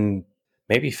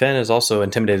maybe Fen is also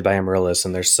intimidated by Amaryllis,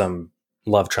 and there's some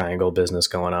love triangle business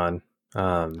going on.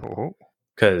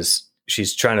 Because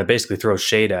she's trying to basically throw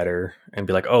shade at her and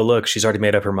be like, "Oh, look, she's already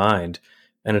made up her mind,"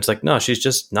 and it's like, no, she's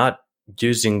just not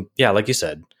using. Yeah, like you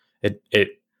said, it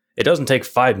doesn't take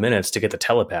 5 minutes to get the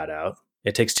telepad out.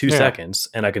 It takes 2 seconds,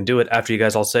 and I can do it after you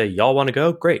guys all say, "Y'all want to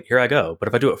go? Great, here I go." But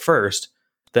if I do it first,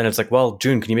 then it's like, well,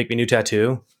 June, can you make me a new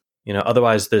tattoo?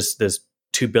 Otherwise this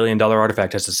 $2 billion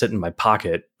artifact has to sit in my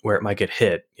pocket where it might get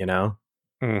hit,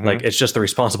 Mm-hmm. Like it's just the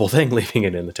responsible thing leaving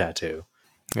it in the tattoo.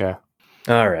 Yeah.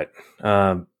 All right.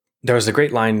 There was a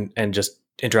great line and just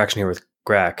interaction here with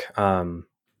Grak.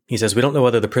 He says, "We don't know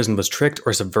whether the prison was tricked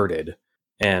or subverted."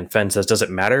 And Fen says, "Does it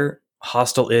matter?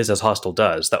 Hostile is as hostile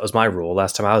does. That was my rule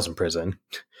last time I was in prison."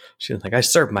 She was like, "I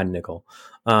served my nickel."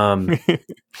 That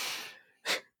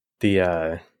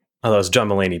was a John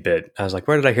Mulaney bit. I was like,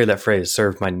 where did I hear that phrase?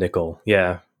 Served my nickel.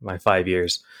 Yeah, my 5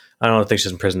 years. I don't think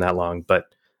she's in prison that long, but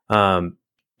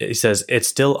he says if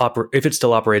it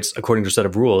still operates according to a set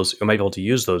of rules, you might be able to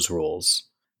use those rules.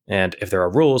 And if there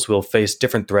are rules, we'll face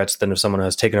different threats than if someone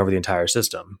has taken over the entire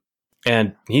system.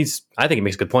 And I think he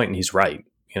makes a good point, and he's right.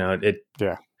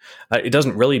 It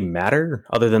doesn't really matter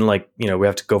other than we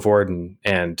have to go forward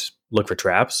and look for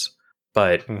traps.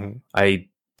 But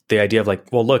the idea of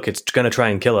well, look, it's going to try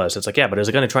and kill us. It's like, yeah, but is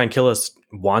it going to try and kill us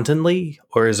wantonly,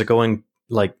 or is it going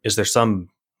is there some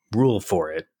rule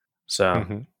for it?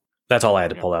 So that's all I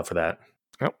had to pull out for that.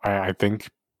 Yep, I think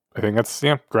that's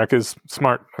Greg is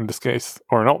smart in this case,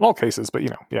 or in all cases, but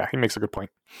he makes a good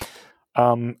point.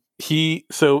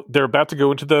 So they're about to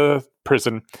go into the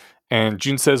prison, and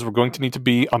June says we're going to need to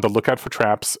be on the lookout for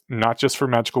traps, not just for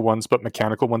magical ones, but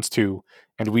mechanical ones too.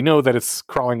 And we know that it's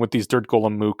crawling with these dirt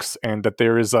golem mooks, and that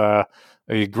there is a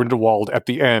Grindelwald at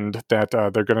the end that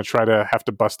they're going to have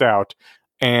to bust out.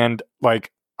 And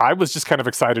I was just kind of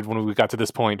excited when we got to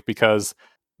this point, because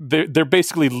they're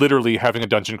basically literally having a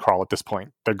dungeon crawl at this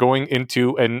point. They're going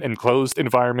into an enclosed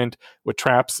environment with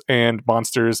traps and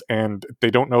monsters, and they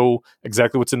don't know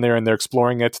exactly what's in there, and they're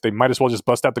exploring it. They might as well just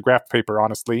bust out the graph paper,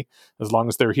 honestly, as long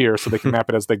as they're here, so they can map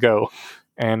it as they go.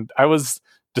 And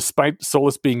despite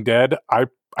Solus being dead, I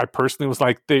personally was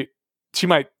like, she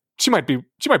might be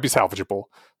salvageable.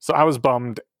 So I was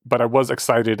bummed, but I was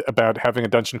excited about having a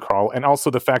dungeon crawl, and also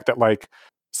the fact that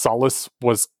Solus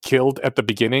was killed at the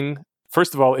beginning.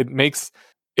 First of all, it makes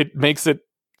it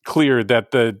clear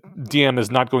that the DM is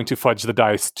not going to fudge the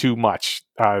dice too much.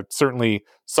 Certainly,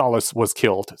 Solus was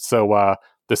killed, so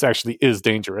this actually is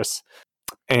dangerous.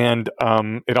 And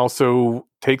it also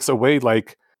takes away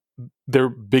their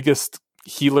biggest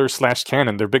healer /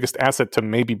 cannon, their biggest asset to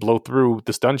maybe blow through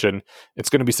this dungeon. It's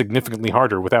going to be significantly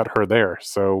harder without her there.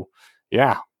 So,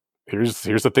 yeah, here's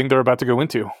the thing they're about to go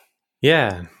into.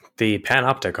 Yeah, the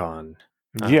Panopticon.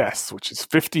 Yes, which is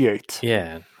 58.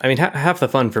 Yeah. I mean, half the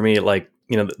fun for me,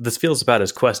 this feels about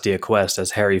as questy a quest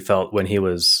as Harry felt when he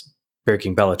was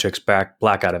breaking Bellatrix Black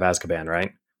out of Azkaban,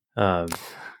 right?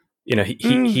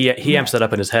 He amps that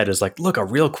up in his head as look, a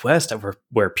real quest that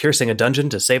we're piercing a dungeon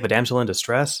to save a damsel in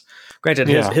distress. Granted,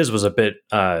 his was a bit,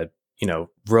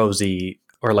 rosy,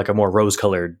 or a more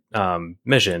rose-colored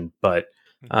mission, but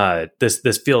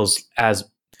this feels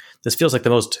like the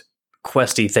most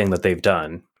questy thing that they've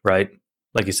done, right?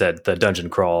 Like you said, the dungeon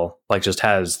crawl just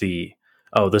has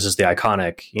this is the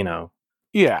iconic,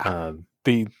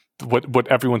 what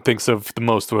everyone thinks of the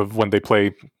most of when they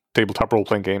play tabletop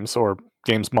role-playing games or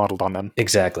games modeled on them.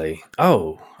 Exactly.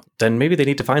 Oh, then maybe they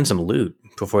need to find some loot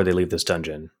before they leave this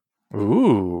dungeon.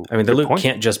 Ooh. I mean, the loot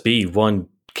can't just be one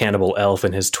cannibal elf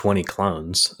and his 20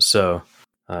 clones. So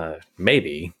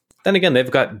maybe. Then again,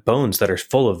 they've got bones that are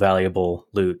full of valuable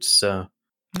loot. So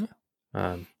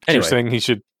anyway. You're saying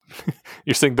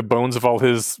you're saying the bones of all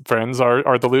his friends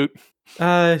are the loot?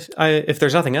 If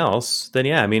there's nothing else, then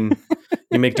yeah, I mean,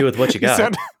 you make do with what you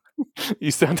got.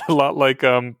 You sound a lot like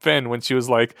Fen when she was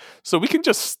like, so we can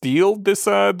just steal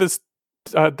the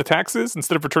taxes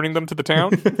instead of returning them to the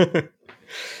town?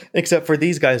 Except for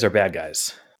these guys are bad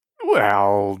guys.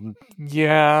 Well,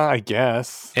 yeah, I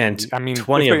guess. And I mean,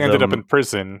 20 if of they ended them, up in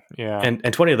prison, yeah.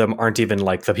 And 20 of them aren't even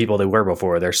the people they were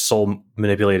before. They're soul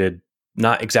manipulated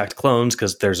not exact clones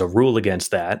because there's a rule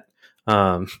against that.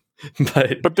 But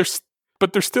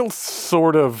there's still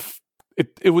sort of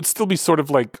it would still be sort of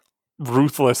like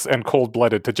ruthless and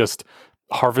cold-blooded to just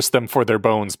harvest them for their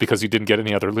bones because you didn't get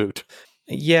any other loot.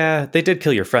 Yeah, they did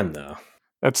kill your friend though.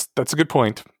 That's a good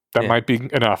point. That might be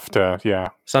enough to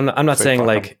So I'm not saying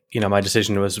like my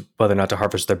decision was whether or not to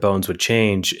harvest their bones would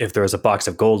change if there was a box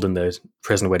of gold in the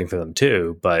prison waiting for them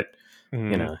too. But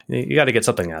you got to get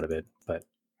something out of it. But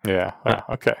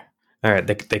okay. All right,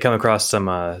 they come across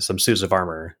some suits of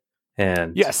armor,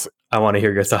 and yes, I want to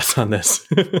hear your thoughts on this.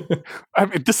 I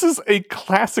mean, this is a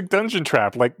classic dungeon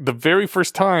trap. Like the very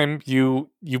first time you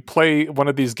play one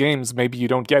of these games, maybe you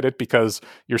don't get it because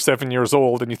you're 7 years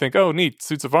old and you think, "Oh, neat,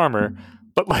 suits of armor."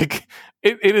 But like,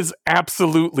 it is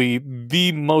absolutely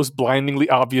the most blindingly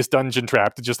obvious dungeon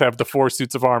trap to just have the 4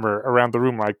 suits of armor around the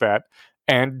room like that.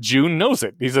 And June knows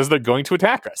it. He says they're going to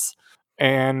attack us,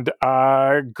 and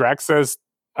Grax says.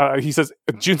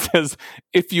 June says,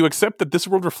 if you accept that this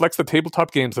world reflects the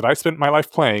tabletop games that I spent my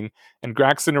life playing, and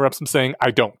Grax interrupts him saying,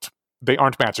 I don't. They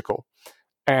aren't magical.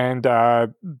 And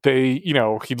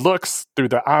he looks through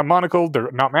the monocle.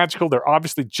 They're not magical. They're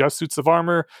obviously just suits of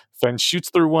armor. Fen shoots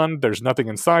through one. There's nothing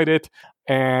inside it.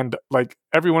 And like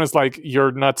everyone is like,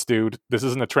 you're nuts, dude. This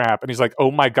isn't a trap. And he's like, oh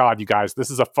my God, you guys,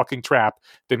 this is a fucking trap.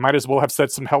 They might as well have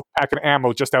set some health pack and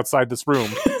ammo just outside this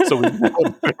room. So we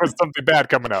know there was something bad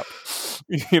coming up.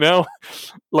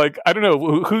 Like, I don't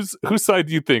know. Whose side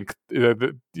do you think?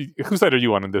 Whose side are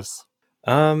you on in this?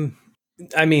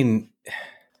 I mean,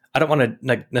 I don't want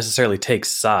to necessarily take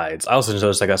sides. I also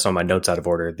noticed I got some of my notes out of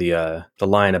order. The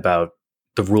line about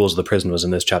the rules of the prison was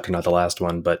in this chapter, not the last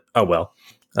one, but oh well.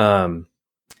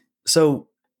 So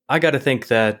I got to think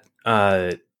that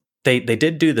they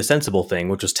did do the sensible thing,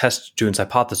 which was test June's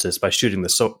hypothesis by shooting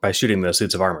the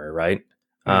suits of armor, right?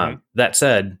 Mm-hmm. That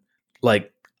said,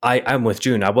 like I'm with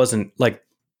June. I wasn't like,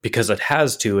 because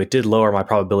it did lower my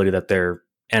probability that they're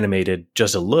animated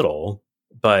just a little,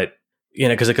 but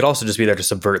because it could also just be there to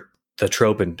subvert the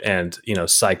trope and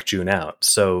psych June out.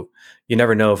 So you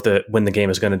never know when the game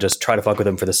is going to just try to fuck with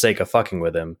him for the sake of fucking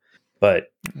with him.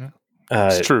 But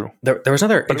it's true. There was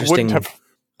another interesting.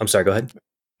 I'm sorry. Go ahead.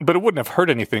 But it wouldn't have hurt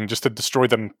anything just to destroy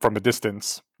them from a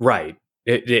distance, right?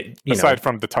 Aside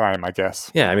from the time, I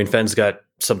guess. Yeah, I mean, Fenn's got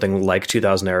something like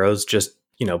 2,000 arrows. Just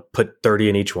put 30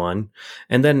 in each one,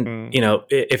 and then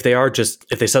if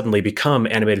they suddenly become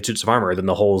animated suits of armor, then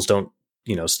the holes don't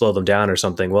slow them down or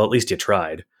something. Well, at least you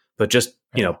tried. But just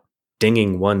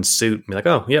dinging one suit and be like,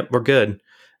 oh, yep, we're good.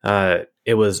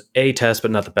 It was a test,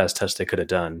 but not the best test they could have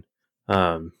done.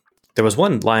 There was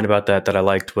one line about that I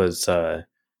liked was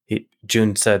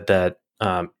June said that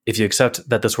if you accept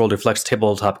that this world reflects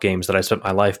tabletop games that I spent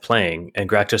my life playing, and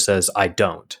Grax just says, I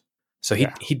don't. So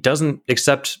he doesn't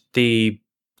accept the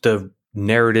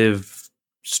narrative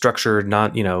structure,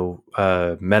 not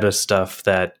meta stuff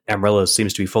that Amaryllis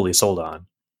seems to be fully sold on.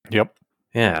 Yep.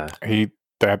 Yeah.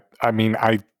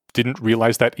 I didn't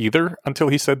realize that either until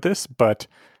he said this, but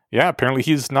yeah, apparently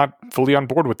he's not fully on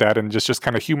board with that and just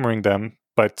kind of humoring them,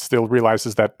 but still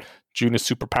realizes that June is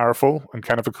super powerful and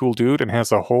kind of a cool dude and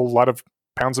has a whole lot of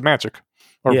pounds of magic.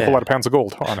 Or a whole lot of pounds of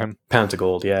gold on him. Pounds of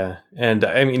gold, yeah. And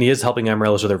I mean, he is helping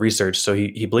Amaryllis with her research, so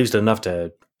he believes it enough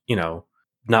to,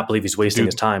 not believe he's wasting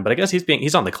his time. But I guess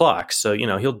he's on the clock, so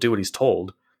he'll do what he's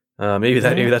told. Maybe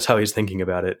that's how he's thinking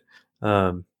about it.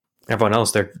 Everyone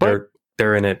else,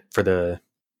 they're in it for the,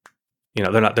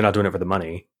 they're not doing it for the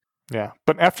money. Yeah,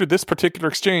 but after this particular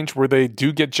exchange, where they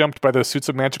do get jumped by the suits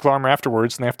of magical armor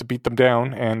afterwards, and they have to beat them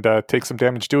down and take some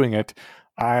damage doing it.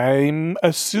 I'm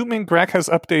assuming Grax has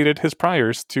updated his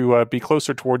priors to be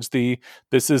closer towards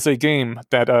this is a game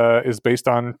that is based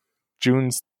on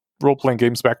June's role-playing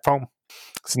games back home,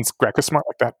 since Grax is smart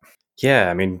like that.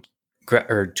 Yeah, I mean,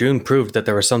 June proved that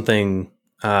there was something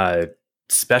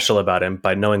special about him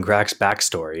by knowing Grax's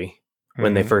backstory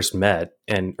when they first met,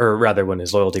 or rather when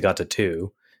his loyalty got to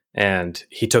 2, and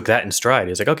he took that in stride.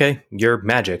 He's like, okay, you're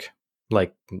magic,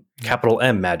 like capital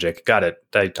M magic. Got it.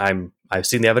 I've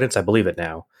seen the evidence. I believe it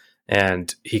now.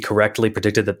 And he correctly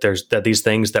predicted that these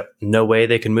things that no way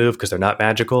they can move because they're not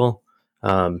magical.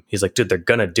 He's like, dude, they're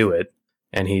gonna do it.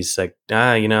 And he's like,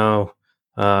 I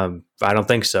don't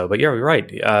think so. But yeah, you're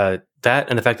right. That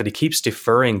and the fact that he keeps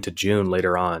deferring to June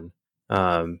later on,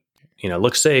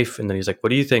 looks safe. And then he's like, what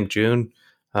do you think, June?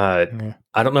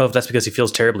 I don't know if that's because he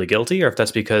feels terribly guilty or if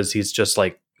that's because he's just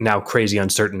like now crazy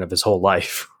uncertain of his whole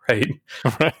life. Right.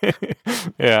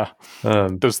 Yeah.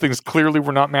 Those things clearly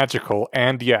were not magical,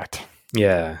 and yet.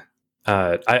 Yeah.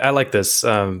 I like this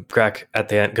Grax at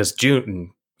the end because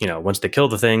June, once they kill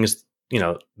the things,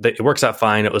 it works out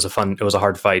fine. It was a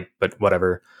hard fight, but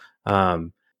whatever.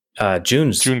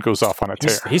 June's June goes off on a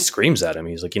tear. he screams at him.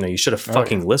 He's like, you should have Oh,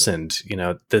 fucking yeah. listened.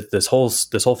 This whole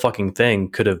fucking thing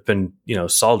could have been,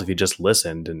 solved if you just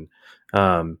listened. And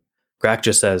Grak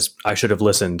just says, I should have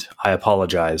listened. I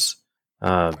apologize.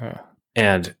 Yeah.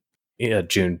 And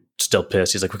June still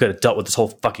pissed. He's like, we could have dealt with this whole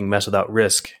fucking mess without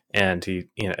Risk. And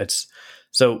it's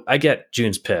so I get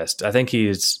June's pissed. I think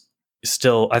he's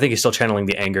still channeling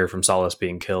the anger from Solace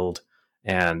being killed,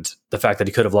 and the fact that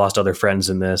he could have lost other friends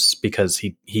in this because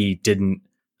he didn't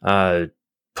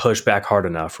push back hard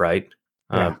enough, right?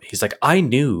 Yeah. He's like, I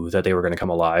knew that they were going to come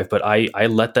alive, but I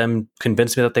let them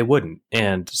convince me that they wouldn't.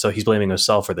 And so he's blaming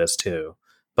himself for this too.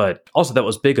 But also that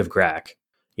was big of Grak.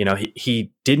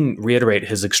 He didn't reiterate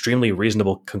his extremely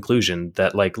reasonable conclusion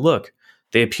that, like, look,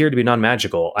 they appear to be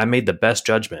non-magical. I made the best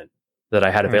judgment that I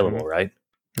had available, right?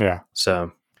 Yeah.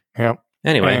 So, yeah.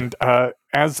 Anyway. And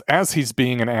as he's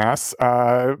being an ass,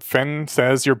 Fen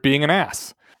says, you're being an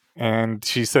ass. And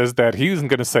she says that he isn't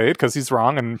going to say it because he's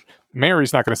wrong, and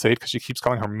Mary's not going to say it because she keeps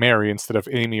calling her Mary instead of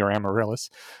Amy or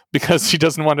Amaryllis, because she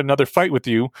doesn't want another fight with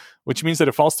you, which means that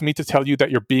it falls to me to tell you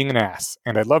that you're being an ass.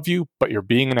 And I love you, but you're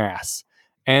being an ass.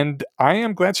 And I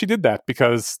am glad she did that,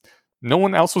 because no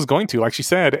one else was going to, like she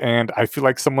said, and I feel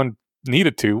like someone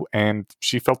needed to, and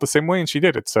she felt the same way, and she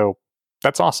did it. So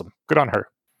that's awesome. Good on her.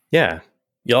 Yeah.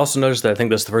 You also notice that I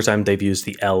think this is the first time they've used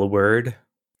the L word.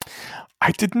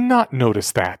 I did not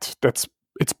notice that.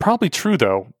 It's probably true,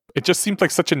 though. It just seemed like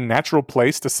such a natural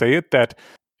place to say it that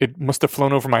it must have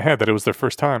flown over my head that it was their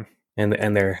first time. And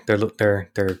they're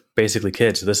basically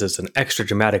kids. So this is an extra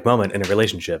dramatic moment in a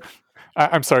relationship.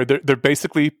 I'm sorry. They're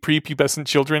basically prepubescent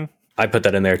children. I put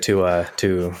that in there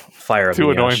to fire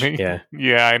to annoy me.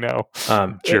 Yeah, I know.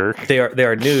 Jerk. They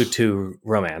are new to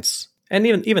romance, and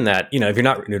even that, if you're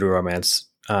not new to romance,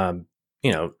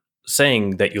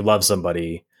 saying that you love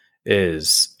somebody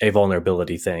is a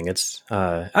vulnerability thing. It's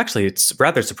actually it's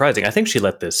rather surprising. I think she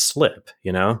let this slip.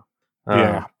 Yeah,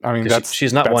 I mean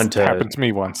she's not one to happened to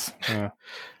me once.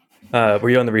 Yeah. Were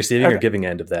you on the receiving or giving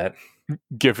end of that?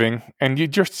 Giving, and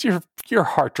your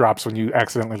heart drops when you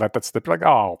accidentally let that slip. You're like,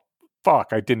 oh fuck,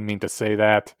 I didn't mean to say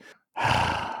that.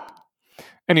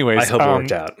 Anyways, I hope it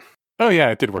worked out. Oh yeah,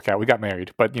 it did work out. We got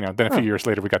married, but then a few years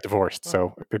later we got divorced,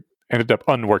 so it ended up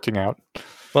unworking out.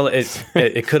 Well,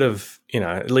 it could have,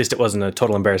 at least it wasn't a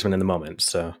total embarrassment in the moment.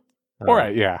 So, all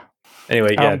right, yeah.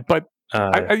 Anyway, yeah, but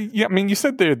I mean, you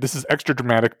said this is extra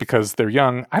dramatic because they're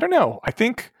young. I don't know. I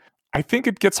think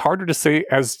it gets harder to say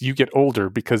as you get older,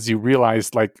 because you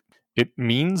realize like it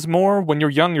means more. When you're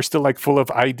young, you're still like full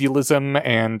of idealism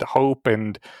and hope,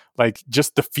 and like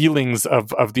just the feelings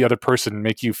of the other person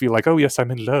make you feel like, oh yes,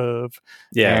 I'm in love.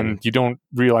 Yeah, and you don't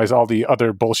realize all the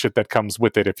other bullshit that comes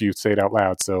with it if you say it out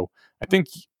loud. So I think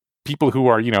people who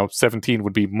are 17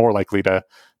 would be more likely to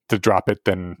drop it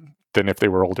than if they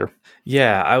were older.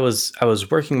 Yeah, I was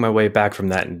working my way back from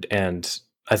that, and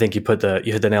I think you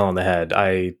hit the nail on the head.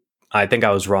 I think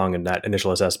I was wrong in that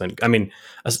initial assessment. I mean,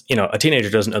 a teenager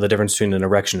doesn't know the difference between an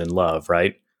erection and love,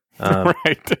 right?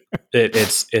 Right.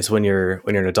 It's when you're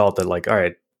an adult that, like, all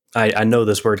right, I know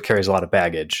this word carries a lot of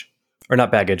baggage, or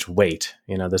not baggage, weight.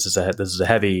 This is a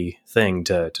heavy thing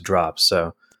to drop.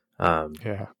 So,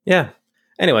 yeah.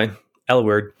 Anyway, L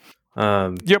word.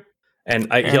 Yep.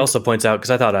 And he also points out,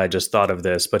 because I thought I just thought of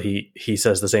this, but he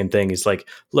says the same thing. He's like,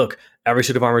 look, every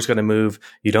suit of armor is going to move.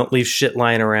 You don't leave shit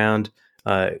lying around.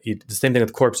 The same thing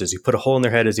with corpses. You put a hole in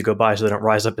their head as you go by so they don't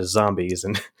rise up as zombies.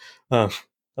 And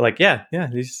like, yeah,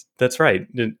 that's right.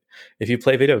 If you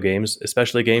play video games,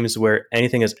 especially games where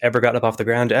anything has ever gotten up off the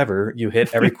ground ever, you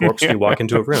hit every corpse you walk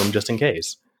into a room just in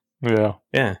case. Yeah.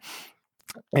 Yeah.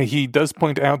 And he does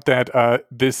point out that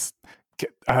they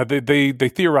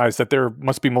theorize that there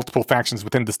must be multiple factions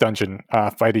within this dungeon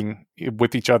fighting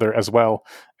with each other as well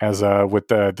as with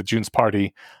the June's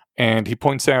party. And he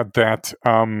points out that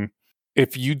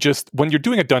if you when you're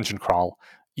doing a dungeon crawl,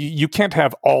 you can't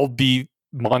have all the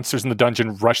monsters in the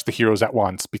dungeon rush the heroes at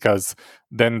once, because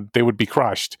then they would be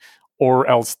crushed, or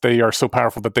else they are so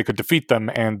powerful that they could defeat them,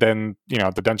 and then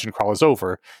the dungeon crawl is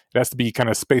over. It has to be kind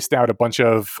of spaced out, a bunch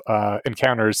of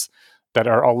encounters that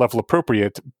are all level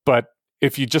appropriate. But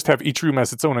if you just have each room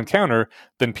as its own encounter,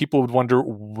 then people would wonder,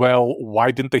 well,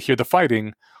 why didn't they hear the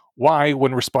fighting? Why,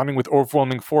 when responding with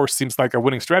overwhelming force seems like a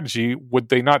winning strategy, would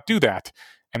they not do that?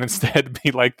 And instead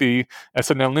be like the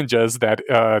SNL ninjas that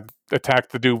attack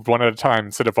the dude one at a time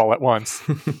instead of all at once.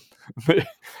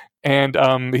 And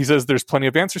he says there's plenty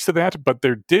of answers to that, but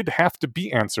there did have to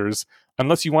be answers,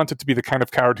 unless you wanted to be the kind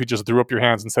of coward who just threw up your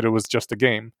hands and said it was just a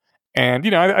game. And,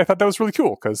 I thought that was really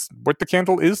cool, because Worth the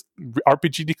Candle is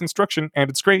RPG deconstruction, and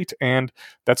it's great, and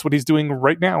that's what he's doing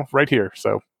right now, right here.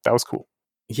 So that was cool.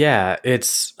 Yeah,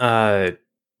 it's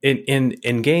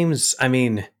in games. I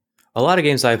mean, a lot of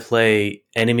games I play,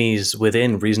 enemies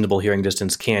within reasonable hearing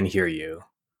distance can hear you,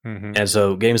 Mm-hmm. and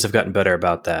so games have gotten better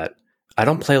about that. I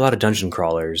don't play a lot of dungeon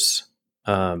crawlers,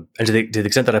 and to the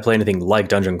extent that I play anything like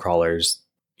dungeon crawlers,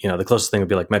 the closest thing would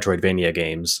be like Metroidvania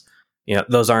games.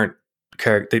 Those aren't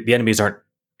the enemies aren't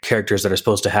characters that are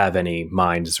supposed to have any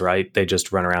minds, right? They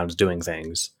just run around doing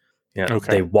things.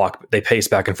 Okay. They pace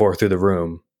back and forth through the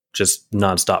room just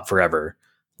nonstop forever.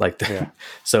 Like, Yeah.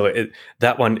 so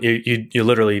that one, you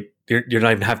literally, you're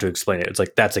not even have to explain it. It's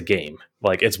like, that's a game.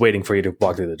 Like, it's waiting for you to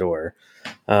walk through the door.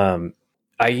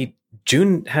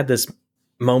 June had this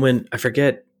moment. I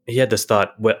forget. He had this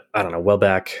thought. I don't know. Well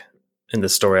back in the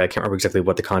story, I can't remember exactly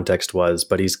what the context was,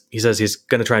 but he says he's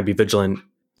going to try and be vigilant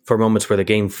for moments where the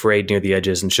game frayed near the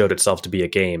edges and showed itself to be a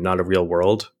game, not a real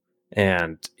world.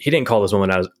 And he didn't call this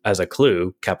moment as a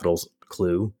clue, capital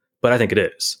clue, but I think it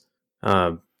is.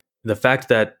 The fact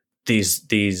that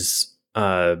these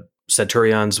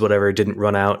Centurions, whatever, didn't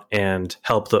run out and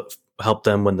help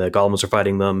them when the golems are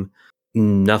fighting them.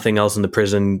 Nothing else in the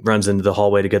prison runs into the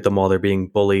hallway to get them while they're being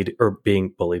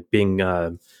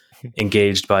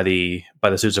engaged by the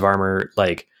suits of armor.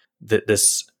 Like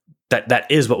that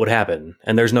is what would happen,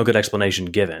 and there's no good explanation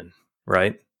given,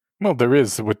 right? Well, there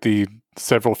is with the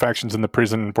several factions in the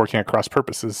prison working at cross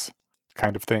purposes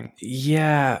kind of thing.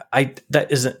 Yeah,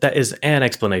 that is an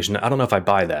explanation. I don't know if I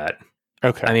buy that.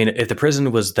 Okay. I mean, if the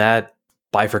prison was that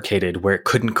bifurcated where it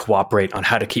couldn't cooperate on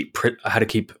how to keep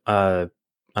bad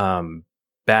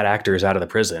actors out of the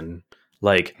prison,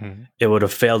 like it would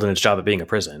have failed in its job at being a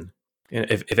prison.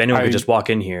 If anyone could just walk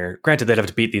in here, granted they'd have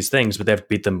to beat these things, but they have to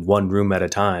beat them one room at a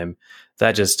time.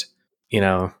 That just,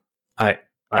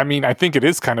 I mean, I think it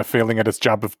is kind of failing at its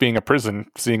job of being a prison,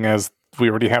 seeing as we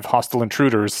already have hostile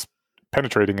intruders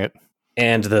penetrating it.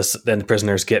 And then the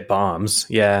prisoners get bombs.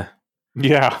 Yeah.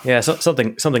 So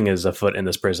something is afoot in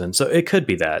this prison. So it could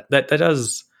be that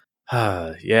does.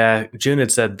 Yeah. June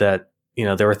had said that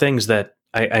there were things that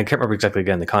I can't remember exactly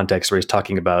again the context where he's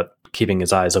talking about keeping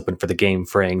his eyes open for the game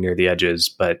fraying near the edges,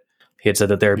 but he had said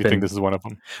that there had been. think this is one of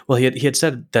them? Well, he had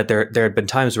said that there had been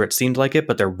times where it seemed like it,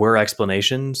 but there were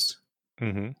explanations.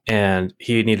 Mm-hmm. And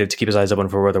he needed to keep his eyes open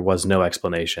for where there was no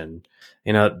explanation.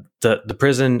 The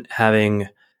prison having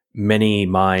many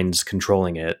minds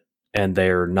controlling it, and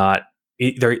they're not.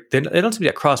 They don't seem to be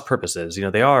at cross purposes.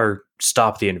 They are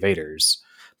stop the invaders,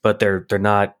 but they're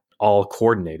not all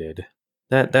coordinated.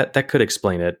 That could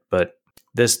explain it, but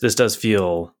this does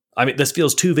feel. I mean, this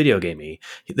feels too video gamey.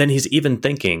 Then he's even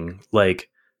thinking like,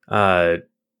 hey,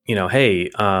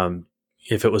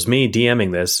 if it was me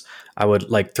DMing this, I would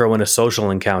like throw in a social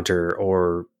encounter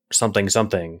or something,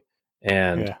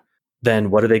 and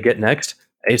then what do they get next?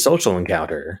 A social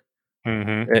encounter.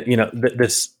 Mm-hmm.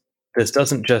 This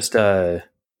doesn't just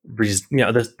this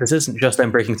isn't just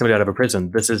them breaking somebody out of a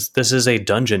prison. This is a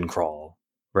dungeon crawl,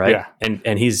 right? Yeah.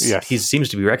 And he seems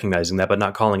to be recognizing that, but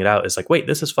not calling it out. It's like, wait,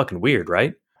 this is fucking weird,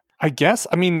 right? I guess.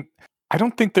 I mean, I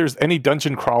don't think there's any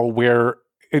dungeon crawl where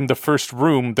in the first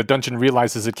room the dungeon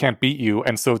realizes it can't beat you,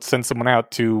 and so it sends someone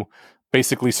out to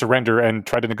basically surrender and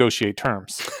try to negotiate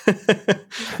terms.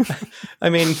 I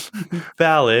mean,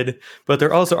 valid, but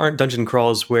there also aren't dungeon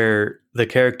crawls where the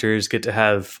characters get to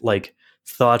have like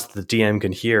thoughts that the DM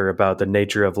can hear about the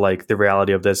nature of like the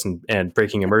reality of this and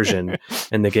breaking immersion.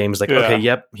 And the game's like, okay,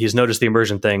 yep, he's noticed the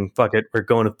immersion thing. Fuck it, we're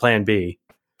going with plan B.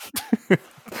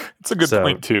 It's a good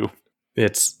point too.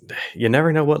 You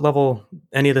never know what level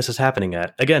any of this is happening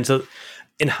at. Again, so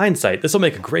in hindsight, this will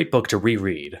make a great book to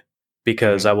reread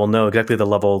because I will know exactly the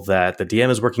level that the DM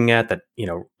is working at, that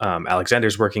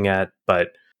Alexander's working at.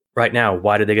 But right now,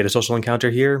 why did they get a social encounter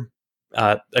here?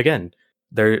 Again,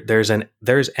 there's an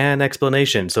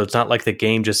explanation. So it's not like the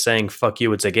game just saying "fuck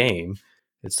you." It's a game.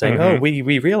 It's saying, "Oh, we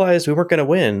realized we weren't going to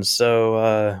win,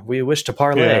 so we wish to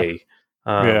parlay."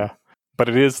 Yeah. But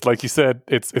it is, like you said,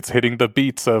 it's hitting the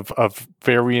beats of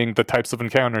varying the types of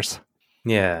encounters.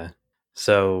 Yeah.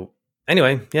 So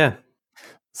anyway, yeah.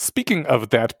 Speaking of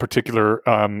that particular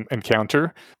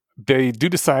encounter, they do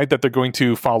decide that they're going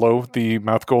to follow the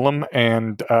mouth golem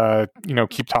and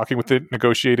keep talking with it,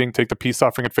 negotiating, take the peace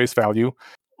offering at face value.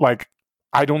 Like,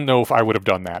 I don't know if I would have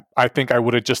done that. I think I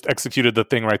would have just executed the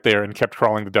thing right there and kept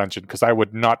crawling the dungeon because I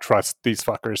would not trust these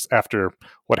fuckers after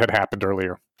what had happened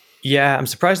earlier. Yeah, I'm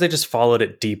surprised they just followed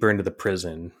it deeper into the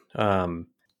prison.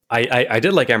 I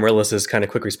did like Amaryllis's kind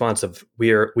of quick response of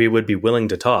we would be willing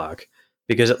to talk,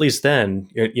 because at least then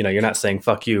you're not saying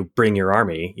fuck you, bring your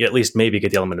army. You at least maybe get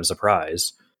the element of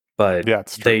surprise. But yeah,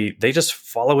 they just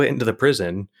follow it into the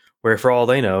prison where, for all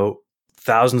they know,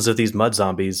 thousands of these mud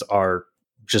zombies are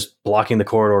just blocking the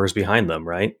corridors behind them,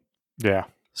 right? Yeah.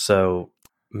 So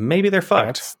maybe they're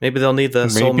fucked. Maybe they'll need the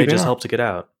Soul Mage's help to get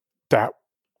out. That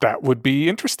would be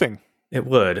interesting. It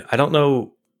would. I don't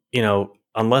know,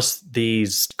 unless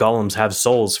these golems have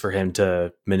souls for him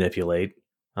to manipulate.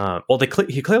 Well,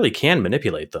 he clearly can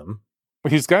manipulate them.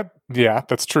 He's got, yeah,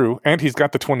 that's true. And he's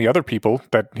got the 20 other people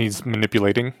that he's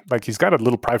manipulating. Like, he's got a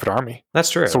little private army. That's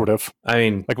true. Sort of. I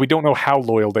mean, like, we don't know how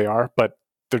loyal they are, but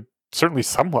they're certainly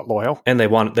somewhat loyal. And they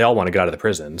all want to get out of the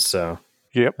prison, so.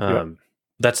 Yep.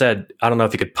 That said, I don't know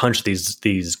if you could punch these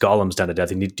golems down to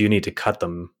death. You do need to cut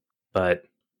them, but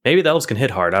maybe the elves can hit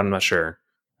hard. I'm not sure.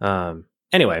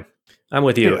 Anyway, I'm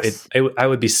with you. Yes. I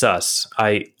would be sus.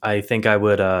 I think I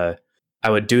would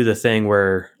do the thing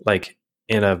where, like,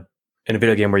 in a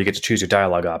video game where you get to choose your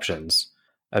dialogue options,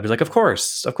 I'd be like, of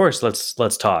course,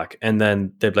 let's talk. And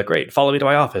then they'd be like, great, follow me to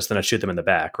my office. Then I'd shoot them in the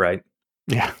back, right?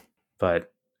 Yeah.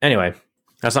 But anyway,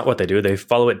 that's not what they do. They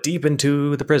follow it deep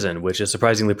into the prison, which is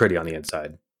surprisingly pretty on the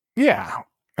inside. Yeah.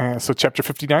 So chapter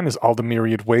 59 is All the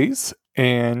Myriad Ways.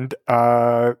 And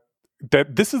that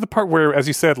this is the part where, as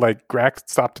you said, like, Grak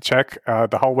stopped to check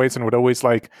the hallways and would always,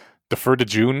 like, defer to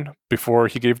June before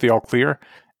he gave the all clear.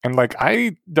 And like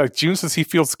June says he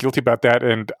feels guilty about that,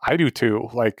 and I do too.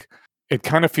 Like, it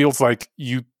kind of feels like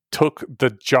you took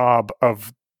the job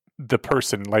of the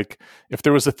person. Like, if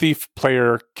there was a thief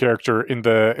player character in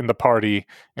the party,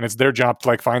 and it's their job to,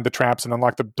 like, find the traps and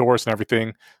unlock the doors and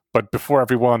everything, but before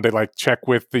everyone, they, like, check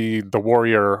with the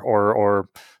warrior or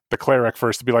the cleric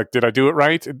first to be like, did I do it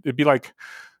right? It'd be like,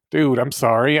 dude, I'm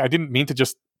sorry, I didn't mean to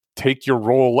just take your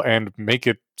role and make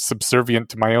it subservient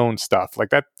to my own stuff. Like,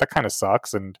 that kind of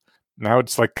sucks. And now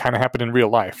it's, like, kind of happened in real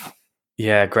life.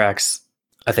 Yeah, Grak's,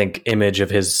 I think, image of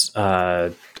his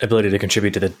ability to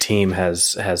contribute to the team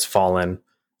has fallen.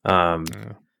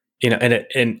 And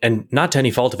not to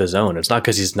any fault of his own. It's not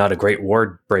because he's not a great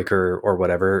ward breaker or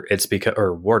whatever. It's because,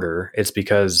 or warder. It's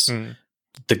because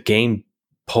the game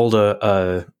pulled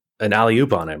an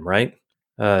alley-oop on him, right?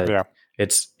 Yeah.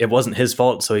 It wasn't his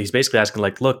fault, so he's basically asking,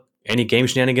 like, look, any game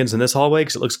shenanigans in this hallway?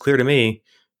 Because it looks clear to me.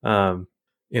 What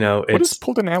is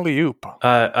pulled an alley-oop?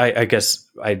 I guess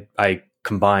I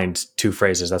combined two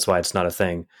phrases. That's why it's not a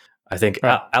thing. I think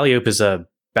alley-oop is a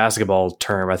basketball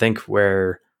term. I think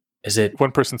where is it?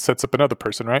 One person sets up another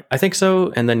person, right? I think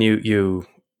so. And then you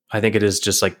I think it is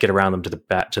just like get around them to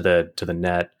the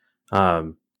net.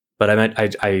 But I meant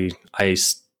I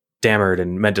stammered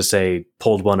and meant to say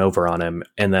pulled one over on him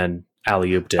and then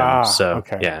alley-ooped him. So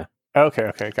okay. Yeah.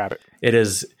 Okay, got it. It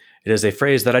is a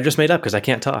phrase that I just made up because I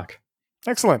can't talk.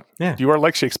 Excellent. Yeah. You are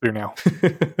like Shakespeare now.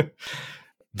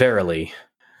 Verily.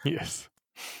 Yes.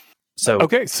 So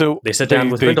they sit down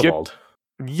with Grindelwald.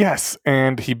 Yes,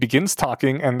 and he begins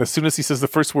talking, and as soon as he says the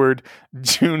first word,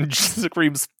 June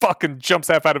screams, fucking jumps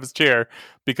half out of his chair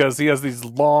because he has these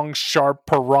long, sharp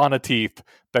piranha teeth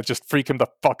that just freak him the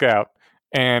fuck out.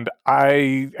 And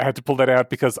I had to pull that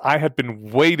out because I had been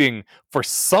waiting for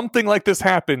something like this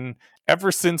happen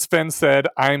ever since Fen said,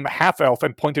 I'm half-elf,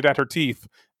 and pointed at her teeth.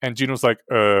 And June was like,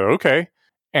 okay.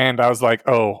 And I was like,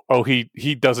 oh,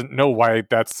 he doesn't know why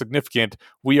that's significant.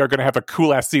 We are going to have a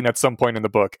cool-ass scene at some point in the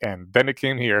book. And then it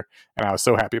came here, and I was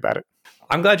so happy about it.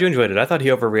 I'm glad you enjoyed it. I thought he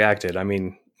overreacted. I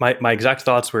mean, my exact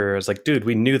thoughts were, I was like, dude,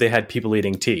 we knew they had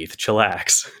people-eating teeth.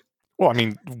 Chillax. Well, I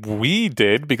mean, we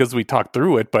did because we talked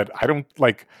through it, but I don't,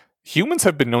 like, humans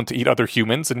have been known to eat other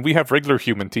humans, and we have regular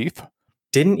human teeth.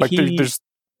 Didn't like,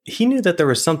 he knew that there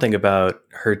was something about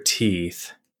her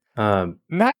teeth. Not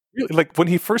really. Like, when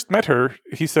he first met her,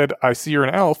 he said, I see you're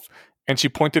an elf, and she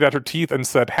pointed at her teeth and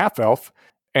said half-elf,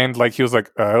 and, like, he was like,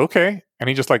 okay, and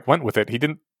he just, like, went with it. He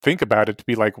didn't think about it to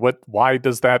be like, why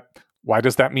does that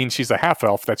mean she's a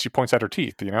half-elf that she points at her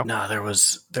teeth, you know? No, there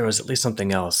was at least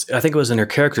something else. I think it was in her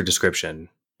character description,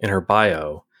 in her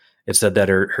bio. It said that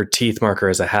her teeth marker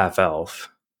is a half-elf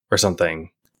or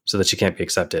something, so that she can't be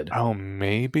accepted. Oh,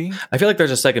 maybe? I feel like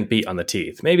there's a second beat on the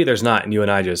teeth. Maybe there's not, and you and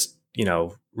I just,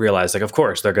 realized, like, of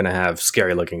course, they're going to have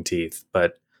scary-looking teeth,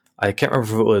 but I can't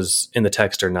remember if it was in the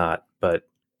text or not. But,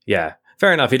 yeah,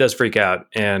 fair enough, he does freak out,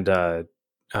 and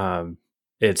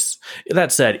it's...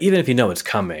 That said, even if you know it's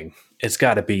coming... It's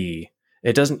got to be.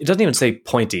 It doesn't even say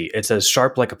pointy. It says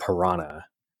sharp like a piranha,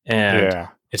 and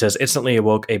it says instantly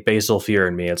awoke a basal fear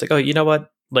in me. It's like, oh, you know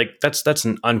what? Like that's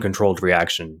an uncontrolled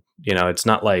reaction. It's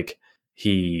not like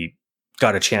he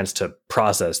got a chance to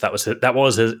process. That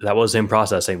was him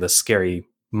processing the scary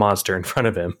monster in front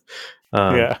of him.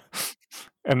 Yeah,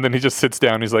 and then he just sits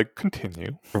down. He's like,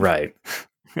 continue. Right.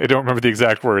 I don't remember the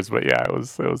exact words, but yeah, it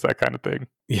was that kind of thing.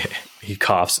 Yeah. he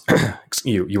coughs.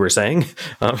 You were saying?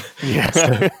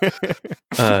 Yeah.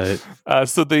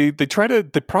 So they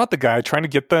prod the guy, trying to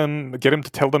get him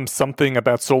to tell them something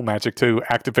about soul magic to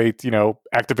activate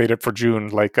it for June,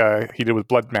 like he did with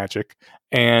blood magic.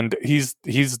 And he's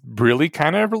really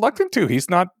kind of reluctant to. He's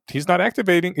not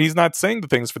activating. He's not saying the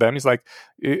things for them. He's like,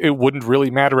 it wouldn't really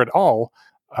matter at all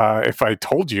if I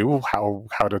told you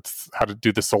how to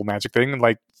do the soul magic thing.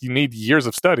 Like, you need years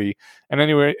of study. And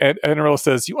anyway, Amaryllis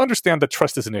says, you understand that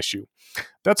trust is an issue.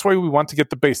 That's why we want to get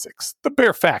the basics, the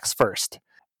bare facts first.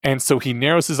 And so he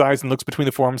narrows his eyes and looks between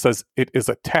the four and says, it is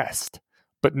a test.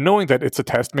 But knowing that it's a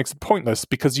test makes it pointless,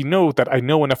 because you know that I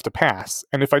know enough to pass.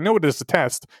 And if I know it is a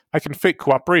test, I can fake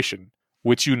cooperation,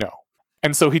 which you know.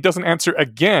 And so he doesn't answer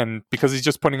again, because he's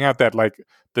just pointing out that, like,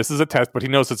 this is a test, but he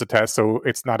knows it's a test, so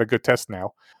it's not a good test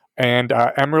now. And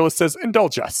Amaryllis says,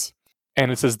 indulge us.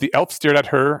 And it says, the elf stared at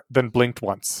her, then blinked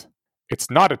once.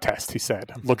 It's not a test, he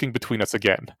said, looking between us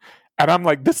again. And I'm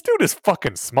like, this dude is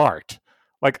fucking smart.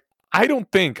 Like, I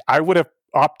don't think I would have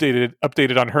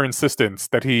updated on her insistence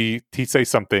that he say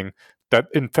something that,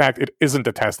 in fact, it isn't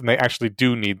a test and they actually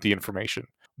do need the information.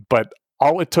 But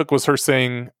all it took was her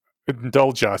saying,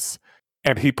 indulge us,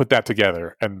 and he put that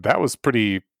together. And that was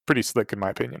pretty slick, in my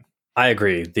opinion. I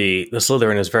agree. The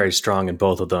Slytherin is very strong in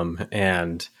both of them,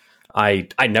 and I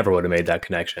never would have made that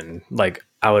connection. Like,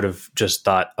 I would have just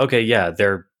thought, okay, yeah,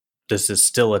 this is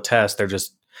still a test. They're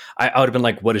just, I would have been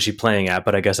like, what is she playing at?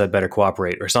 But I guess I'd better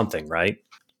cooperate or something, right?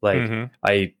 Like,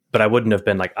 but I wouldn't have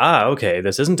been like, okay,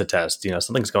 this isn't a test.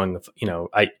 Something's going,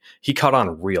 he caught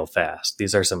on real fast.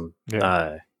 These are some,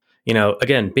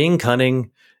 again, being cunning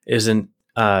isn't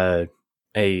a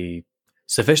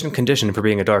sufficient condition for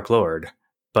being a Dark Lord,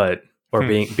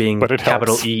 being but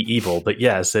capital helps. E evil. But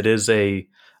yes, it is a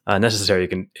necessary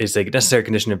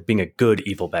condition of being a good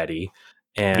evil baddie.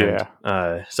 And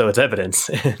so it's evidence.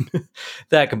 And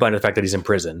that, combined with the fact that he's in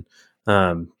prison,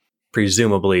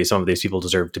 presumably some of these people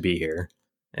deserve to be here.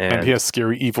 And he has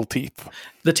scary evil teeth.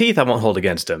 The teeth I won't hold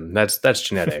against him. That's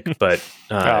genetic. But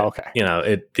okay.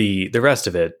 The rest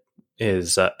of it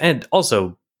is, and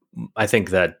also I think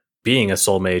that being a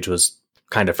soul mage was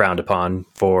kind of frowned upon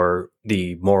for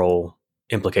the moral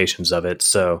implications of it.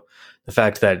 So the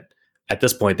fact that at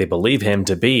this point they believe him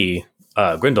to be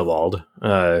Grindelwald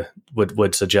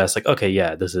would suggest, like, okay,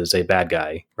 yeah, this is a bad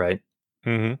guy, right?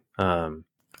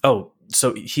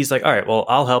 So he's like, all right, well,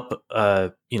 I'll help.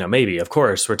 Maybe, of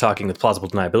course, we're talking with plausible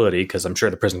deniability, because I'm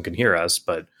sure the prison can hear us.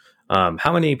 But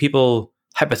how many people,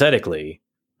 hypothetically,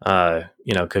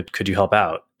 could you help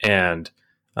out? And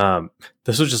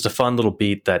this was just a fun little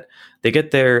beat that they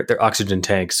get their oxygen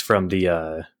tanks from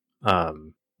the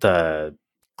clonal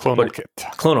kit.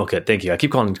 Clonal kit. Thank you. I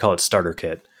keep call it starter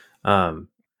kit. And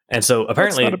so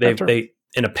apparently they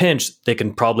in a pinch they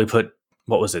can probably put,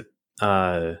 what was it,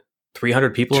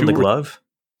 300 people in the glove.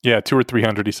 Yeah, 200 or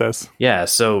 300. He says. Yeah,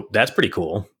 so that's pretty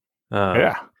cool.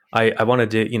 Yeah. I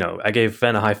wanted to, I gave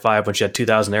Fen a high five when she had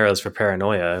 2,000 arrows for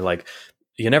paranoia. Like,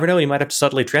 you never know, you might have to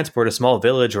subtly transport a small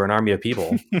village or an army of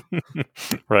people.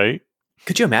 Right?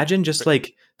 Could you imagine just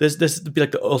like this would be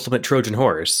like the ultimate Trojan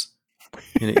horse.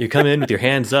 You come in with your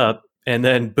hands up, and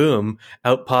then boom,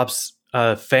 out pops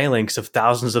a phalanx of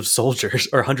thousands of soldiers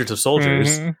or hundreds of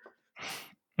soldiers.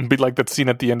 It'd be like that scene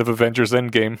at the end of Avengers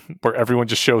Endgame where everyone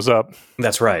just shows up.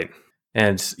 That's right.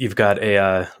 And you've got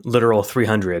a literal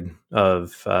 300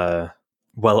 of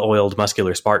well-oiled,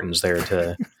 muscular Spartans there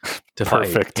to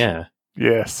fight. Perfect. Yeah.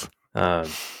 Yes. I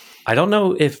don't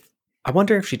know I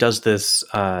wonder if she does this.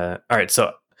 All right,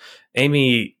 so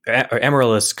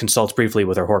Amaryllis consults briefly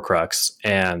with her Horcrux,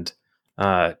 and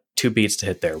 2 beats to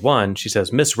hit there. 1, she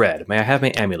says, Miss Red, may I have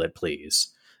my amulet, please?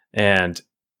 And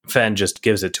Fen just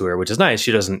gives it to her, which is nice.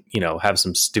 She doesn't, have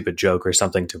some stupid joke or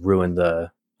something to ruin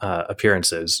the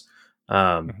appearances.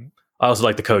 I also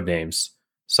like the code names,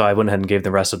 so I went ahead and gave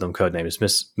the rest of them code names: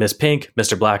 Miss Pink,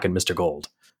 Mr. Black, and Mr. Gold.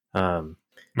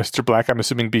 Mr. Black, I'm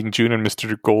assuming, being June, and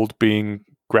Mr. Gold being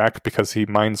Grack because he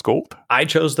mines gold. I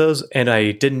chose those, and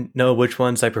I didn't know which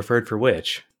ones I preferred for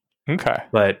which. Okay,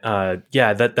 but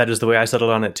yeah, that is the way I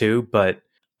settled on it too. But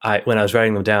when I was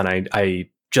writing them down, I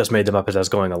just made them up as I was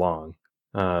going along.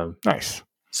 Nice.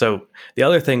 So the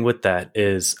other thing with that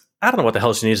is, I don't know what the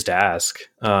hell she needs to ask.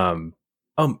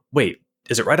 Wait,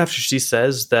 is it right after she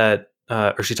says that,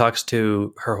 or she talks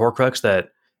to her Horcrux that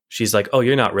she's like, oh,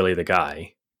 you're not really the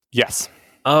guy? Yes.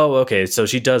 Oh, okay. So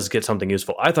she does get something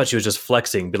useful. I thought she was just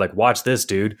flexing, be like, watch this,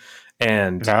 dude.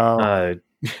 And, grabs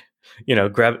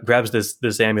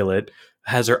this amulet,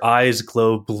 has her eyes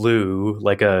glow blue,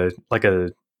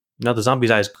 now the zombie's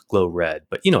eyes glow red,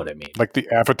 but you know what I mean. Like the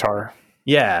Avatar.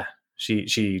 Yeah.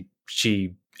 She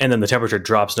and then the temperature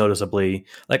drops noticeably.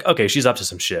 Like, okay, she's up to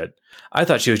some shit. I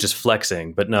thought she was just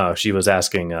flexing, but no, she was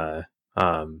asking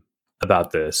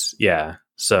about this. Yeah.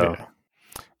 So, Yeah.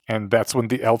 And that's when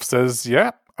the elf says,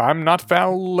 "Yeah, I'm not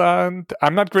I'm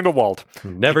not Grindelwald.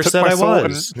 Never said I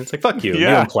was." And it's like, fuck you.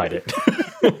 Yeah. You implied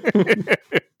it.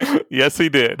 Yes, he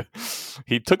did.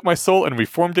 He took my soul and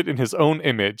reformed it in his own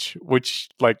image, which,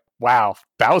 like, wow,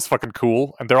 that was fucking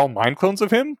cool. And they're all mind clones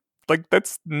of him? Like,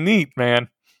 that's neat, man.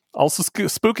 Also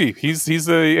spooky. He's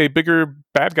a bigger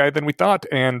bad guy than we thought,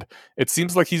 and it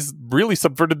seems like he's really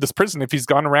subverted this prison if he's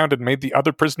gone around and made the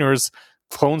other prisoners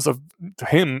clones of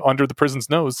him under the prison's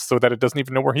nose so that it doesn't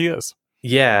even know where he is.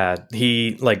 Yeah,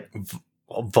 he, like,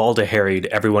 Voldaharied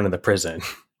everyone in the prison.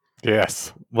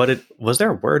 Yes. Was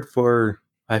there a word for...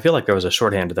 I feel like there was a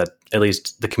shorthand that at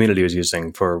least the community was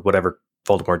using for whatever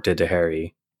Voldemort did to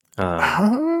Harry.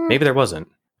 Maybe there wasn't.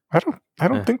 I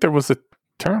don't think there was a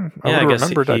term. I would have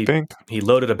remembered. I think he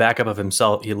loaded a backup of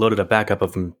himself. He loaded a backup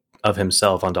of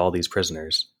himself onto all these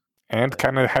prisoners, and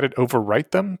kind of had it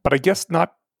overwrite them. But I guess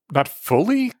not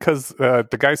fully, because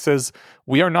the guy says,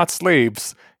 "We are not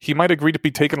slaves. He might agree to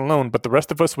be taken alone, but the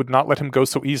rest of us would not let him go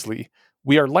so easily.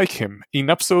 We are like him,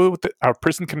 enough so that our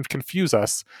prison can confuse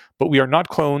us, but we are not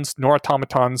clones, nor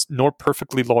automatons, nor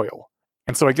perfectly loyal."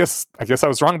 And so I guess I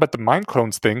was wrong about the mind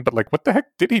clones thing, but, like, what the heck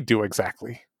did he do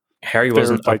exactly? Harry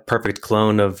wasn't like a perfect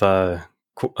clone of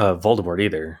Voldemort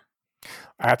either.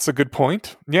 That's a good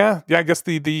point. Yeah. I guess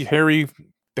the Harry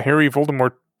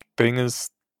Voldemort thing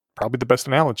is probably the best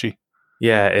analogy.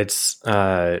 Yeah, it's.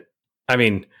 I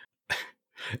mean,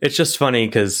 it's just funny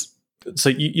because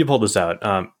you pulled this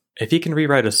out. If he can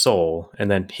rewrite a soul,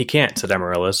 and then he can't, said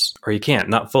Amaryllis, or he can't,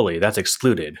 not fully. That's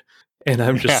excluded. And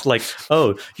I'm just like,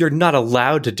 oh, you're not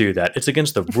allowed to do that. It's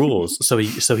against the rules. So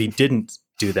he didn't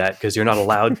do that because you're not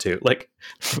allowed to. Like,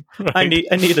 right.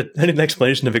 I need an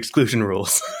explanation of exclusion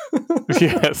rules.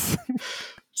 Yes.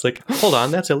 It's like, hold on,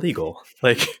 that's illegal.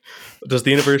 Like, does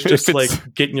the universe just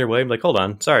like get in your way? I'm like, hold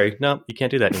on, sorry, no, you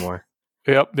can't do that anymore.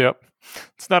 Yep.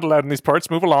 It's not allowed in these parts.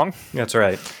 Move along. That's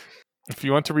right. If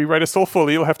you want to rewrite a soul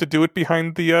fully, you'll have to do it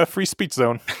behind the free speech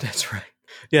zone. That's right.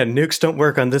 Yeah, nukes don't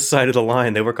work on this side of the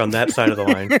line. They work on that side of the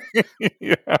line.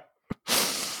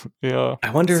 Yeah.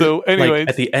 I wonder, so anyways,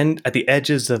 like, at the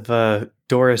edges of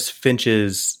Doris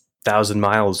Finch's 1,000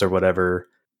 miles or whatever,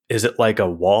 is it like a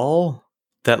wall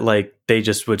that, like, they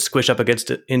just would squish up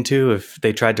against it into if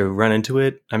they tried to run into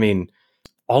it? I mean,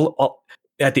 all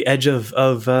at the edge of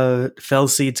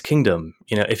Felseed's kingdom,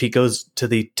 you know, if he goes to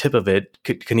the tip of it,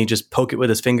 can he just poke it with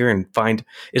his finger and find?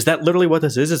 Is that literally what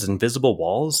this is? Is invisible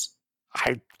walls?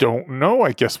 I don't know.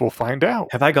 I guess we'll find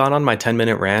out. Have I gone on my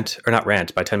 10-minute rant, or not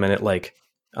rant, by 10-minute, like,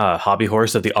 hobby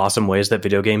horse of the awesome ways that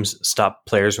video games stop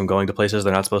players from going to places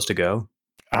they're not supposed to go?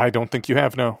 I don't think you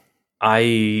have, no.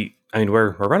 I mean,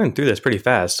 we're running through this pretty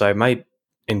fast, so I might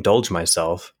indulge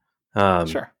myself.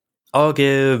 Sure. I'll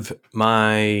give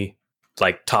my,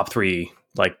 like, top 3,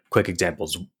 like, quick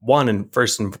examples. One, and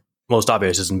first and most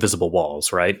obvious, is invisible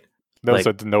walls, right? Those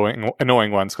are the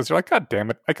annoying ones, because you're like, God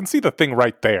damn it, I can see the thing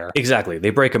right there. Exactly.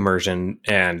 They break immersion,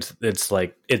 and it's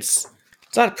like, it's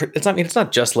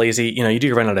not just lazy. You know, you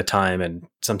do run out of time, and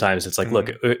sometimes it's like, look,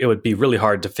 it would be really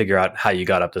hard to figure out how you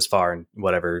got up this far and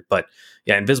whatever. But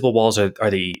yeah, invisible walls are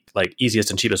the, like, easiest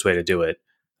and cheapest way to do it.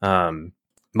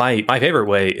 My favorite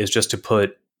way is just to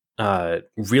put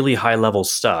really high level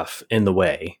stuff in the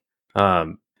way.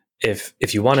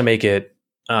 If you want to make it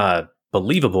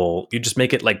believable, you just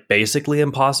make it, like, basically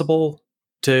impossible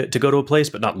to go to a place,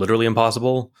 but not literally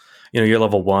impossible. You know, you're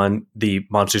level 1. The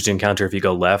monsters you encounter if you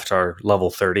go left are level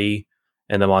 30,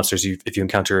 and the monsters if you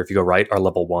encounter if you go right are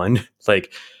level 1.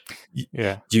 Like,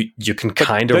 yeah, you can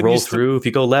kind of roll through if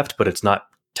you go left, but it's not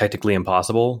technically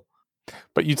impossible.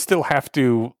 But you'd still have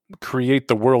to create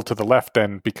the world to the left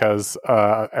then, because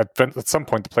at some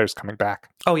point the player's coming back.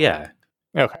 Oh yeah.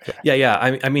 Okay.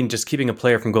 Yeah. I mean, just keeping a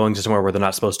player from going to somewhere where they're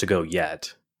not supposed to go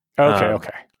yet. Okay.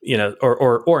 You know,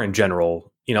 or in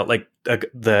general, you know, like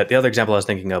the other example I was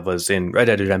thinking of was in Red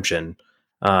Dead Redemption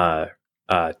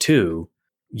 2.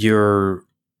 You're,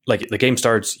 like, the game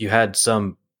starts, you had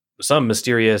some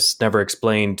mysterious, never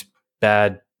explained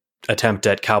bad attempt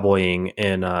at cowboying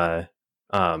in a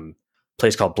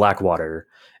place called Blackwater,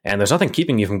 and there's nothing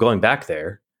keeping you from going back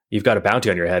there. You've got a bounty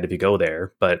on your head if you go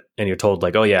there, and you're told,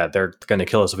 like, oh yeah, they're going to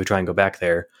kill us if we try and go back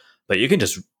there. But you can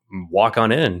just walk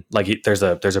on in. Like, there's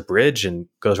a bridge and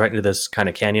goes right into this kind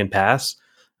of canyon pass.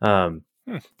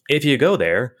 If you go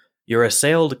there, you're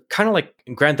assailed kind of like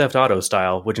Grand Theft Auto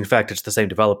style, which in fact it's the same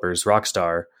developers,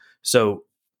 Rockstar. So,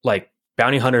 like,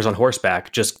 bounty hunters on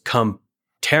horseback just come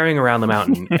tearing around the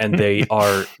mountain, and they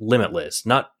are limitless.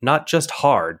 Not just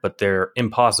hard, but they're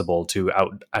impossible to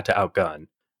outgun.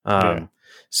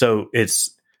 So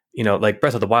it's, like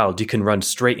Breath of the Wild, you can run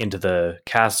straight into the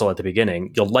castle at the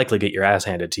beginning. You'll likely get your ass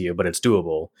handed to you, but it's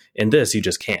doable. In this, you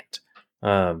just can't.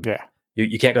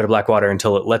 You can't go to Blackwater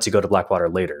until it lets you go to Blackwater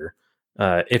later,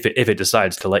 if it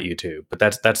decides to let you to. But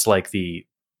that's like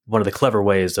one of the clever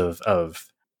ways of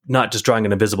not just drawing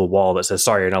an invisible wall that says,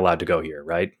 sorry, you're not allowed to go here,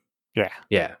 right?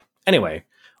 Yeah. Anyway,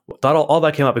 all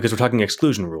that came up because we're talking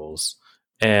exclusion rules.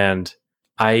 And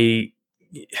I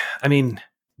mean,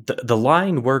 the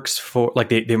line works for, like,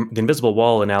 the invisible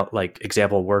wall and out, like,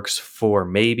 example works for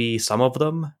maybe some of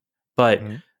them, but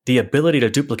the ability to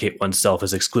duplicate oneself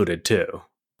is excluded too.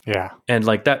 Yeah. And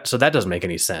like that, so that doesn't make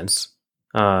any sense.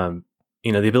 The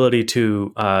ability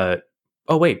to,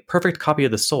 perfect copy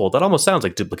of the soul. That almost sounds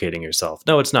like duplicating yourself.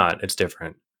 No, it's not. It's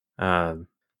different.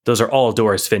 Those are all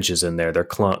Doris Finches in there. They're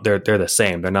the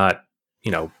same. They're not,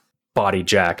 body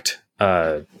jacked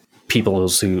people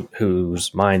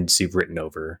whose minds you've written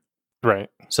over. Right.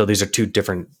 So these are two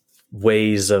different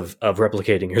ways of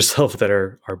replicating yourself that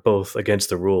are both against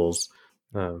the rules.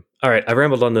 All right, I've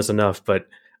rambled on this enough, but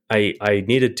I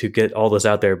needed to get all this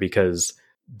out there because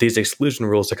these exclusion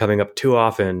rules are coming up too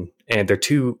often and they're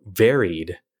too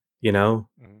varied.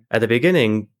 At the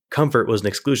beginning, comfort was an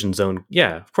exclusion zone.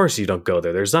 Yeah, of course you don't go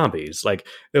there. There's zombies. Like,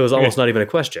 it was almost not even a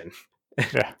question.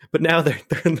 Yeah. But now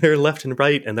they're left and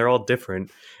right and they're all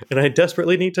different. And I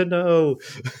desperately need to know.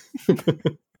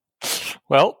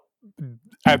 Well,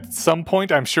 at some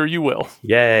point, I'm sure you will.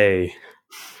 Yay.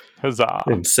 Huzzah.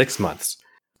 In 6 months.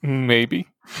 Maybe.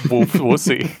 We'll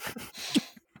see.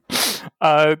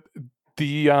 What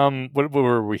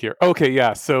were we here? Okay,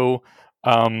 yeah. So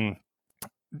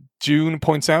June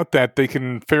points out that they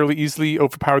can fairly easily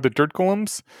overpower the dirt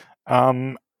golems.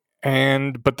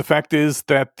 But the fact is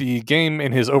that the game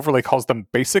in his overlay calls them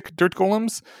basic dirt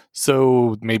golems,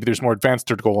 so maybe there's more advanced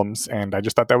dirt golems, and I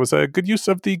just thought that was a good use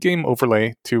of the game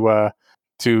overlay to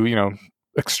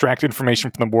extract information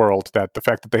from the world, that the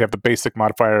fact that they have the basic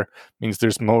modifier means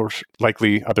there's more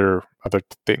likely other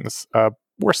things,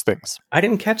 worse things. I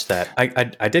didn't catch that.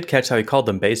 I did catch how he called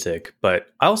them basic, but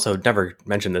I also never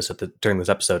mentioned this during this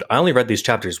episode. I only read these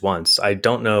chapters once. I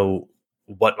don't know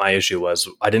what my issue was.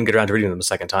 I didn't get around to reading them a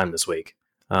second time this week.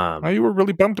 You were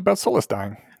really bummed about Solus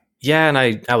dying. Yeah, and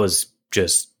I was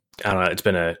just, I don't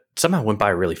know, somehow went by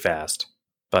really fast,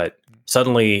 but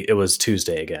suddenly it was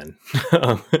Tuesday again.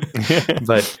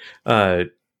 But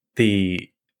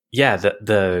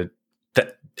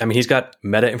he's got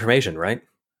meta information, right?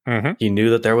 Mm-hmm. He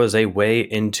knew that there was a way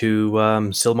into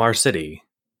Silmar City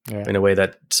in a way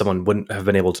that someone wouldn't have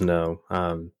been able to know.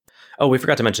 We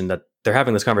forgot to mention that they're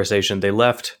having this conversation. They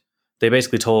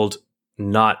basically told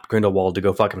not Grindelwald to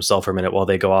go fuck himself for a minute while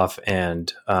they go off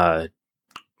and, I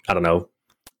don't know.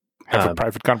 Have a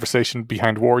private conversation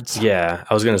behind wards. Yeah,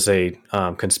 I was going to say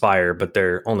conspire, but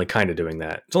they're only kind of doing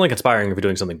that. It's only conspiring if you're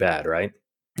doing something bad, right?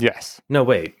 Yes. No,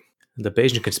 wait. The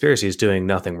Bayesian conspiracy is doing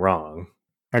nothing wrong.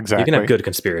 Exactly. You can have good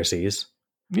conspiracies.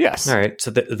 Yes. All right.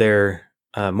 So they're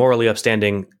morally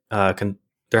upstanding.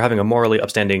 They're having a morally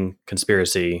upstanding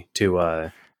conspiracy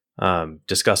to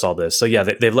discuss all this. So yeah,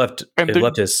 they've left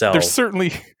his cell. They're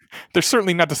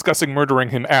certainly not discussing murdering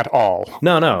him at all.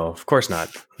 No, of course not.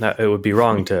 It would be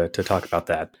wrong to talk about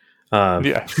that.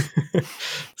 Yeah.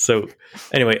 So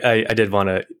anyway, I did want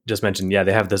to just mention,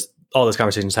 they have all this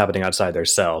conversations happening outside their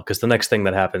cell, because the next thing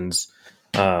that happens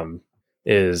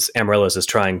is Amaryllis is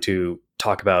trying to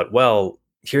talk about, well,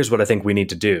 here's what I think we need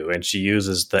to do. And she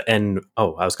uses the N.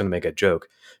 Oh, I was going to make a joke.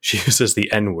 She uses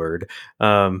the N word,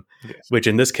 which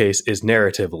in this case is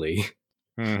narratively.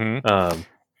 Mm-hmm.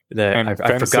 I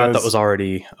forgot that was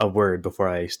already a word before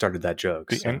I started that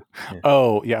joke.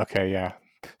 Oh, yeah. Okay. Yeah.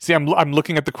 See, I'm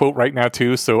looking at the quote right now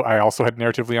too, so I also had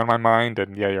narratively on my mind,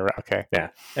 and yeah, you're right. Okay. Yeah.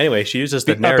 Anyway, she uses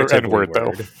the narrative word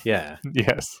though. Yeah.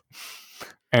 Yes.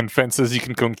 And Fen says, "You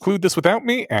can conclude this without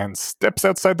me," and steps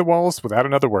outside the walls without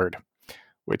another word.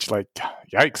 Which, like,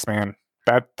 yikes, man.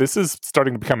 This is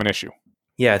starting to become an issue.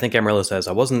 Yeah, I think Amaryllis says,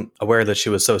 I wasn't aware that she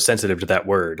was so sensitive to that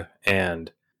word.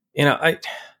 And,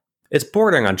 it's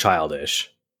bordering on childish.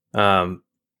 There's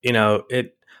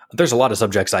a lot of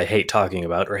subjects I hate talking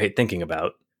about or hate thinking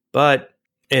about. But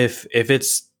if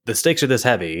it's the stakes are this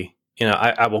heavy,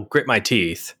 I will grit my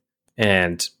teeth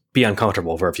and be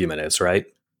uncomfortable for a few minutes, right?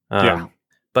 Yeah.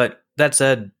 But that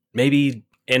said, maybe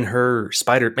her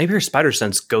spider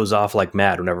sense goes off like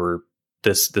mad whenever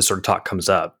this sort of talk comes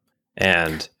up.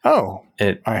 And I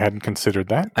hadn't considered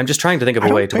that. I'm just trying to think of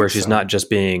a way to where she's not just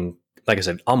being, like I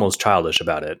said, almost childish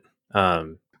about it.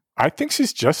 I think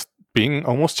she's just being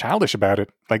almost childish about it.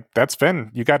 Like, that's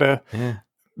Fen. You gotta. Yeah.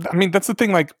 I mean, that's the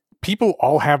thing. Like, people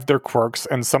all have their quirks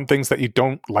and some things that you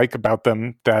don't like about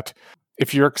them. That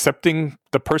if you're accepting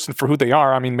the person for who they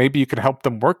are, I mean, maybe you can help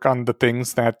them work on the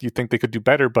things that you think they could do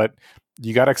better. But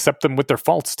you got to accept them with their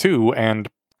faults too. And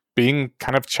being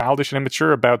kind of childish and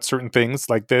immature about certain things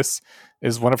like this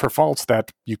is one of her faults.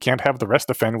 That you can't have the rest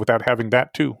of Fen without having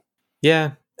that too.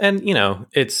 Yeah, and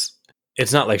it's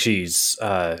not like she's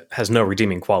has no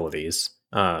redeeming qualities.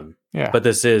 But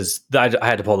this is I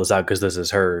had to pull this out because this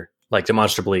is her like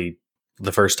demonstrably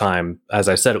the first time, as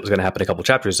I said, it was going to happen a couple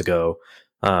chapters ago.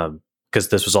 Because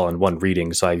this was all in one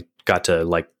reading, so I got to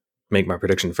like make my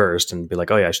prediction first and be like,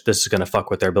 oh yeah, this is going to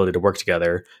fuck with their ability to work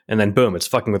together, and then boom, it's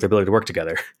fucking with their ability to work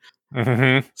together.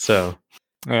 Mm-hmm. So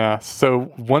yeah.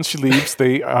 So once she leaves,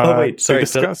 they oh wait, sorry,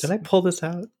 discuss. did I pull this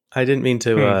out? I didn't mean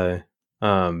to.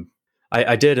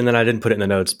 I did, and then I didn't put it in the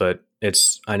notes, but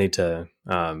I need to.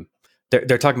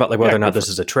 They're talking about like whether or not this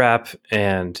is a trap,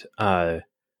 and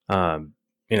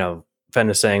Fen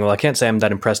is saying, well, I can't say I'm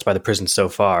that impressed by the prison so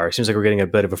far. It seems like we're getting a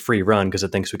bit of a free run because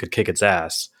it thinks we could kick its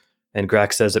ass. And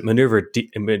Grax says it maneuvered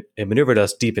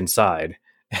us deep inside.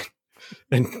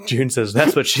 And June says,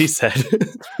 that's what she said.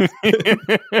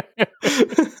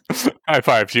 High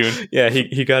five, June. Yeah,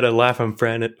 he got a laugh from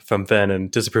Fen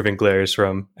and disapproving glares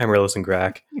from Amaryllis and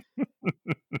Grack.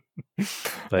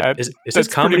 But is his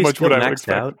comedy still maxed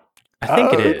out? I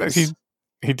think it is.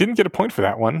 He didn't get a point for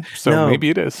that one, so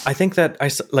maybe it is. I think that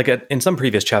in some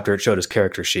previous chapter, it showed his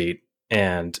character sheet,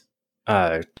 and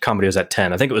comedy was at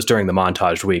 10. I think it was during the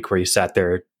montage week where he sat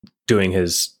there doing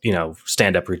his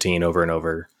stand-up routine over and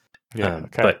over. Yeah,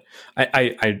 okay. But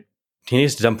he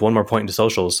needs to dump one more point into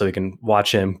socials so we can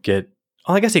watch him get.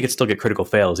 Well, I guess he could still get critical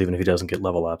fails even if he doesn't get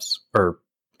level ups or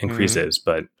increases.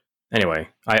 But anyway,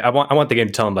 I want the game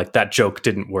to tell him like that joke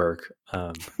didn't work.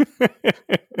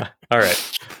 All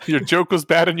right. Your joke was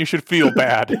bad and you should feel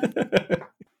bad.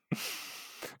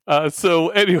 So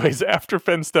anyways, after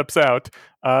Fen steps out,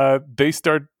 they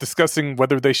start discussing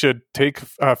whether they should take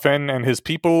Fen and his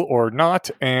people or not.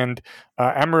 And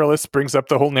Amaryllis brings up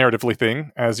the whole narratively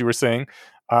thing, as you were saying,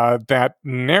 that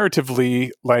narratively,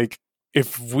 like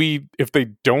if they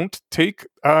don't take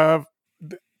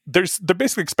they're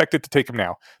basically expected to take him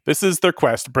now. This is their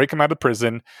quest, break him out of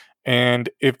prison. And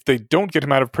if they don't get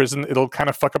him out of prison, it'll kind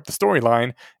of fuck up the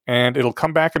storyline, and it'll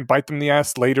come back and bite them in the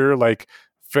ass later. Like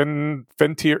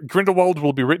Grindelwald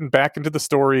will be written back into the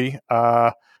story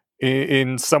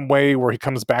in some way where he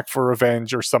comes back for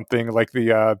revenge or something, like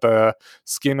the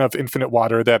skin of infinite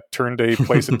water that turned a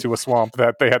place into a swamp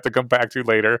that they had to come back to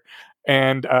later.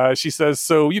 And she says,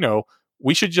 so,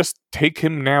 we should just take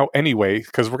him now anyway,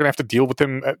 because we're going to have to deal with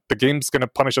him. The game's going to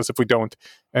punish us if we don't,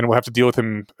 and we'll have to deal with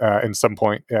him in some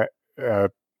point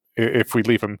if we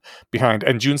leave him behind.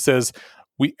 And June says,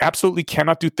 we absolutely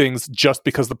cannot do things just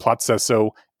because the plot says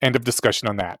so. End of discussion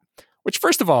on that. Which,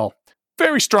 first of all,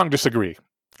 very strong disagree.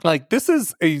 Like, this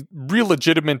is a real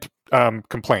legitimate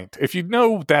complaint. If you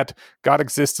know that God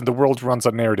exists and the world runs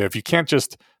on narrative, you can't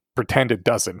just pretend it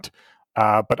doesn't.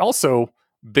 But also,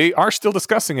 they are still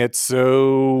discussing it,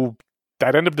 so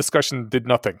that end of discussion did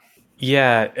nothing.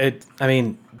 Yeah,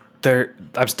 I'm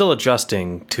still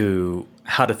adjusting to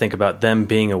how to think about them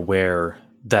being aware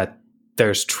that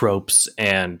there's tropes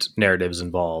and narratives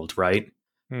involved, right?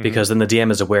 Mm-hmm. Because then the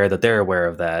DM is aware that they're aware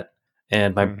of that,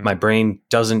 and my brain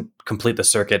doesn't complete the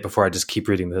circuit before I just keep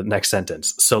reading the next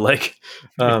sentence. So, like,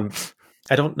 I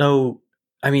don't know.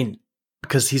 I mean,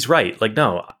 because he's right. Like,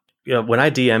 no. When I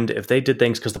DM'd, if they did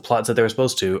things because the plot said they were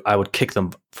supposed to, I would kick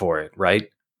them for it, right?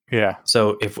 Yeah.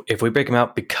 So if we break him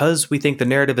out because we think the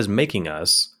narrative is making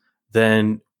us,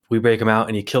 then we break him out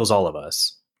and he kills all of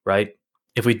us, right?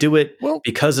 If we do it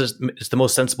because it's the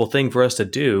most sensible thing for us to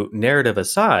do, narrative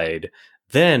aside,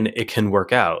 then it can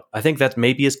work out. I think that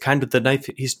maybe is kind of the knife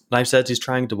says he's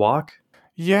trying to walk.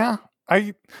 Yeah.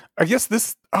 I guess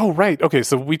this... Oh, right. Okay,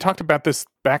 so we talked about this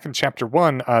back in Chapter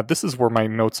 1. This is where my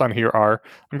notes on here are.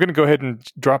 I'm going to go ahead and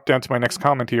drop down to my next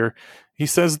comment here. He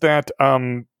says that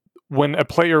when a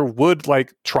player would,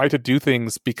 like, try to do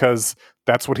things because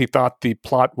that's what he thought the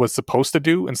plot was supposed to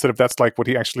do, instead of that's, like, what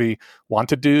he actually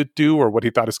wanted to do or what he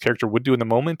thought his character would do in the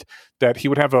moment, that he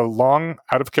would have a long,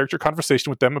 out-of-character conversation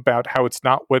with them about how it's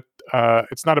not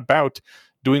about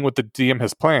doing what the DM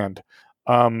has planned.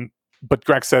 But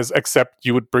Grax says, except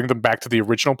you would bring them back to the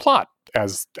original plot,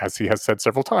 as he has said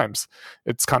several times.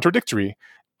 It's contradictory.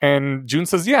 And June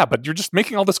says, yeah, but you're just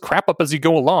making all this crap up as you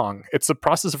go along. It's a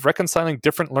process of reconciling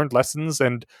different learned lessons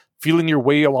and feeling your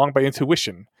way along by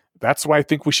intuition. That's why I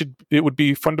think it would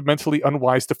be fundamentally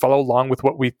unwise to follow along with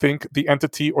what we think the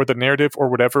entity or the narrative or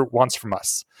whatever wants from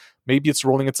us. Maybe it's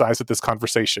rolling its eyes at this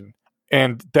conversation.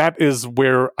 And that is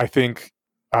where I think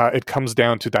it comes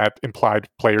down to that implied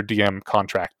player DM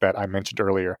contract that I mentioned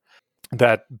earlier.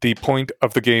 That the point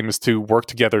of the game is to work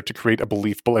together to create a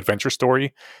believable adventure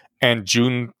story. And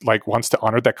June wants to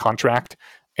honor that contract,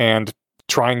 and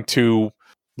trying to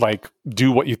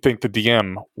do what you think the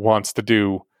DM wants to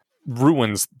do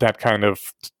ruins that kind of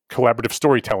collaborative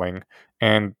storytelling,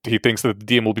 and he thinks that the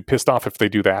DM will be pissed off if they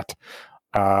do that.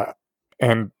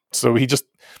 And so he just,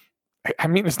 I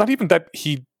mean, it's not even that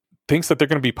he thinks that they're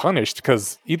going to be punished,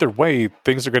 because either way,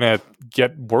 things are going to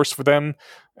get worse for them,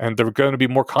 and there's going to be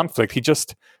more conflict.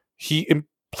 He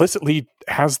implicitly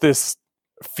has this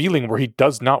feeling where he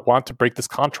does not want to break this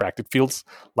contract. It feels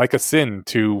like a sin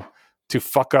to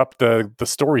fuck up the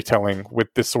storytelling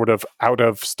with this sort of out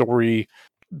of story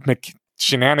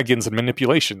shenanigans and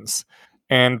manipulations.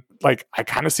 And I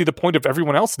kind of see the point of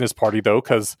everyone else in his party, though,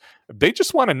 because they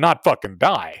just want to not fucking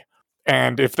die.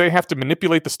 And if they have to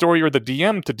manipulate the story or the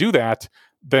DM to do that,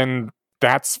 then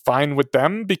that's fine with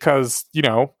them, because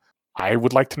I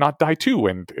would like to not die too,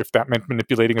 and if that meant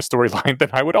manipulating a storyline, then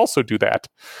I would also do that.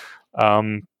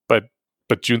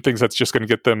 But June thinks that's just going to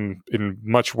get them in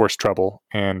much worse trouble,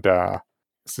 and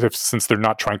since they're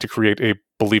not trying to create a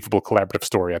believable collaborative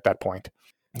story at that point.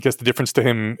 I guess the difference to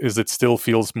him is it still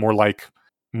feels more like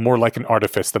an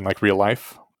artifice than like real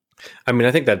life. I mean,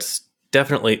 I think that's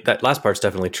definitely, that last part's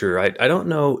definitely true. I don't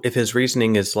know if his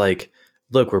reasoning is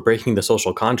look, we're breaking the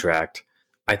social contract.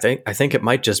 I think it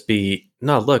might just be,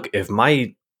 no, look, if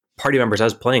my party members I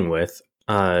was playing with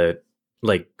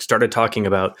started talking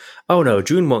about, oh no,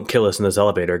 June won't kill us in this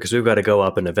elevator because we've got to go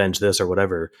up and avenge this or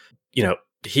whatever,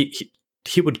 he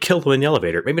would kill them in the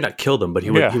elevator. Maybe not kill them, but he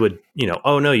would,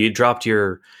 oh no, you dropped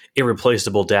your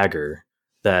irreplaceable dagger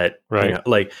that,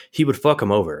 right. He would fuck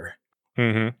them over.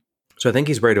 Mm-hmm. So I think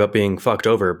he's worried about being fucked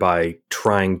over by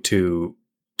trying to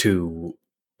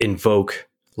invoke,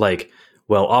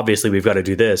 well, obviously we've got to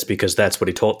do this because that's what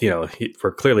he told,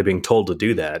 we're clearly being told to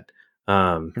do that.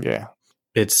 Yeah.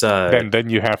 It's then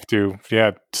you have to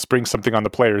spring something on the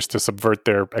players to subvert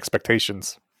their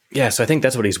expectations. Yeah, so I think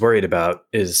that's what he's worried about,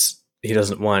 is he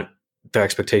doesn't want their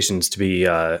expectations to be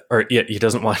he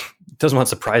doesn't want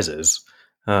surprises.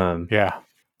 Yeah.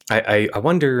 I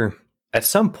wonder at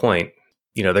some point,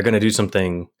 they're going to do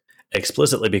something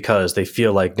explicitly because they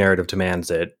feel like narrative demands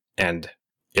it, and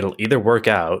it'll either work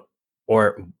out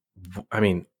or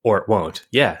it won't.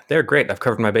 Yeah, they're great. I've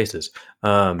covered my bases.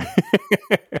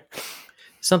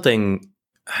 Something.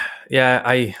 Yeah,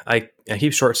 I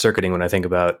keep short circuiting when I think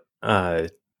about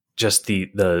just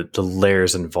the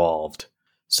layers involved.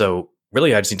 So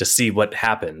really, I just need to see what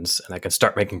happens, and I can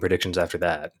start making predictions after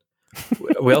that.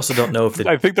 We also don't know if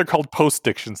I think they're called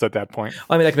post-dictions at that point.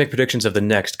 I can make predictions of the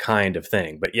next kind of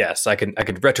thing, but yes, I can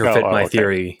retrofit my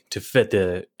theory to fit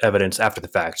the evidence after the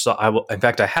fact. So I will. In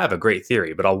fact, I have a great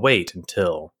theory, but I'll wait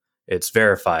until it's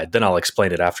verified. Then I'll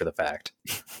explain it after the fact,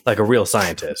 like a real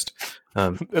scientist.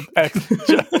 That's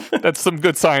some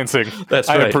good sciencing. That's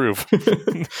I right. approve.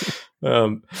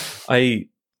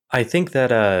 I think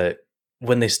that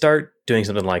when they start doing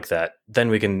something like that, then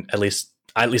we can at least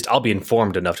I'll be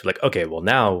informed enough to okay, well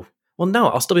no,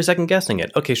 I'll still be second guessing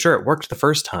it. Okay, sure, it worked the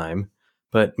first time,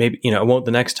 but maybe it won't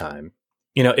the next time.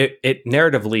 It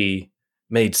narratively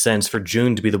made sense for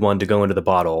June to be the one to go into the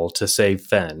bottle to save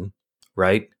Fen,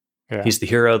 right? Yeah. He's the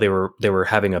hero. They were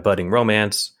having a budding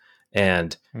romance,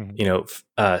 and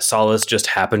Solace just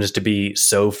happens to be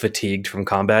so fatigued from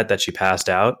combat that she passed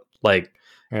out.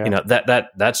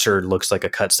 That sure looks like a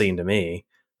cutscene to me.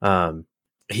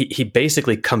 He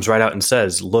basically comes right out and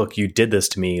says, look, you did this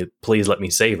to me. Please let me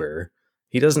save her.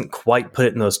 He doesn't quite put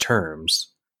it in those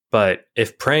terms. But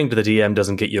if praying to the DM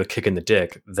doesn't get you a kick in the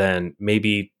dick, then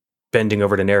maybe bending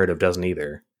over to narrative doesn't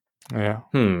either. Yeah.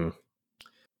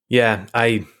 Yeah,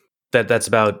 that's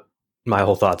about my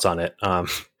whole thoughts on it.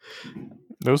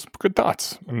 Those are good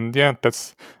thoughts. And yeah,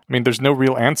 there's no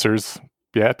real answers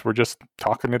yet. We're just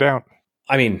talking it out.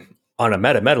 On a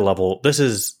meta level, this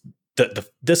is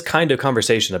this kind of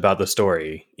conversation about the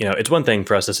story. It's one thing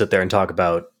for us to sit there and talk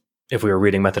about, if we were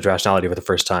reading Method Rationality for the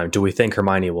first time, do we think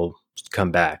Hermione will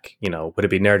come back? Would it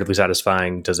be narratively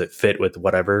satisfying? Does it fit with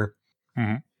whatever?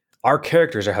 Mm-hmm. Our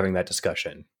characters are having that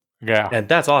discussion. Yeah. And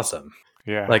that's awesome.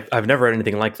 Yeah. I've never read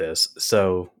anything like this,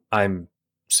 so I'm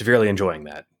severely enjoying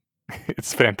that.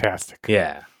 It's fantastic.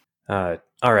 Yeah. All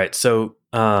right. So,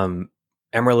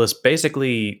 Amaryllis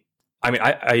basically,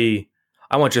 I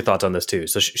I want your thoughts on this too.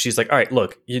 So she's like, all right,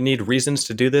 look, you need reasons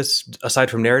to do this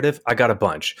aside from narrative. I got a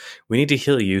bunch. We need to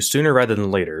heal you sooner rather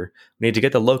than later. We need to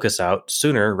get the locusts out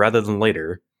sooner rather than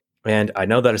later. And I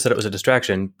know that I said it was a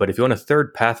distraction, but if you want a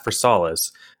third path for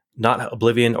solace, not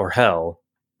oblivion or hell,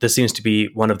 this seems to be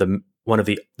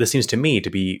this seems to me to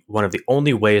be one of the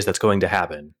only ways that's going to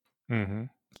happen. Mm-hmm.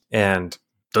 And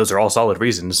those are all solid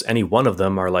reasons. Any one of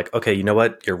them are like, okay, you know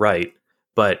what? You're right.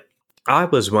 But I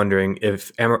was wondering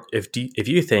if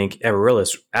you think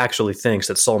Amaryllis actually thinks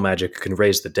that soul magic can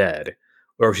raise the dead,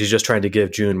 or if she's just trying to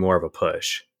give June more of a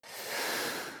push.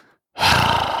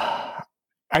 I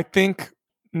think,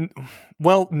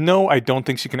 well, no, I don't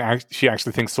think she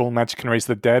actually thinks soul magic can raise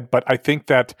the dead, but I think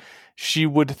that she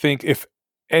would think if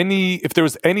there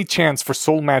was any chance for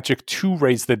soul magic to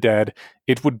raise the dead,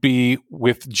 it would be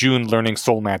with June learning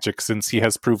soul magic, since he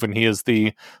has proven he is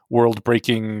the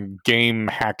world-breaking,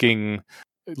 game-hacking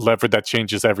lever that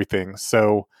changes everything.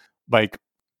 So, like,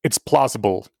 it's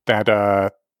plausible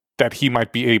that he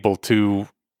might be able to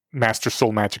master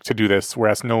soul magic to do this,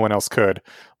 whereas no one else could.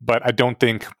 But I don't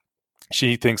think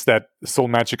she thinks that soul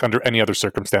magic under any other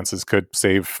circumstances could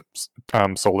save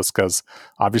Solas, because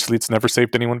obviously it's never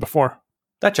saved anyone before.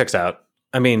 That checks out.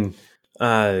 I mean,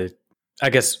 I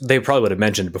guess they probably would have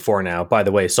mentioned before now, by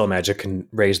the way, soul magic can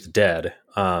raise the dead.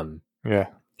 Yeah.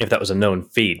 If that was a known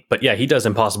feat. But yeah, he does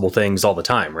impossible things all the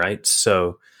time, right?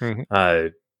 So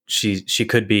she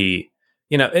could be,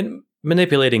 and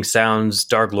manipulating sounds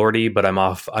Dark Lordy, but I'm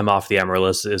off the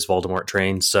Amaryllis is Voldemort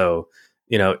train. So,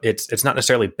 it's not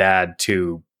necessarily bad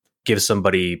to give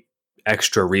somebody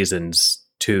extra reasons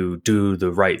to do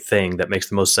the right thing that makes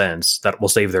the most sense, that will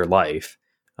save their life.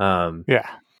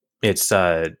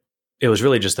 It was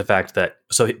really just the fact that,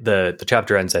 so the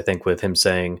chapter ends, I think, with him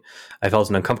saying, I felt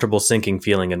an uncomfortable sinking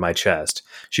feeling in my chest.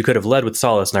 She could have led with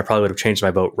Solas and I probably would have changed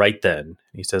my vote right then.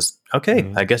 He says,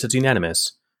 okay, I guess it's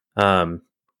unanimous.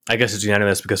 I guess it's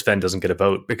unanimous because Fen doesn't get a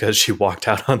vote because she walked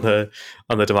out on the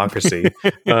democracy.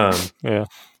 Yeah.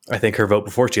 I think her vote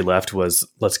before she left was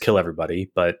let's kill everybody.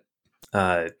 But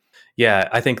yeah,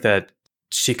 I think that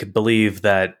she could believe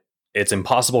that it's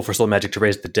impossible for soul magic to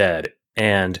raise the dead,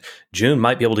 and June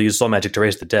might be able to use soul magic to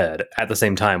raise the dead at the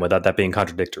same time without that being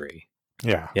contradictory.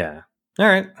 Yeah. Yeah. All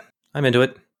right. I'm into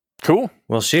it. Cool.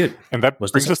 Well, shoot. And that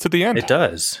brings us to the end. It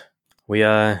does. We,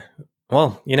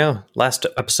 last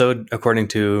episode, according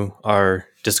to our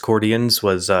Discordians,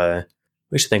 was,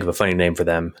 we should think of a funny name for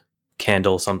them.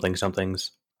 Candle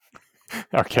somethings.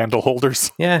 Our candle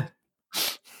holders. Yeah.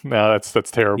 No,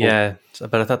 that's terrible. Yeah.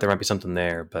 But I thought there might be something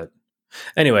there, but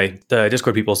anyway, the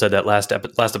Discord people said that last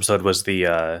episode was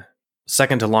the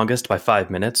second to longest by 5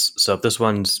 minutes. So if this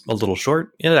one's a little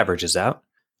short, it averages out.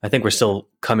 I think we're still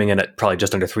coming in at probably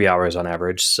just under 3 hours on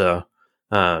average. So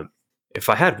if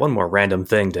I had one more random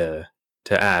thing to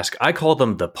ask, I call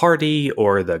them the party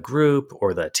or the group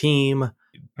or the team.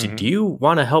 Mm-hmm. Do you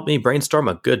want to help me brainstorm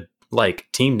a good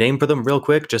team name for them real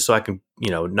quick, just so I can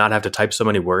not have to type so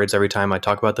many words every time I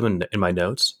talk about them in my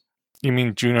notes? You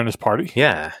mean June and his party?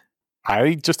 Yeah.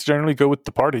 I just generally go with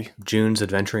the party. June's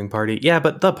adventuring party. Yeah,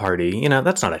 but the party,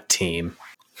 that's not a team.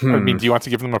 I mean, do you want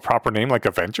to give them a proper name like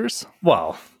Avengers?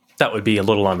 Well, that would be a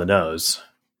little on the nose.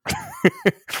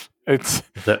 It's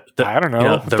I don't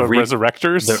know, the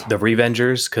Resurrectors, the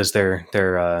Revengers, because they're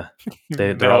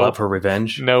all out for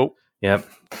revenge. Nope. Yep.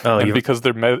 Oh, and because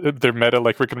they're meta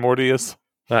like Rick and Morty is.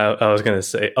 I was gonna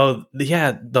say, oh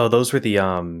yeah, though those were the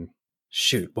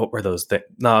what were those things?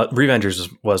 No,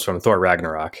 Revengers was from Thor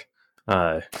Ragnarok.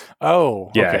 Yeah,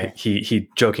 okay. He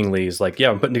jokingly is like,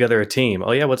 yeah, I'm putting together a team.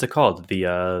 Oh yeah, what's it called?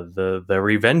 The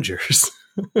Revengers.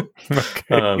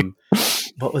 Okay.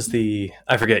 What was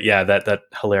I forget. Yeah, that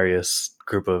hilarious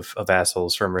group of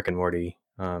assholes from Rick and Morty.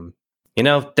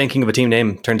 Thinking of a team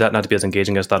name turns out not to be as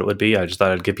engaging as I thought it would be. I just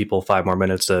thought I'd give people 5 more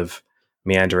minutes of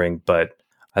meandering, but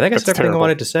I think that's everything I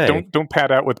wanted to say. Don't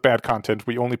pad out with bad content.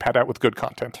 We only pad out with good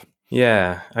content.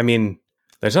 Yeah, I mean,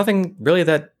 there's nothing really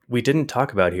that we didn't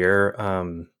talk about here.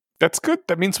 That's good.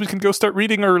 That means we can go start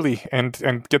reading early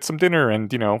and get some dinner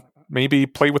and, maybe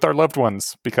play with our loved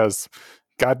ones, because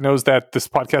God knows that this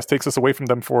podcast takes us away from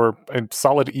them for a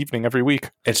solid evening every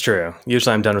week. It's true.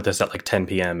 Usually I'm done with this at 10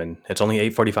 p.m. and it's only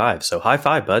 8:45. So high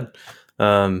five, bud.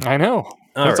 I know.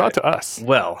 It's right. out to us.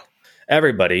 Well,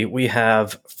 everybody, we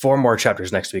have 4 more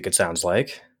chapters next week, it sounds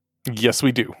like. Yes,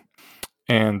 we do.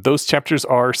 And those chapters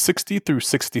are 60 through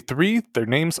 63. Their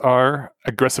names are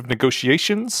Aggressive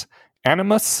Negotiations,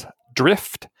 Animus,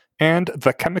 Drift, and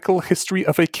The Chemical History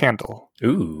of a Candle.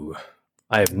 Ooh.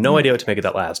 I have no idea what to make of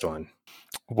that last one.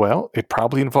 Well, it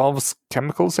probably involves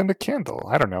chemicals and a candle.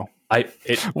 I don't know.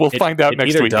 We'll find out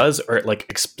next either week. Does or it like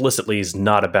explicitly is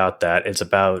not about that. It's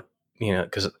about,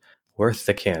 because worth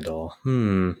the candle.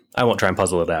 I won't try and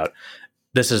puzzle it out.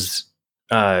 This is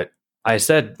I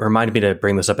said reminded me to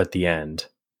bring this up at the end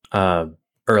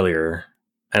earlier,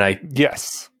 and I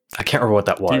can't remember what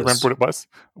that was. Do you remember what it was?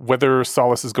 Whether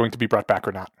Solace is going to be brought back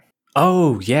or not.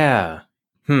 Oh yeah.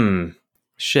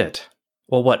 Shit.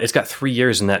 Well, what? It's got 3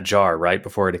 years in that jar, right,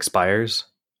 before it expires.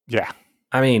 Yeah.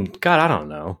 I mean, God, I don't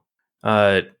know.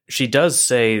 She does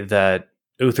say that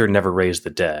Uther never raised the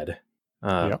dead.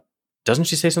 Yep. Doesn't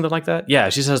she say something like that? Yeah,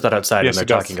 she says that outside when they're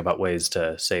talking about ways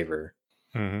to save her.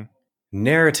 Mm-hmm.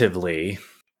 Narratively,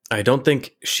 I don't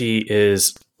think she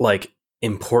is like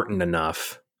important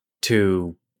enough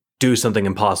to do something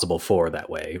impossible for that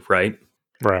way, right?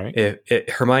 Right. If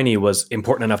Hermione was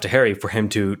important enough to Harry for him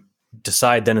to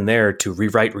decide then and there to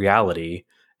rewrite reality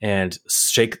and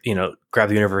grab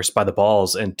the universe by the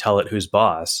balls and tell it who's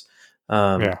boss.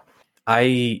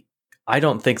 I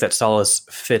don't think that Solace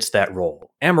fits that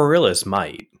role. Amaryllis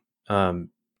might.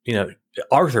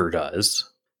 Arthur does,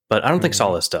 but I don't think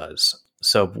Solace does.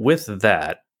 So with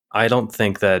that, I don't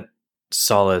think that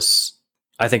Solace.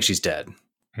 I think she's dead.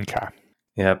 Okay.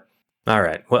 Yep. All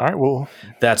right. Well,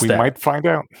 we might find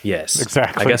out. Yes.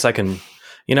 Exactly. I guess I can.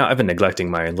 I've been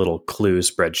neglecting my little clue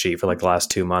spreadsheet for like the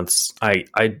last 2 months. I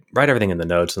write everything in the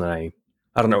notes, and then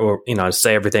I don't know,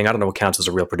 say everything. I don't know what counts as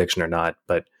a real prediction or not,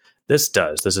 but this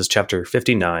does. This is chapter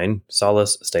 59.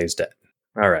 Solace stays dead.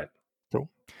 All right. Cool.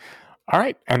 All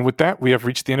right. And with that, we have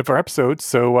reached the end of our episode.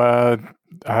 So,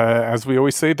 as we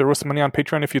always say, throw us some money on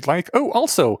Patreon if you'd like. Oh,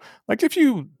 also, like if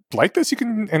you like this, you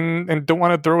can and don't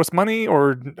want to throw us money,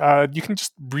 or you can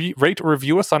just rate or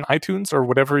review us on iTunes or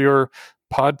whatever your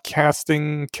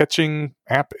podcasting catching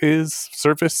app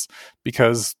service,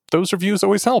 because those reviews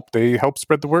always help. They help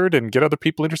spread the word and get other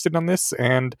people interested in this,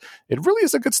 and it really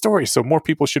is a good story, so more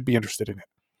people should be interested in it.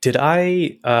 Did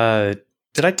I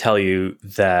tell you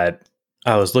that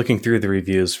I was looking through the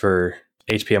reviews for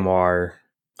HPMR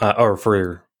or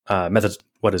for Methods,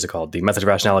 what is it called, the Methods of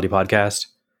Rationality podcast,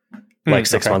 like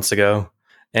 6 months ago,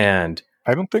 and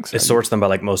I don't think so. It sorts them by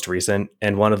like most recent,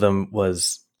 and one of them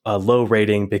was a low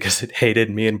rating because it hated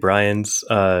me and Brian's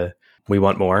We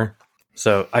Want More.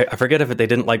 So I forget if they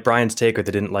didn't like Brian's take or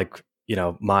they didn't like,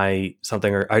 my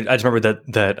something, or I just remember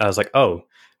that I was like, oh,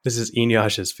 this is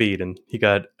Enyash's feed, and he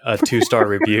got a 2-star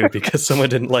review because someone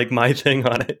didn't like my thing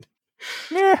on it.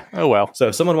 Yeah. Oh well. So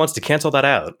if someone wants to cancel that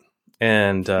out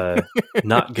and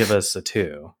not give us a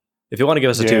 2, if you want to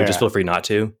give us a 2, just feel free not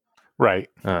to. Right.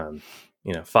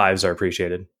 5s are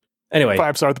appreciated. Anyway,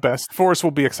 5s are the best. 4s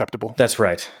will be acceptable. That's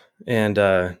right. And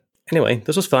anyway,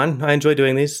 this was fun. I enjoy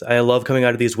doing these. I love coming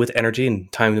out of these with energy and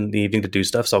time in the evening to do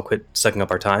stuff, so I'll quit sucking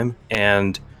up our time.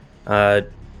 And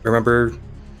remember,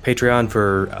 Patreon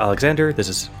for Alexander. This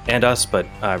is and us, but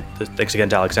thanks again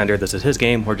to Alexander. This is his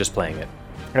game. We're just playing it.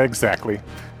 Exactly.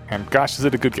 And gosh, is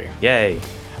it a good game. Yay.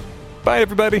 Bye,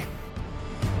 everybody.